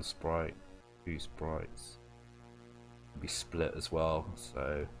one sprite, 2 sprites. Be split as well,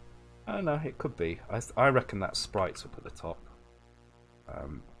 so I don't know, it could be. I reckon that sprites up at the top.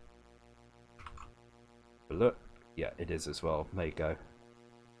 But look, yeah, it is as well. There you go.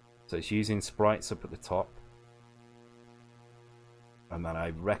 So it's using sprites up at the top, and then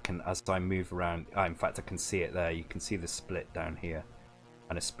I reckon as I move around, in fact I can see it there. You can see the split down here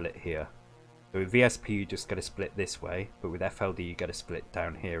and a split here. So with VSP you just get a split this way, but with FLD you get a split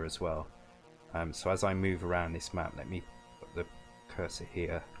down here as well. So as I move around this map, let me put the cursor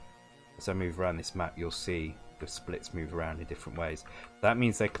here. As I move around this map, you'll see the splits move around in different ways. That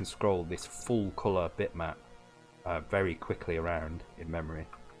means they can scroll this full color bitmap very quickly around in memory.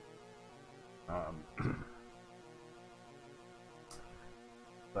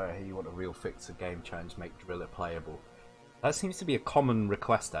 So here you want a real fix, a game change, make Driller playable. That seems to be a common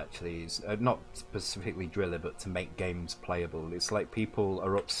request actually, is not specifically Driller, but to make games playable. It's like people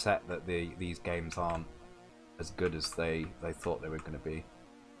are upset that these games aren't as good as they thought they were going to be.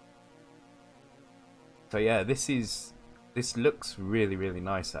 So yeah, this looks really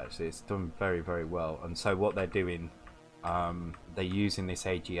nice actually. It's done very well. And so what they're doing they're using this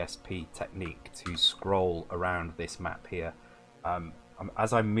AGSP technique to scroll around this map here.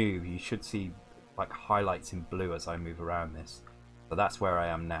 As I move, you should see like highlights in blue as I move around this. So that's where I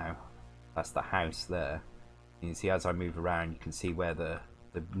am now. That's the house there. You can see as I move around, you can see where the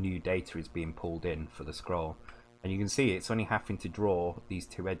new data is being pulled in for the scroll. And you can see it's only having to draw these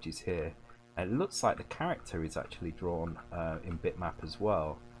two edges here. And it looks like the character is actually drawn in bitmap as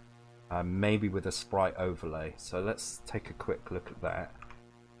well. Maybe with a sprite overlay. So let's take a quick look at that.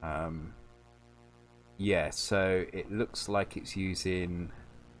 Yeah, so it looks like it's using...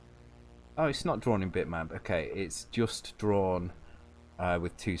 Oh, it's not drawn in bitmap. Okay, it's just drawn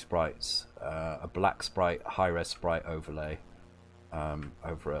with two sprites. A black sprite, high-res sprite overlay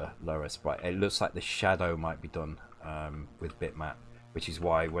over a low-res sprite. It looks like the shadow might be done with bitmap, which is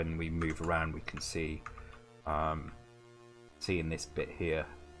why when we move around we can see in this bit here.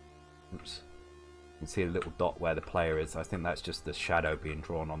 Oops. You can see a little dot where the player is. I think that's just the shadow being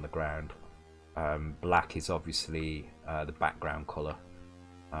drawn on the ground. Black is obviously the background colour,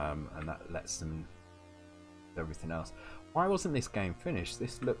 and that lets them do everything else. Why wasn't this game finished?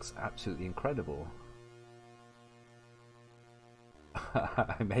 This looks absolutely incredible.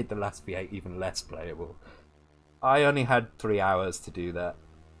 I made the last V8 even less playable. I only had 3 hours to do that.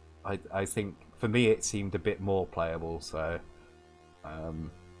 I think for me it seemed a bit more playable, so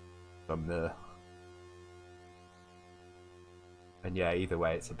from the... And yeah, either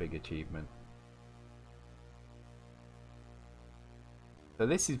way it's a big achievement. So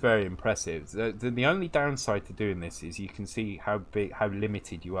this is very impressive. The only downside to doing this is you can see how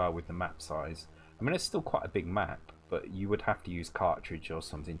limited you are with the map size. I mean, it's still quite a big map, but you would have to use cartridge or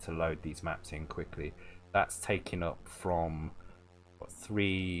something to load these maps in quickly. That's taking up from what,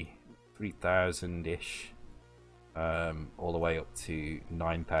 3,000-ish all the way up to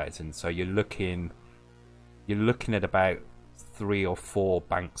 9,000. So you're looking at about 3 or 4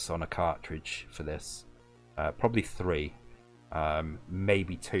 banks on a cartridge for this. Probably 3.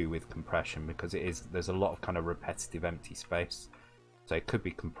 Maybe 2 with compression, because there's a lot of kind of repetitive empty space, so it could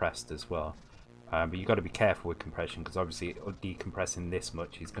be compressed as well. But you've got to be careful with compression, because obviously decompressing this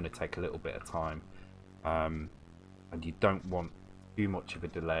much is going to take a little bit of time, and you don't want too much of a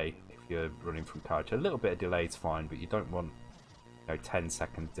delay if you're running from cartridge. A little bit of delay is fine, but you don't want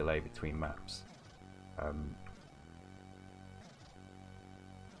 10-second delay between maps.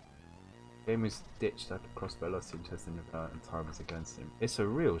 Game is ditched after Crossbow lost interest in the and time was against him. It's a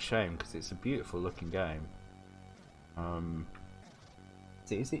real shame because it's a beautiful looking game.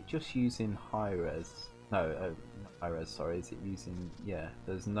 Is it just using high res? No, not high res. Sorry, is it using? Yeah,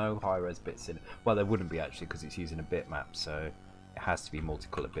 there's no high res bits in it. Well, there wouldn't be actually because it's using a bitmap, so it has to be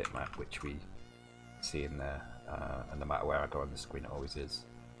multicolour bitmap, which we see in there. And no matter where I go on the screen, it always is.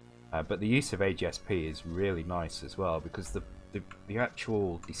 But the use of AGSP is really nice as well, because the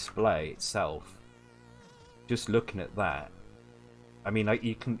actual display itself, just looking at that, I mean, like,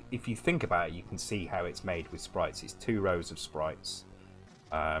 you can, if you think about it, you can see how it's made with sprites. It's 2 rows of sprites,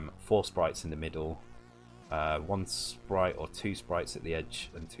 4 sprites in the middle, 1 sprite or 2 sprites at the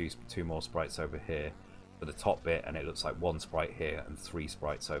edge, and two more sprites over here for the top bit, and it looks like 1 sprite here and 3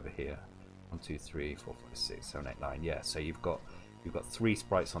 sprites over here. 1, 2, 3, 4, 5, 6, 7, 8, 9. Yeah, so you've got 3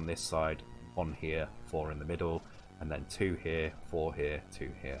 sprites on this side, 1 here, 4 in the middle, and then 2 here, 4 here,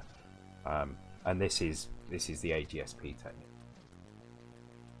 2 here. And this is the AGSP technique.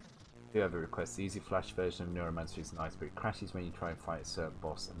 Do you have a request? The easy flash version of Neuromancer is nice, but it crashes when you try and fight a certain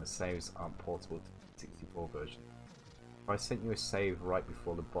boss, and the saves aren't portable to the 64 version. If I sent you a save right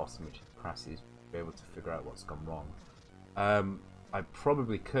before the boss in which it crashes, you'd be able to figure out what's gone wrong. I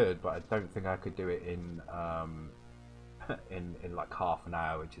probably could, but I don't think I could do it in in like half an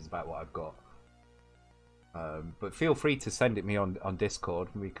hour, which is about what I've got. But feel free to send it me on Discord.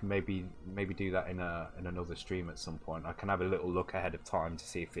 We can maybe do that in another stream at some point. I can have a little look ahead of time to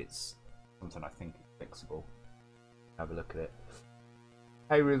see if it's something I think is fixable. Have a look at it.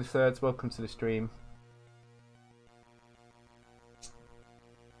 Hey Rule Thirds, welcome to the stream.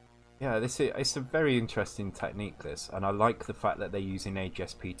 Yeah, it's a very interesting technique, this, and I like the fact that they're using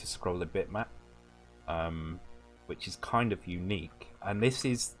AGSP to scroll the bitmap, which is kind of unique. And this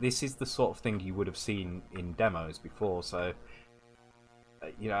is the sort of thing you would have seen in demos before. So,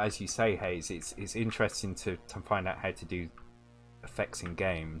 as you say, Hayes, it's interesting to find out how to do effects in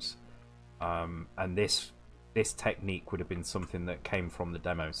games. And this technique would have been something that came from the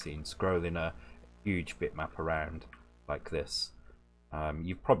demo scene, scrolling a huge bitmap around like this.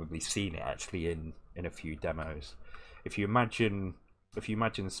 You've probably seen it actually in a few demos. If you imagine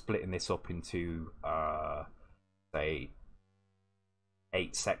splitting this up into say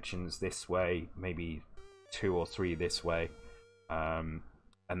 8 sections this way, maybe 2 or 3 this way, and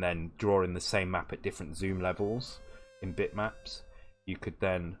then drawing the same map at different zoom levels in bitmaps, you could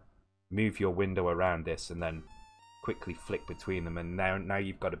then move your window around this and then quickly flick between them, and now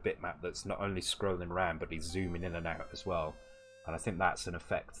you've got a bitmap that's not only scrolling around but is zooming in and out as well. And I think that's an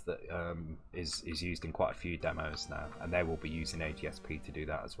effect that is used in quite a few demos now, and they will be using AGSP to do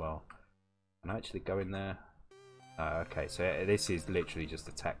that as well. Can I actually go in there? Okay, so this is literally just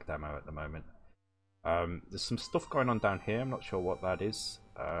a tech demo at the moment. There's some stuff going on down here. I'm not sure what that is.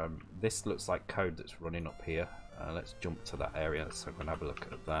 This looks like code that's running up here. Let's jump to that area so we can have a look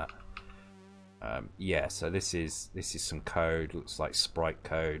at that. Yeah, so this is some code. Looks like sprite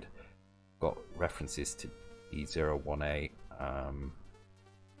code. Got references to E018.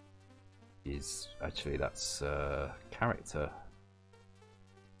 Is actually that's character.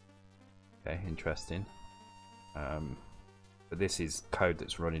 Okay, interesting. But this is code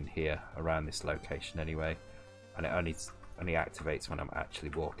that's running here around this location anyway, and it only activates when I'm actually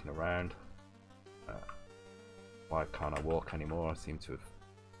walking around. Why can't I walk anymore? I seem to have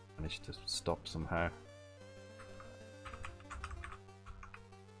managed to stop somehow.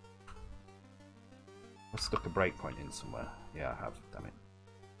 I stuck a breakpoint in somewhere. Yeah, I have. Damn it.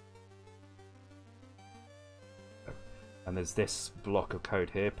 And there's this block of code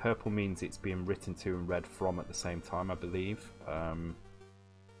here. Purple means it's being written to and read from at the same time, I believe.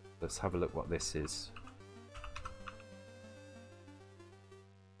 Let's have a look what this is.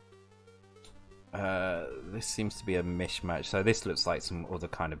 This seems to be a mishmash. So this looks like some other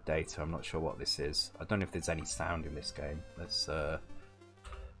kind of data. I'm not sure what this is. I don't know if there's any sound in this game. Let's where's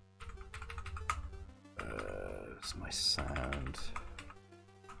my sound?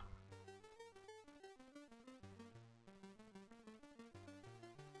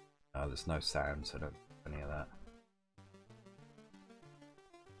 Oh, there's no sound, so I don't have any of that.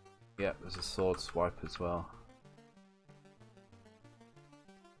 Yep, there's a sword swipe as well.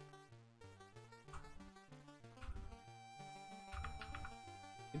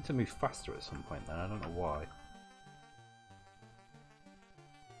 I need to move faster at some point then, I don't know why.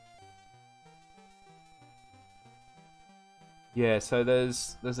 Yeah, so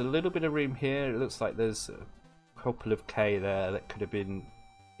there's a little bit of room here. It looks like there's a couple of K there that could have been,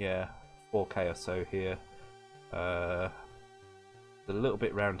 yeah, 4K or so here. A little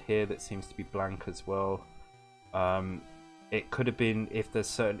bit around here that seems to be blank as well. It could have been, if there's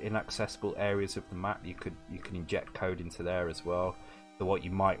certain inaccessible areas of the map, you can inject code into there as well. So what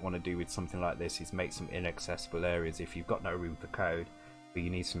you might want to do with something like this is make some inaccessible areas if you've got no room for code, but you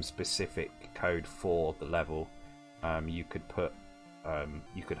need some specific code for the level. You could put,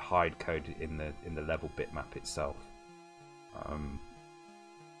 you could hide code in the level bitmap itself.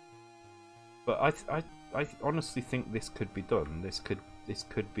 But I honestly think this could be done. This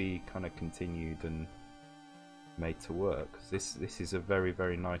could be kind of continued and made to work. This is a very,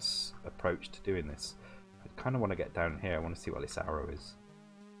 very nice approach to doing this. I kind of want to get down here. I want to see what this arrow is.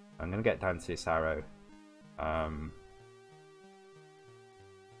 I'm going to get down to this arrow. If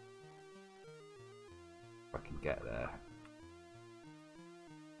I can get there.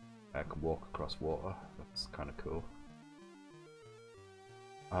 I can walk across water. That's kind of cool.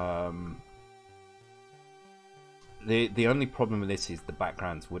 The only problem with this is the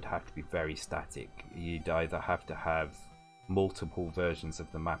backgrounds would have to be very static. You'd either have to have multiple versions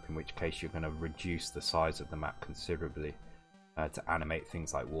of the map, in which case you're going to reduce the size of the map considerably to animate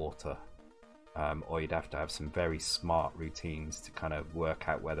things like water, or you'd have to have some very smart routines to kind of work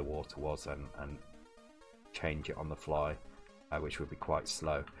out where the water was and change it on the fly, which would be quite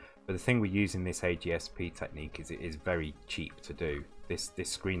slow. But the thing with using this AGSP technique is it is very cheap to do. This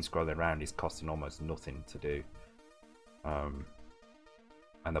screen scrolling around is costing almost nothing to do. And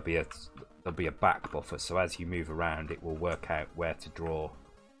there'll be a back buffer, so as you move around it will work out where to draw,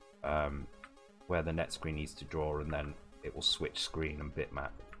 where the net screen needs to draw, and then it will switch screen and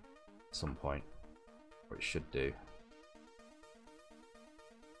bitmap at some point, or it should do.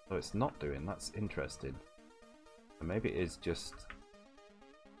 So it's not doing. That's interesting. So maybe it is just,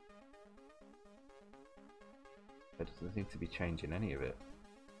 it doesn't seem to be changing any of it.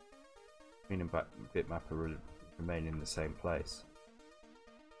 Screen and bitmap are remain in the same place.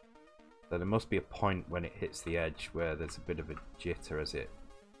 So there must be a point when it hits the edge where there's a bit of a jitter as it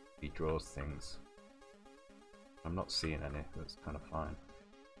redraws things. I'm not seeing any. That's kind of fine.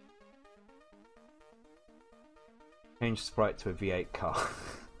 Change sprite to a V8 car.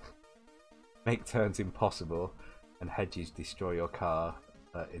 Make turns impossible, and hedges destroy your car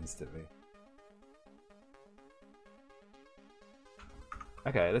instantly.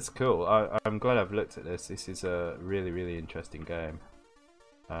 Okay, that's cool. I'm glad I've looked at this. This is a really, really interesting game.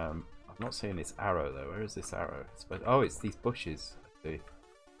 I'm not seeing this arrow though. Where is this arrow? Oh, it's these bushes. I see.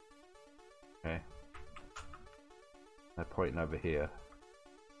 Okay. They're pointing over here.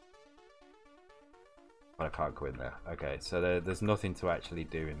 But I can't go in there. Okay, so there's nothing to actually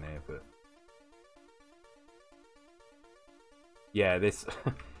do in there, but yeah, this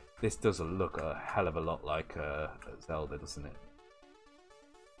this does look a hell of a lot like Zelda, doesn't it?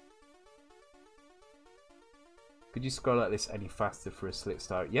 Could you scroll like this any faster for a slick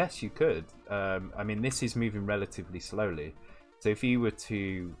start? Yes, you could. I mean, this is moving relatively slowly, so if you were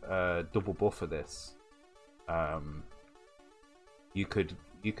to double buffer this, you could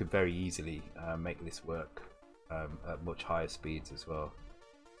very easily make this work at much higher speeds as well.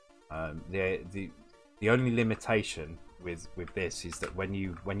 The only limitation with this is that when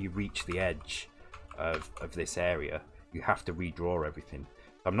you reach the edge of this area, you have to redraw everything.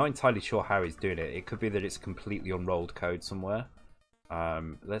 I'm not entirely sure how he's doing it. It could be that it's completely unrolled code somewhere.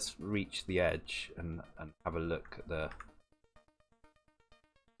 Let's reach the edge and have a look at the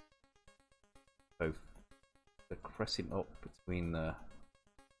crescent up between the.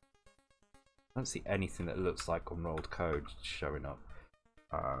 I don't see anything that looks like unrolled code showing up.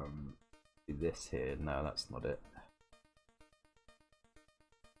 This here, no, that's not it.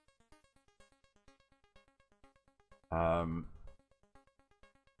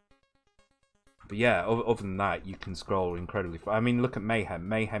 But yeah, other than that, you can scroll incredibly fast. I mean, look at Mayhem.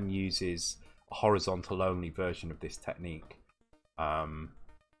 Mayhem uses a horizontal only version of this technique, and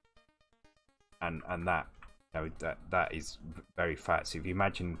that, you know, that is very fast. So if you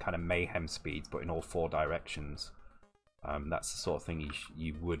imagine kind of Mayhem speeds, but in all 4 directions, that's the sort of thing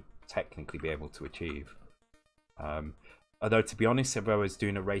you would technically be able to achieve. Although, to be honest, if I was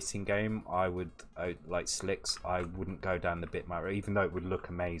doing a racing game, I would like Slicks. I wouldn't go down the bitmap route, even though it would look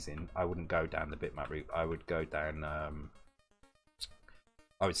amazing. I wouldn't go down the bitmap route. I would go down.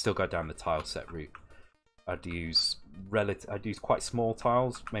 I would still go down the tile set route. I'd use quite small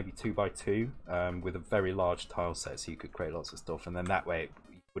tiles, maybe 2x2, with a very large tile set, so you could create lots of stuff, and then that way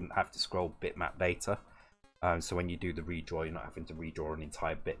you wouldn't have to scroll bitmap data. So when you do the redraw, you're not having to redraw an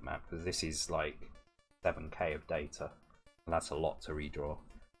entire bitmap, because this is like 7K of data. And that's a lot to redraw.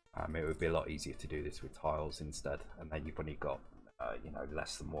 It would be a lot easier to do this with tiles instead, and then you've only got you know,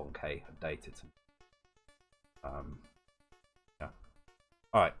 less than 1K of data to yeah.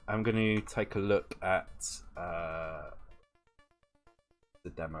 Alright, I'm going to take a look at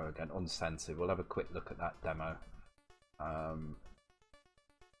the demo again, uncensored. We'll have a quick look at that demo.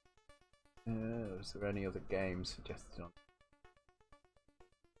 Is there any other games suggested on?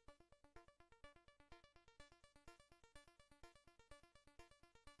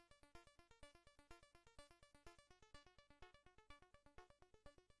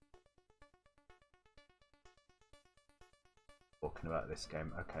 Talking about this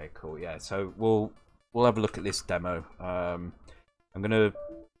game. Okay, cool. Yeah, so we'll have a look at this demo. I'm gonna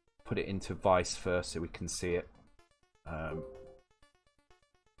put it into Vice first so we can see it.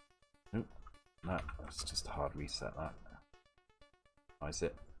 No, let's just hard reset that. Is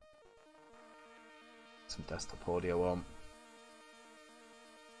it? Some desktop audio on.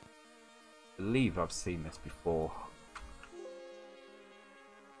 I believe I've seen this before.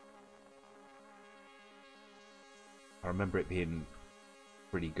 I remember it being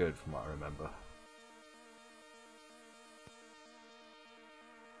pretty good from what I remember.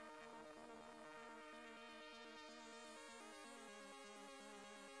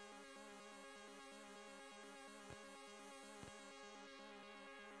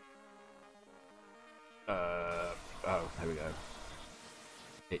 Oh, there we go.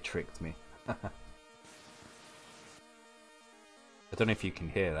 It tricked me. I don't know if you can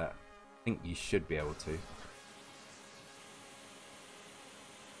hear that. I think you should be able to.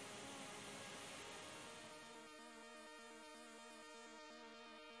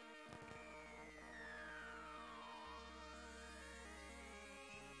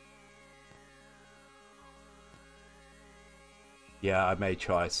 Yeah, I made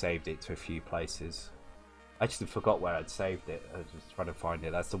sure I saved it to a few places. I just forgot where I'd saved it. I was just trying to find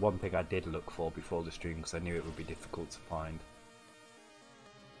it. That's the one thing I did look for before the stream, because I knew it would be difficult to find.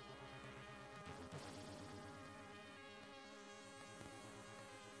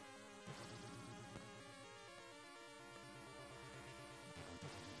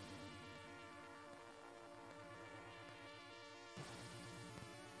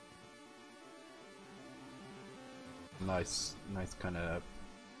 Nice kind of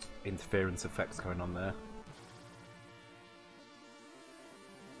interference effects going on there.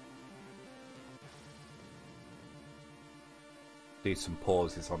 Do some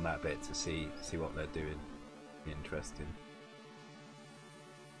pauses on that bit to see what they're doing. Interesting.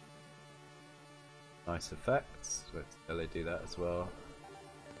 Nice effects. Let's really do that as well.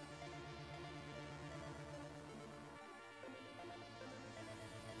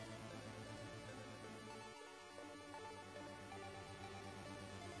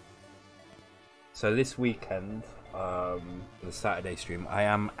 So this weekend, the Saturday stream, I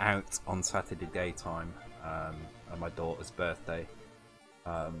am out on Saturday daytime on my daughter's birthday,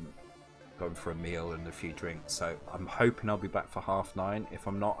 going for a meal and a few drinks. So I'm hoping I'll be back for 9:30. If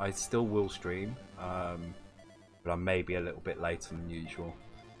I'm not, I still will stream, but I may be a little bit later than usual.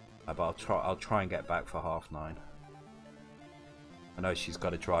 But I'll try and get back for 9:30. I know she's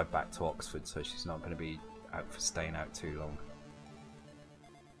got to drive back to Oxford, so she's not going to be staying out too long.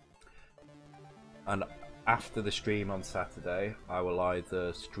 And after the stream on Saturday, I will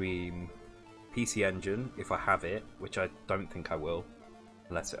either stream PC Engine if I have it, which I don't think I will,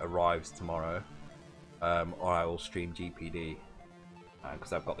 unless it arrives tomorrow, or I will stream GPD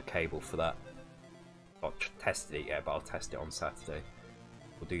because I've got the cable for that. I've not tested it yet, but I'll test it on Saturday.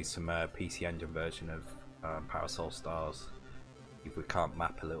 We'll do some PC Engine version of Parasol Stars if we can't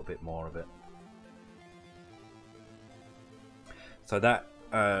map a little bit more of it. So that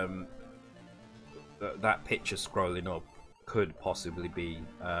that picture scrolling up could possibly be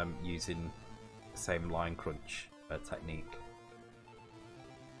using the same line crunch technique.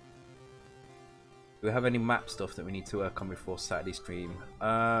 Do we have any map stuff that we need to work on before Saturday stream?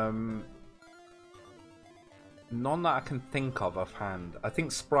 None that I can think of offhand. I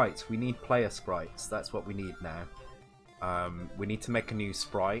think sprites. We need player sprites. That's what we need now. We need to make a new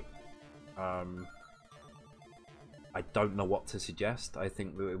sprite. I don't know what to suggest. I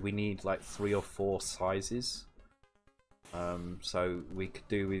think we need like 3 or 4 sizes. So we could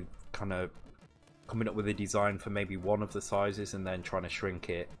do with kind of coming up with a design for maybe one of the sizes and then trying to shrink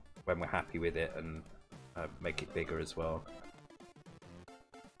it when we're happy with it and make it bigger as well.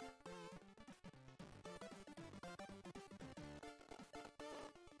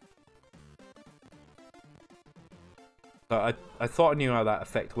 So I thought I knew how that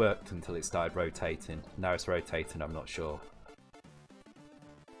effect worked until it started rotating. Now it's rotating, I'm not sure.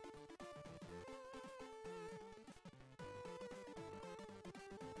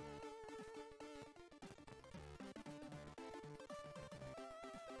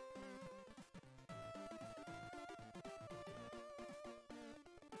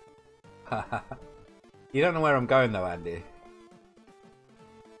 You don't know where I'm going though, Andy.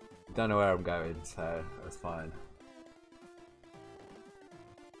 You don't know where I'm going, so that's fine.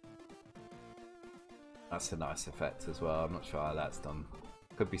 That's a nice effect as well. I'm not sure how that's done.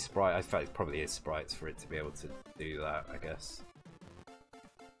 Could be sprite. In fact, it probably is sprites for it to be able to do that, I guess.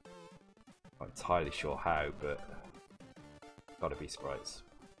 Not entirely sure how, but gotta be sprites.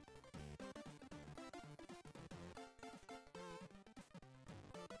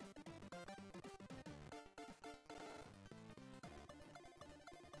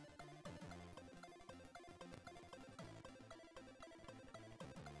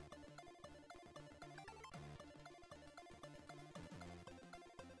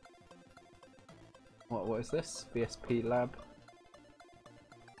 What is this? VSP lab?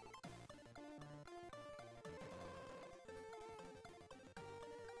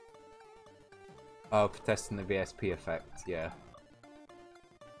 Oh, for testing the VSP effect, yeah.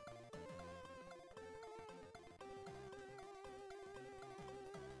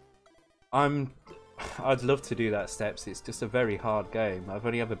 I'd love to do that, Steps. It's just a very hard game. I've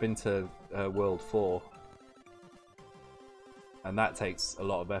only ever been to World 4. And that takes a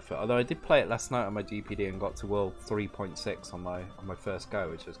lot of effort. Although I did play it last night on my GPD and got to World 3.6 on my first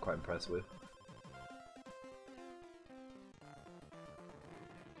go, which I was quite impressed with.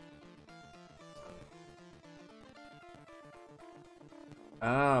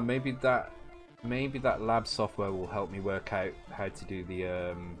 Ah, maybe that lab software will help me work out how to do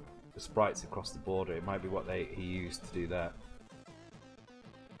the sprites across the border. It might be what he used to do that.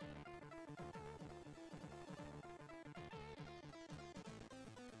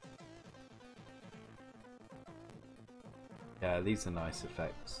 Yeah, these are nice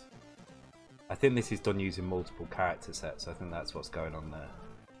effects. I think this is done using multiple character sets. I think that's what's going on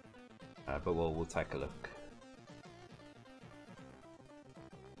there. But we'll take a look.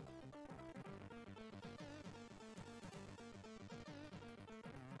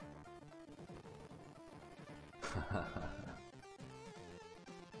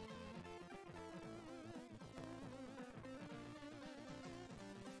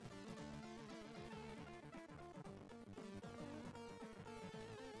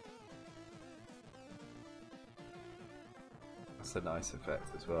 That's a nice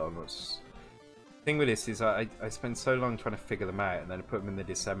effect as well. thing with this is I spend so long trying to figure them out, and then I put them in the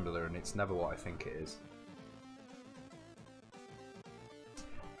disassembler, and it's never what I think it is.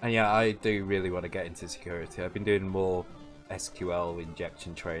 And yeah, I do really want to get into security. I've been doing more SQL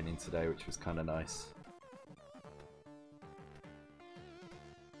injection training today, which was kind of nice.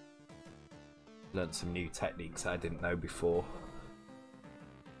 Learned some new techniques I didn't know before.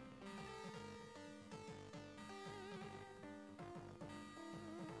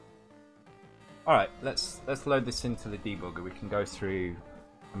 Alright, let's load this into the debugger. We can go through,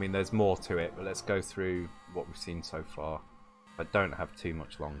 I mean there's more to it, but let's go through what we've seen so far. I don't have too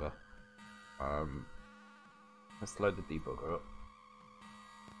much longer. Let's load the debugger up.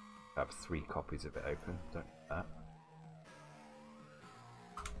 I have 3 copies of it open, don't need that.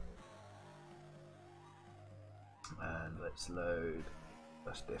 And let's load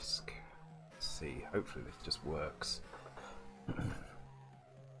flash disk. Let's see, hopefully this just works.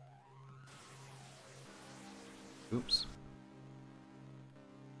 Oops.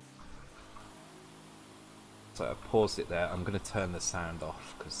 So I paused it there. I'm going to turn the sound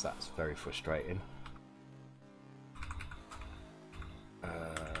off because that's very frustrating.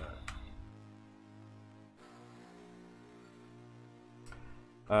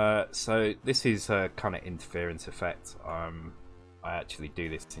 So this is a kind of interference effect. I actually do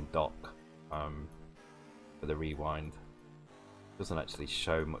this in dock for the rewind. Doesn't actually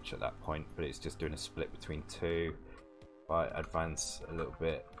show much at that point, but it's just doing a split between 2. If I advance a little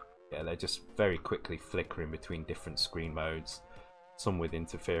bit, yeah, they're just very quickly flickering between different screen modes, some with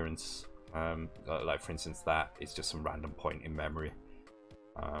interference, like for instance that is just some random point in memory.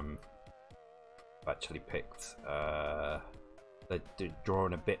 I've actually picked they're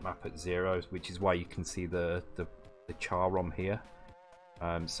drawing a bitmap at 0, which is why you can see the char ROM here.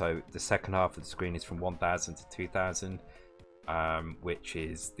 So the second half of the screen is from 1000 to 2000, which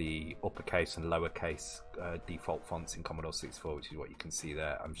is the uppercase and lowercase default fonts in Commodore 64, which is what you can see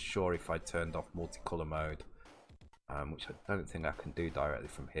there. I'm sure if I turned off multicolor mode, which I don't think I can do directly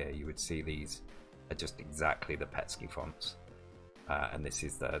from here, you would see these are just exactly the Petsky fonts, and this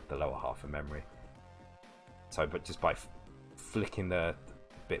is the lower half of memory. So, but just by flicking the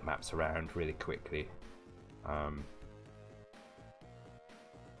bitmaps around really quickly,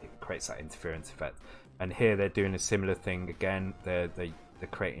 it creates that interference effect. And here they're doing a similar thing again. They're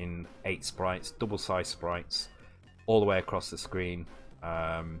creating 8 sprites, double-sized sprites, all the way across the screen.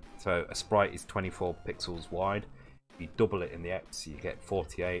 So a sprite is 24 pixels wide. If you double it in the X, you get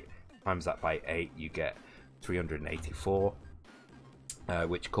 48. Times that by 8, you get 384,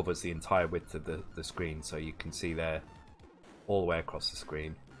 which covers the entire width of the screen. So you can see there all the way across the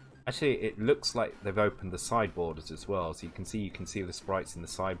screen. Actually, it looks like they've opened the side borders as well. So you can see the sprites in the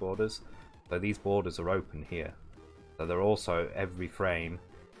side borders. So these borders are open here. So they're also every frame.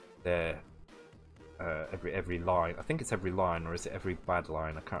 They're every line. I think it's every line, or is it every bad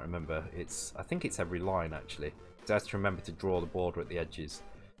line? I can't remember. I think it's every line actually. So I have to remember to draw the border at the edges.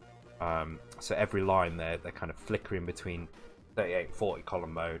 So every line they're kind of flickering between 38 and 40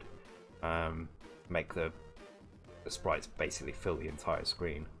 column mode. Make the sprites basically fill the entire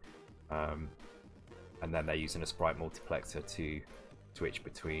screen. And then they're using a sprite multiplexer to switch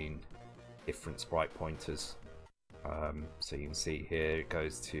between different sprite pointers. So you can see here it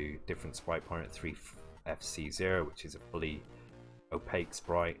goes to different sprite pointer at 3FC0, which is a fully opaque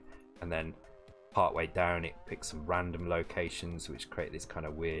sprite, and then part way down it picks some random locations which create this kind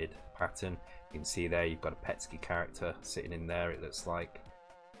of weird pattern. You can see there you've got a Petsky character sitting in there, it looks like.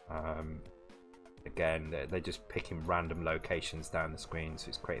 Again, they're just picking random locations down the screen, so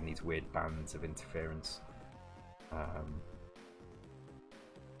it's creating these weird bands of interference.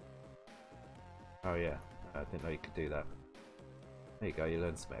 Oh yeah, I didn't know you could do that. There you go, you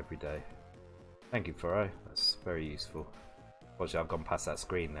learn something every day. Thank you, Furrow, that's very useful. Unfortunately, I've gone past that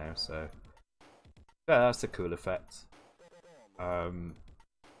screen now, so yeah, that's a cool effect.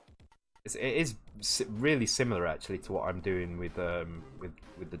 It is really similar actually to what I'm doing with the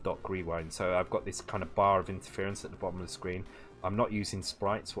dock rewind. So I've got this kind of bar of interference at the bottom of the screen. I'm not using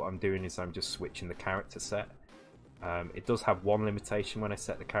sprites. What I'm doing is I'm just switching the character set. It does have one limitation when I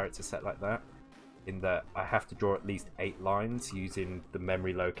set the character set like that, in that I have to draw at least 8 lines using the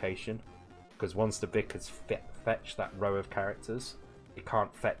memory location, because once the Vic has fetched that row of characters, it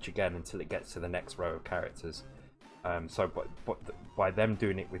can't fetch again until it gets to the next row of characters. So by them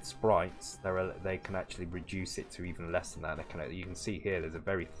doing it with sprites, they can actually reduce it to even less than that. You can see here there's a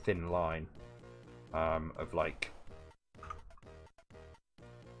very thin line of like,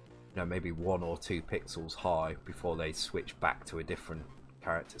 maybe 1 or 2 pixels high before they switch back to a different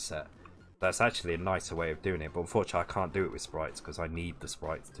character set. That's actually a nicer way of doing it, but unfortunately I can't do it with sprites because I need the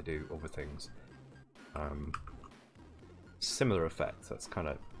sprites to do other things. Similar effect. That's kind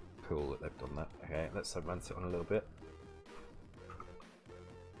of cool that they've done that. Okay, let's advance it on a little bit.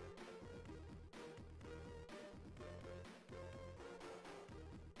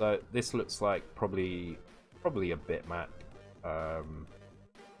 So this looks like probably a bitmap,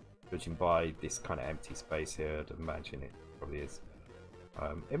 judging by this kind of empty space here. I'd imagine it probably is.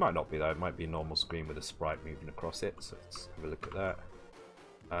 It might not be though. It might be a normal screen with a sprite moving across it. So let's have a look at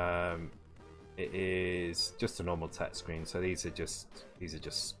that. It is just a normal text screen. So these are just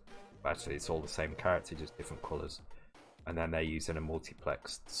actually it's all the same character, just different colours. And then they're using a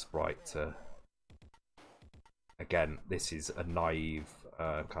multiplexed sprite to. Again, this is a naive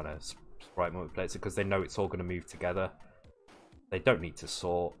kind of sprite multiplexer because they know it's all going to move together. They don't need to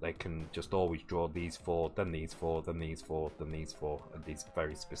sort. They can just always draw these four, then these four, then these four, then these four, at these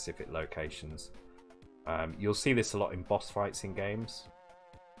very specific locations. You'll see this a lot in boss fights in games.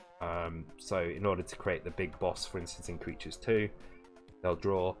 So in order to create the big boss, for instance in Creatures 2, they'll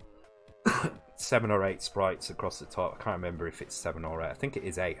draw 7 or 8 sprites across the top. I can't remember if it's 7 or 8. I think it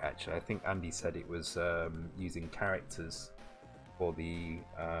is 8 actually. I think Andy said it was using characters for the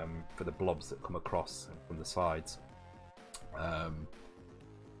blobs that come across from the sides.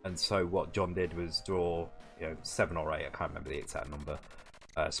 And so what John did was draw 7 or 8, I can't remember the exact number,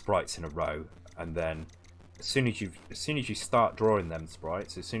 sprites in a row, and then as soon as you start drawing them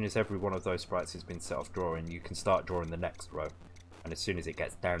sprites, as soon as every one of those sprites has been set off drawing, you can start drawing the next row, and as soon as it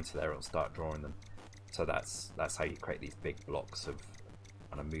gets down to there, it'll start drawing them. So that's how you create these big blocks of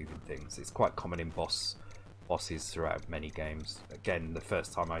kind of moving things. It's quite common in bosses throughout many games. Again, the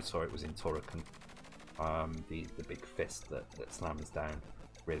first time I saw it was in Turrican. The big fist that slams down.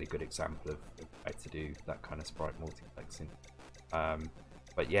 Really good example of how to do that kind of sprite multiplexing.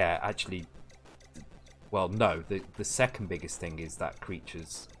 But yeah, actually, well, no, the second biggest thing is that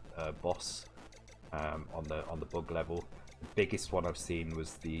Creatures boss on the bug level. The biggest one I've seen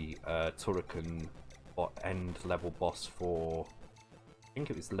was the Turrican end level boss for, I think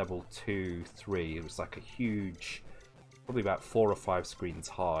it was level 2, 3. It was like a huge, probably about 4 or 5 screens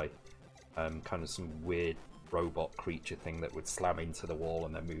high. Kind of some weird robot creature thing that would slam into the wall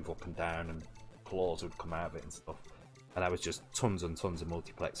and then move up and down, and claws would come out of it and stuff. And that was just tons and tons of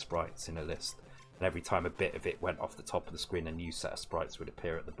multiplex sprites in a list. And every time a bit of it went off the top of the screen, a new set of sprites would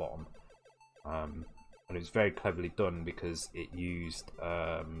appear at the bottom. And it was very cleverly done because it used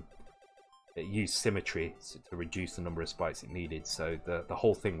symmetry to reduce the number of sprites it needed. So the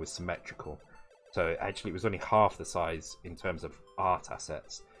whole thing was symmetrical. So actually, it was only half the size in terms of art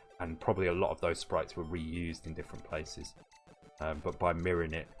assets. And probably a lot of those sprites were reused in different places. But by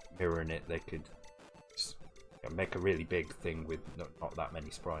mirroring it, they could just, make a really big thing with not that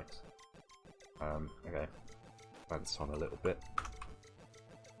many sprites. Okay, advance on a little bit.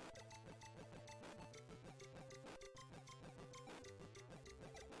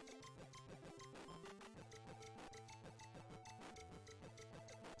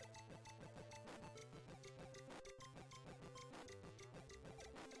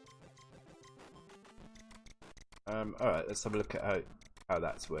 Alright, let's have a look at how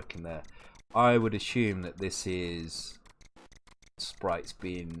that's working there. I would assume that this is sprites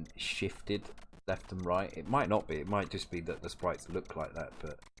being shifted left and right. It might not be, it might just be that the sprites look like that,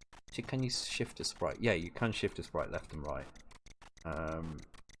 but actually, can you shift a sprite? Yeah, you can shift a sprite left and right.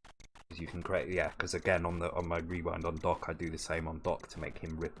 You can create, yeah, because again on my rewind on dock, I do the same on dock to make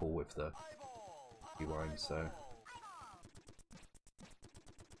him ripple with the rewind, so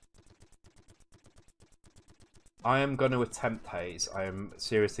I am going to attempt Haze. I am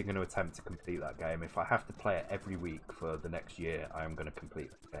seriously going to attempt to complete that game. If I have to play it every week for the next year, I am going to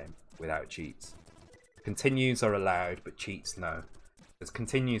complete that game without cheats. Continues are allowed, but cheats no. Because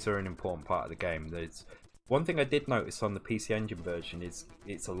continues are an important part of the game. There's one thing I did notice on the PC Engine version is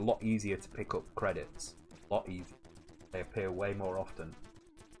it's a lot easier to pick up credits. A lot easier. They appear way more often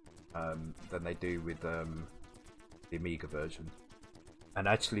than they do with the Amiga version. And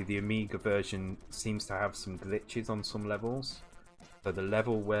actually the Amiga version seems to have some glitches on some levels. So the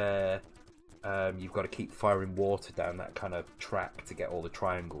level where you've got to keep firing water down that kind of track to get all the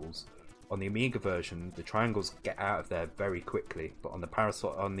triangles. On the Amiga version, the triangles get out of there very quickly, but on the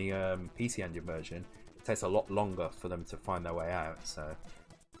PC Engine version, it takes a lot longer for them to find their way out. So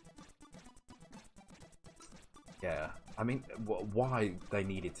yeah, I mean, why they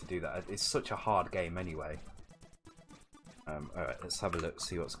needed to do that? It's such a hard game anyway. Alright, let's have a look,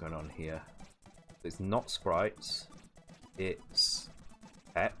 see what's going on here. It's not sprites, it's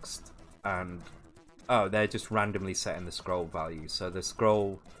text, and oh, they're just randomly setting the scroll value. So the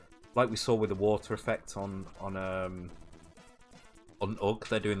scroll, like we saw with the water effect on UG,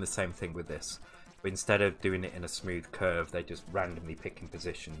 they're doing the same thing with this. But instead of doing it in a smooth curve, they're just randomly picking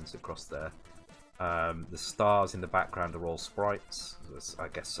positions across there. The stars in the background are all sprites, I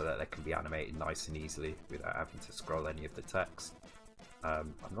guess, so that they can be animated nice and easily without having to scroll any of the text.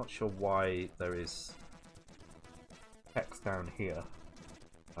 I'm not sure why there is text down here,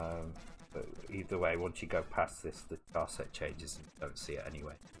 but either way, once you go past this, the star set changes and you don't see it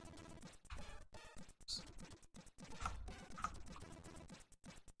anyway.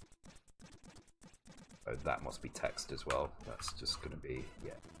 So that must be text as well. That's just going to be,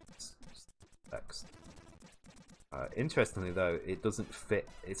 yeah, it's text. Interestingly though, it doesn't fit.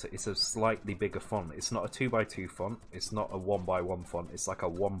 It's a slightly bigger font. It's not a 2x2 font. It's not a 1x1 font. It's like a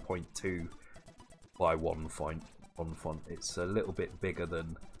 1.2x1 font. It's a little bit bigger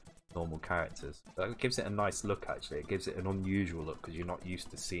than normal characters. That gives it a nice look. Actually, it gives it an unusual look because you're not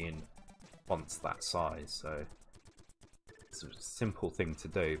used to seeing fonts that size. So it's a simple thing to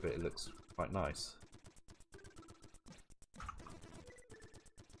do, but it looks quite nice.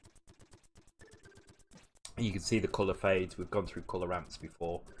 You can see the colour fades. We've gone through colour ramps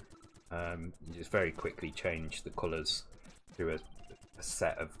before. You just very quickly change the colours through a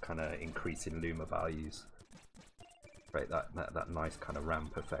set of kind of increasing luma values. Right, that nice kind of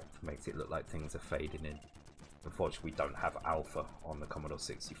ramp effect makes it look like things are fading in. Unfortunately, we don't have alpha on the Commodore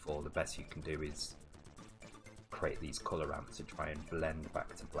 64. The best you can do is create these colour ramps to try and blend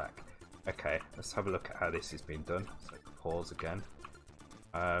back to black. Okay, let's have a look at how this is being done. So pause again.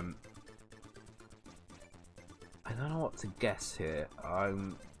 I don't know what to guess here.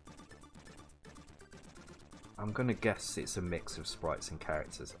 I'm gonna guess it's a mix of sprites and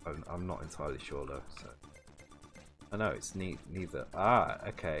characters. I'm not entirely sure though. So I know it's neither. Ah,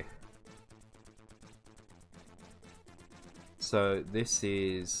 okay. So this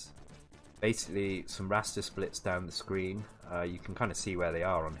is basically some raster splits down the screen. You can kind of see where they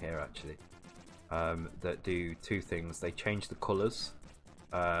are on here actually. That do two things. They change the colours.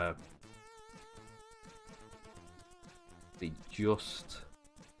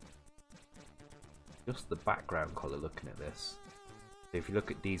 Just the background color. Looking at this, so if you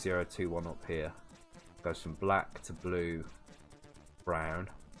look at D021 up here, it goes from black to blue, brown,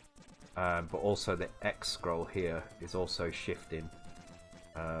 but also the X scroll here is also shifting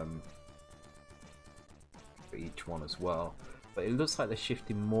for each one as well. But it looks like they're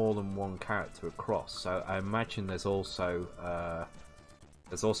shifting more than one character across, so I imagine there's also a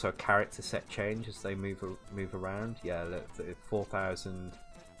character set change as they move around. Yeah, the 4000.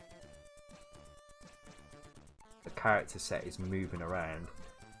 The character set is moving around,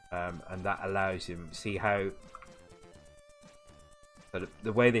 and that allows you to see how. So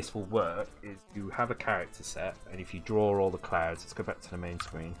the way this will work is you have a character set, and if you draw all the clouds, let's go back to the main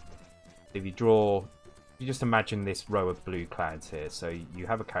screen. If you draw, you just imagine this row of blue clouds here. So you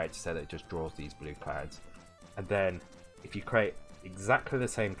have a character set that just draws these blue clouds, and then if you create exactly the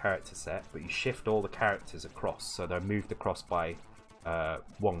same character set, but you shift all the characters across, so they're moved across by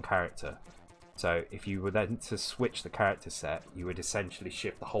one character. So if you were then to switch the character set, you would essentially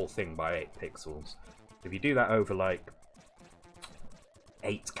shift the whole thing by 8 pixels. If you do that over like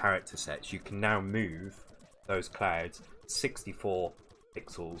 8 character sets, you can now move those clouds 64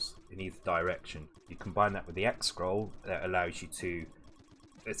 pixels in either direction. You combine that with the X scroll, that allows you to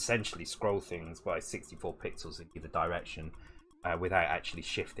essentially scroll things by 64 pixels in either direction. Without actually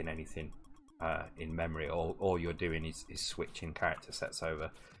shifting anything in memory. All you're doing is switching character sets over.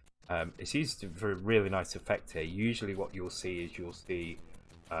 It's used for a really nice effect here. Usually what you'll see is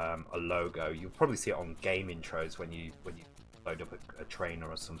a logo. You'll probably see it on game intros when you load up a trainer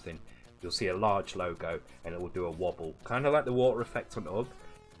or something. You'll see a large logo and it will do a wobble, kind of like the water effect on UGG,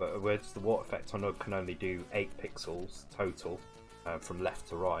 but whereas the water effect on UGG can only do 8 pixels total from left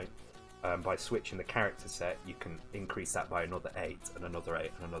to right. By switching the character set, you can increase that by another 8 and another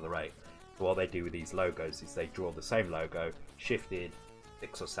 8 and another 8. So what they do with these logos is they draw the same logo, shifted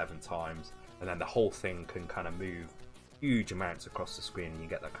 6 or 7 times, and then the whole thing can kind of move huge amounts across the screen, and you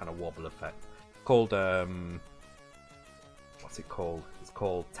get that kind of wobble effect. Called what's it called? It's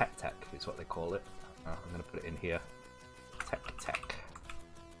called Tech is what they call it. I'm going to put it in here. Tech.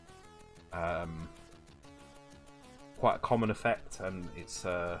 Quite a common effect, and it's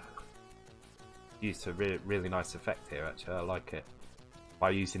used a really nice effect here. Actually, I like it. By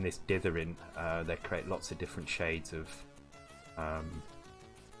using this dithering, they create lots of different shades of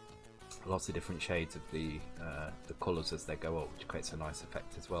the colours as they go up, which creates a nice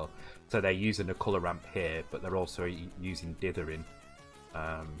effect as well. So they're using a colour ramp here, but they're also using dithering,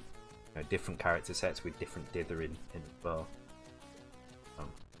 different character sets with different dithering in as well. Kind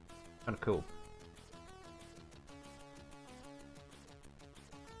of cool.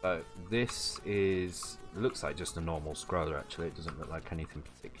 So this looks like just a normal scroller. Actually, it doesn't look like anything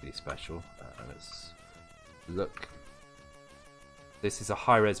particularly special. Let's look. This is a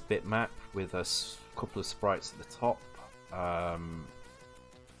high-res bitmap with a couple of sprites at the top.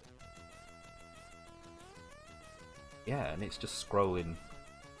 Yeah, and it's just scrolling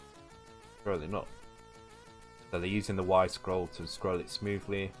up. So they're using the Y scroll to scroll it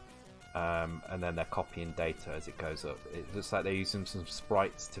smoothly. And then they're copying data as it goes up. It looks like they're using some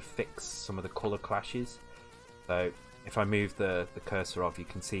sprites to fix some of the color clashes. So if I move the cursor off, you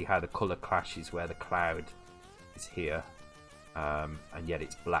can see how the color clashes where the cloud is here, and yet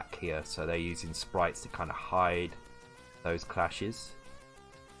it's black here. So they're using sprites to kind of hide those clashes,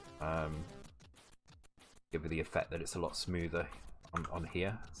 give it the effect that it's a lot smoother on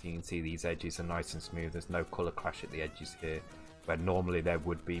here. So you can see these edges are nice and smooth. There's no color clash at the edges here, where normally there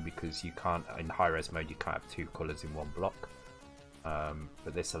would be, because you can't, in high-res mode, you can't have two colours in one block.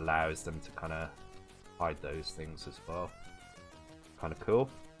 But this allows them to kind of hide those things as well. Kind of cool.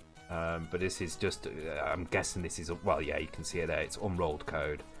 But this is just, I'm guessing this is, well, yeah, you can see it there, it's unrolled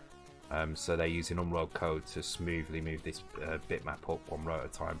code. So they're using unrolled code to smoothly move this bitmap up one row at a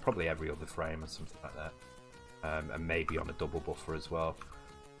time, probably every other frame or something like that. And maybe on a double buffer as well.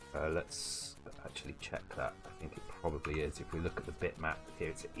 Let's actually check that. I think it probably is. If we look at the bitmap here,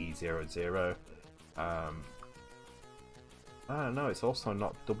 it's E00. No, it's also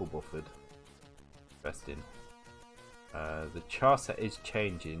not double buffered. Interesting. The charset is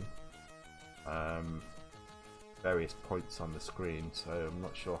changing various points on the screen, so I'm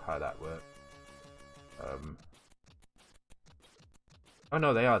not sure how that works. Oh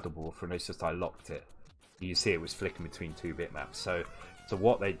no, they are double buffer, and it's just I locked it. You see it was flicking between two bitmaps. So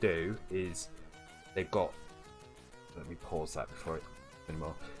what they do is they've got, let me pause that before it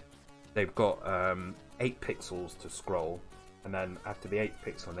anymore. They've got 8 pixels to scroll, and then after the 8th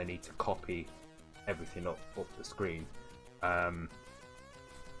pixel they need to copy everything up the screen.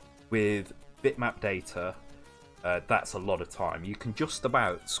 With bitmap data, that's a lot of time. You can just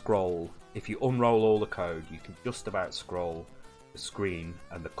about scroll, if you unroll all the code, you can just about scroll the screen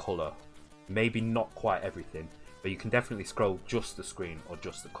and the color. Maybe not quite everything, but you can definitely scroll just the screen or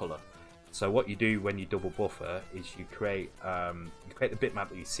just the color. So what you do when you double buffer is you create the bitmap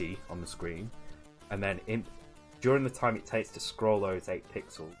that you see on the screen, and then during the time it takes to scroll those 8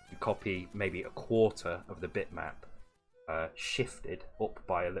 pixels, you copy maybe a quarter of the bitmap, shifted up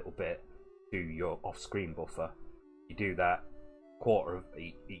by a little bit to your off-screen buffer. You do that quarter of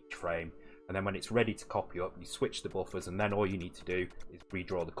each frame, and then when it's ready to copy up, you switch the buffers, and then all you need to do is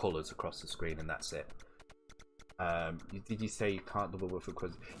redraw the colors across the screen, and that's it. Did you say you can't double buffer?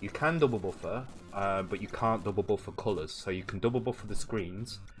 Because you can double buffer, but you can't double buffer colors. So you can double buffer the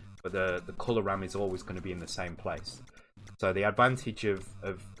screens, but the color RAM is always going to be in the same place. So the advantage of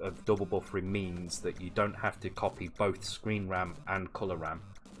double buffering means that you don't have to copy both screen RAM and color RAM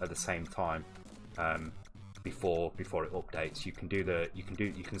at the same time. Before it updates, you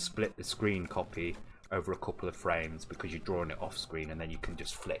can split the screen copy over a couple of frames because you're drawing it off screen, and then you can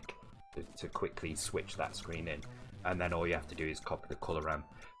just flick to quickly switch that screen in, and then all you have to do is copy the color RAM.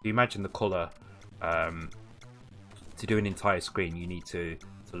 If you imagine the color, to do an entire screen, you need to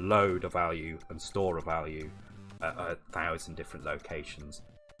load a value and store a value at 1,000 different locations.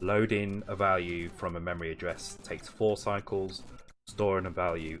 Loading a value from a memory address takes 4 cycles. Storing a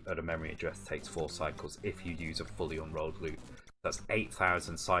value at a memory address takes 4 cycles if you use a fully unrolled loop. That's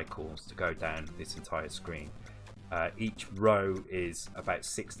 8,000 cycles to go down this entire screen. Each row is about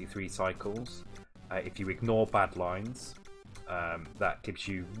 63 cycles. If you ignore bad lines, that gives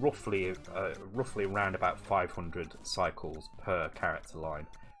you roughly around about 500 cycles per character line,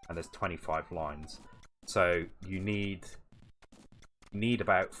 and there's 25 lines. So you need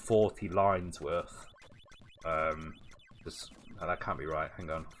about 40 lines worth. No, that can't be right. Hang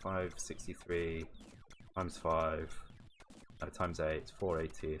on. 563 times 5 times 8,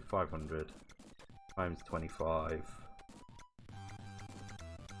 480, 500 times 25.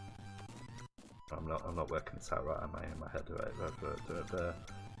 I'm not working this out right, am I? In my head, right?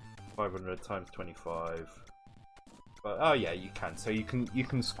 500 times 25. But, oh yeah, you can. So you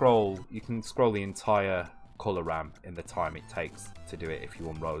can scroll the entire color RAM in the time it takes to do it if you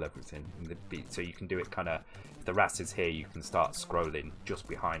unroll everything in the beat. So you can do it kind of, if the RAS is here, you can start scrolling just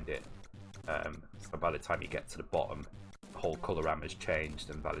behind it. So by the time you get to the bottom, the whole color RAM has changed,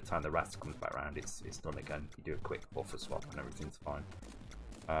 and by the time the RAS comes back around, it's done again. You do a quick buffer swap and everything's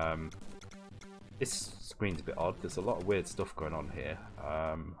fine. This screen's a bit odd. There's a lot of weird stuff going on here.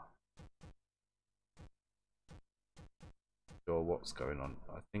 Sure what's going on.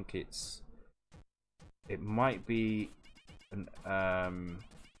 I think it might be an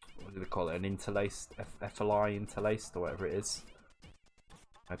what do they call it? An interlaced FLI interlaced or whatever it is,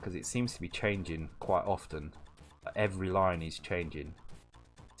 because it seems to be changing quite often. Every line is changing.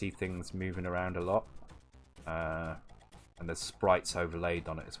 See things moving around a lot, and there's sprites overlaid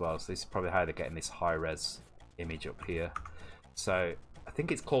on it as well. So this is probably how they're getting this high res image up here. So I think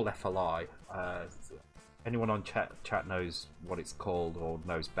it's called FLI. Anyone on chat knows what it's called or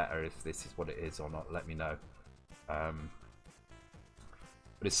knows better if this is what it is or not, let me know. But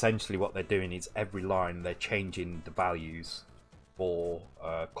essentially what they're doing is every line they're changing the values for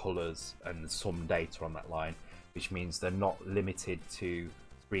colours and some data on that line, which means they're not limited to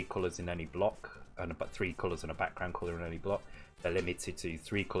 3 colours in any block, but 3 colours and a background colour in any block. They're limited to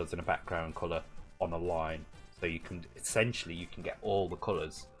 3 colours and a background colour on a line. So you can essentially get all the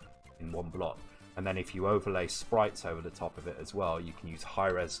colours in one block. And then if you overlay sprites over the top of it as well, you can use high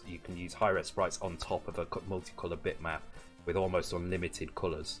res sprites on top of a multicolour bitmap with almost unlimited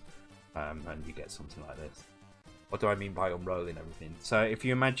colours, and you get something like this. What do I mean by unrolling everything? So if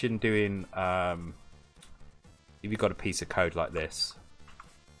you imagine doing if you've got a piece of code like this,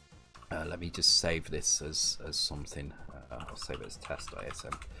 let me just save this as something. I'll save it as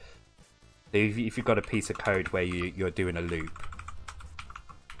test.asm. If you've got a piece of code where you're doing a loop,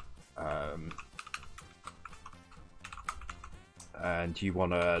 and you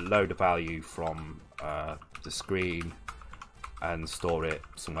want to load a value from the screen and store it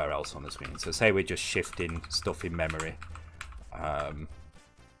somewhere else on the screen. So say we're just shifting stuff in memory, and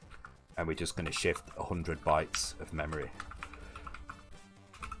we're just going to shift 100 bytes of memory.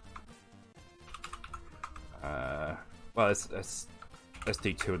 Well, let's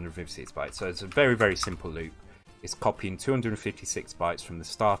do 256 bytes. So it's a very, very simple loop. It's copying 256 bytes from the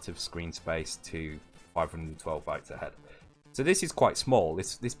start of screen space to 512 bytes ahead. So this is quite small.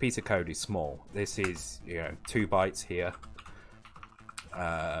 This piece of code is small. This is 2 bytes here,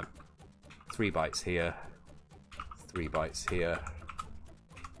 3 bytes here, 3 bytes here,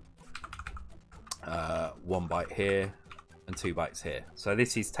 1 byte here, and 2 bytes here. So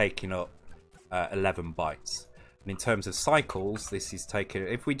this is taking up 11 bytes. And in terms of cycles, this is taking.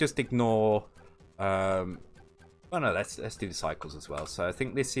 If we just ignore, oh no, let's do the cycles as well. So I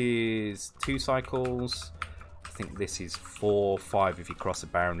think this is 2 cycles. I think this is 4, 5 if you cross a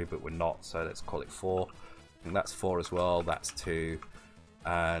boundary, but we're not. So let's call it 4. I think that's 4 as well. That's 2,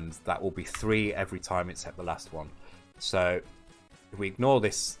 and that will be 3 every time except the last one. So if we ignore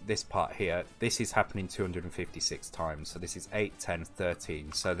this part here, this is happening 256 times. So this is 8, 10,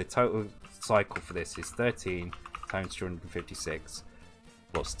 13. So the total cycle for this is 13 times 256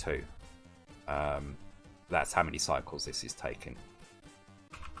 plus 2. That's how many cycles this is taking.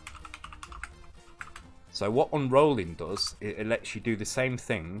 So what unrolling does, it lets you do the same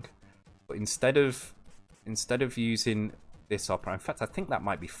thing, but instead of using this operator, in fact I think that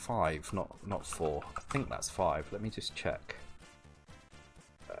might be 5, not 4. I think that's 5. Let me just check.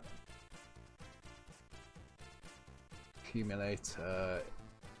 Accumulator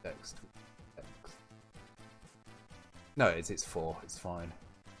text. No, it's 4. It's fine.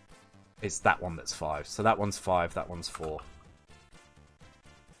 It's that one that's 5. So that one's 5. That one's 4.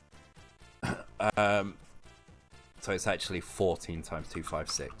 So it's actually 14 times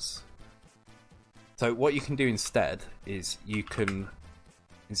 256. So what you can do instead is you can,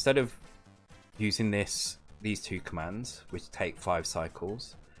 instead of using these 2 commands which take 5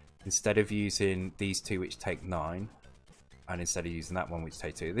 cycles, instead of using these 2 which take 9, and instead of using that one which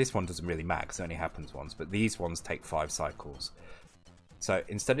takes 2, this one doesn't really matter because it only happens once, but these ones take 5 cycles. So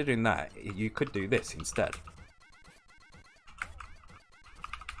instead of doing that, you could do this instead.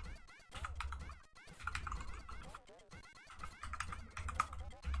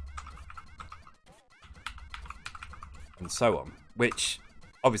 And so on, which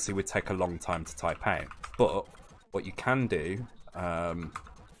obviously would take a long time to type out. But what you can do, well,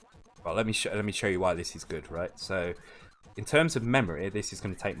 let me show you why this is good, right? So in terms of memory, this is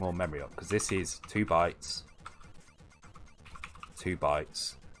going to take more memory up because this is 2 bytes, 2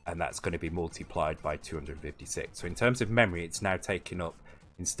 bytes, and that's going to be multiplied by 256. So in terms of memory, it's now taking up,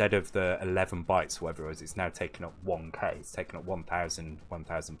 instead of the 11 bytes, whatever it was, it's now taking up 1k. It's taking up 1,000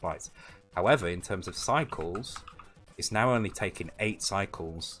 bytes. However, in terms of cycles, it's now only taking 8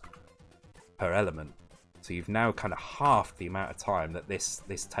 cycles per element. So you've now kind of halved the amount of time that this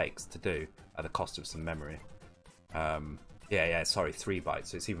takes to do at the cost of some memory. Sorry, 3 bytes.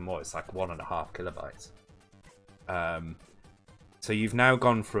 So it's even more. It's like 1.5 kilobytes. So you've now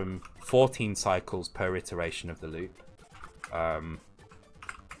gone from 14 cycles per iteration of the loop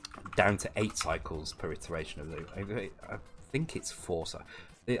down to 8 cycles per iteration of the loop. I think it's 4. So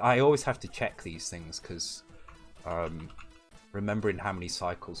I always have to check these things because remembering how many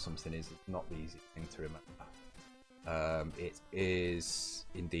cycles something is not the easy thing to remember. It is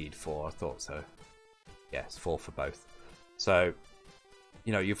indeed 4. I thought so. Yes, 4 for both. So,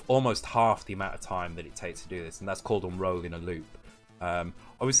 you know, you've almost half the amount of time that it takes to do this, and that's called unrolling a loop.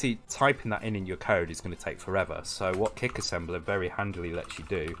 Obviously, typing that in your code is going to take forever. So what Kick Assembler very handily lets you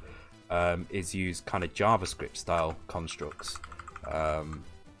do is use kind of JavaScript style constructs. Oh,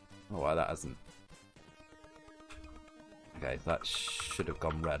 why that hasn't. Okay, that should have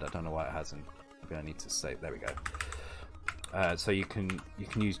gone red. I don't know why it hasn't. Maybe I need to save. There we go. So you can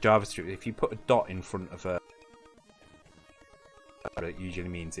use JavaScript. If you put a dot in front of a, it usually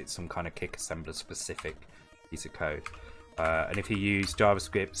means it's some kind of Kick Assembler specific piece of code. And if you use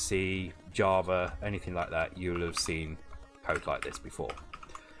JavaScript, C, Java, anything like that, you'll have seen code like this before.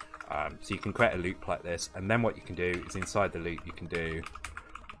 So you can create a loop like this, and then what you can do is inside the loop you can do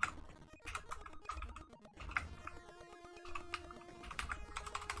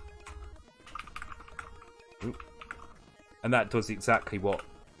and that does exactly what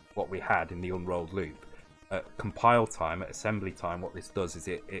we had in the unrolled loop. At compile time, at assembly time, what this does is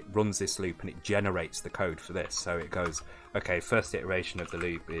it runs this loop and it generates the code for this. So it goes, okay, first iteration of the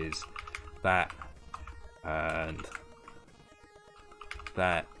loop is that, and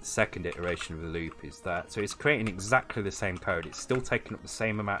that second iteration of the loop is that. So it's creating exactly the same code. It's still taking up the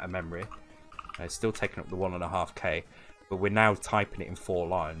same amount of memory. It's still taking up the 1.5K, but we're now typing it in 4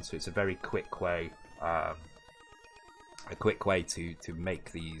 lines. So it's a very quick way, to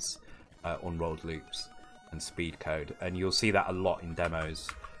make these unrolled loops and speed code, and you'll see that a lot in demos,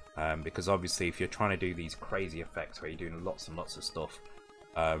 because obviously if you're trying to do these crazy effects where you're doing lots and lots of stuff,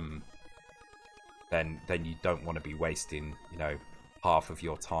 then you don't want to be wasting, you know, half of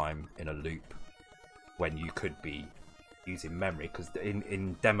your time in a loop when you could be using memory, because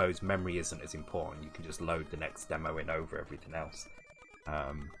in demos memory isn't as important. You can just load the next demo in over everything else.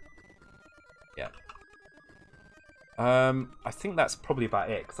 Yeah. I think that's probably about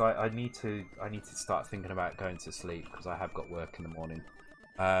it, because I need to start thinking about going to sleep, because I have got work in the morning.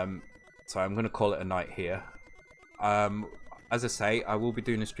 So I'm going to call it a night here. As I say, I will be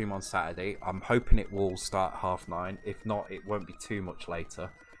doing a stream on Saturday. I'm hoping it will start 9:30. If not, it won't be too much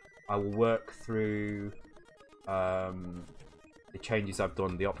later. I will work through the changes I've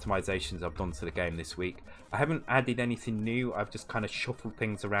done, the optimizations I've done to the game this week. I haven't added anything new. I've just kind of shuffled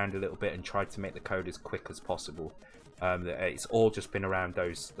things around a little bit and tried to make the code as quick as possible. It's all just been around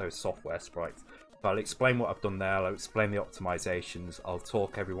those software sprites. So I'll explain what I've done there. I'll explain the optimizations. I'll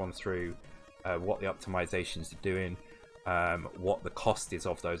talk everyone through what the optimizations are doing, what the cost is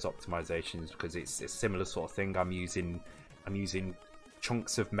of those optimizations, because it's a similar sort of thing. I'm using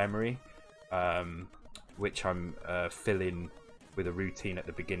chunks of memory, which I'm filling with a routine at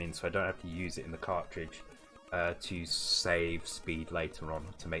the beginning, so I don't have to use it in the cartridge to save speed later on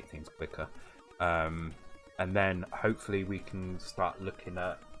to make things quicker. And then hopefully we can start looking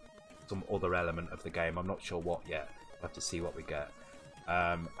at some other element of the game. I'm not sure what yet. We'll have to see what we get.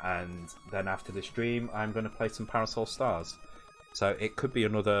 And then after the stream, I'm going to play some Parasol Stars. So it could be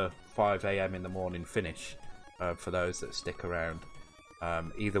another 5 AM in the morning finish for those that stick around.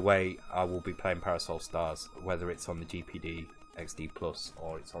 Either way, I will be playing Parasol Stars, whether it's on the GPD XD Plus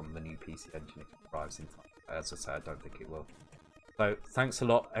or it's on the new PC Engine if it arrives in time. As I say, I don't think it will. So thanks a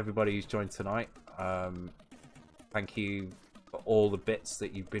lot, everybody who's joined tonight. Thank you for all the bits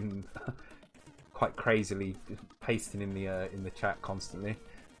that you've been quite crazily pasting in the chat constantly.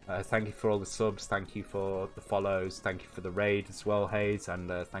 Thank you for all the subs. Thank you for the follows. Thank you for the raid as well, Hayes,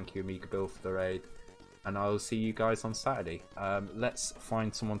 and thank you, Amiga Bill, for the raid. And I will see you guys on Saturday. Let's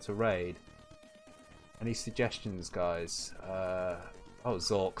find someone to raid. Any suggestions, guys? Oh,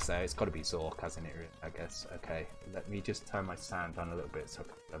 Zork's there. It's got to be Zork, hasn't it? I guess. Okay, let me just turn my sound down a little bit so I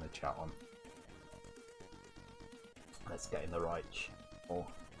can turn the chat on. Let's get in the right channel.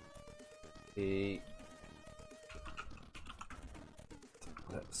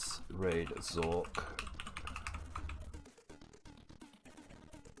 Let's raid Zork.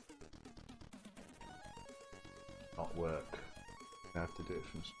 Not work. I have to do it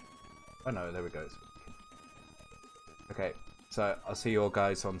from. Oh no, there we go. Okay, so I'll see you all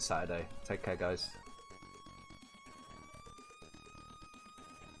guys on Saturday. Take care, guys.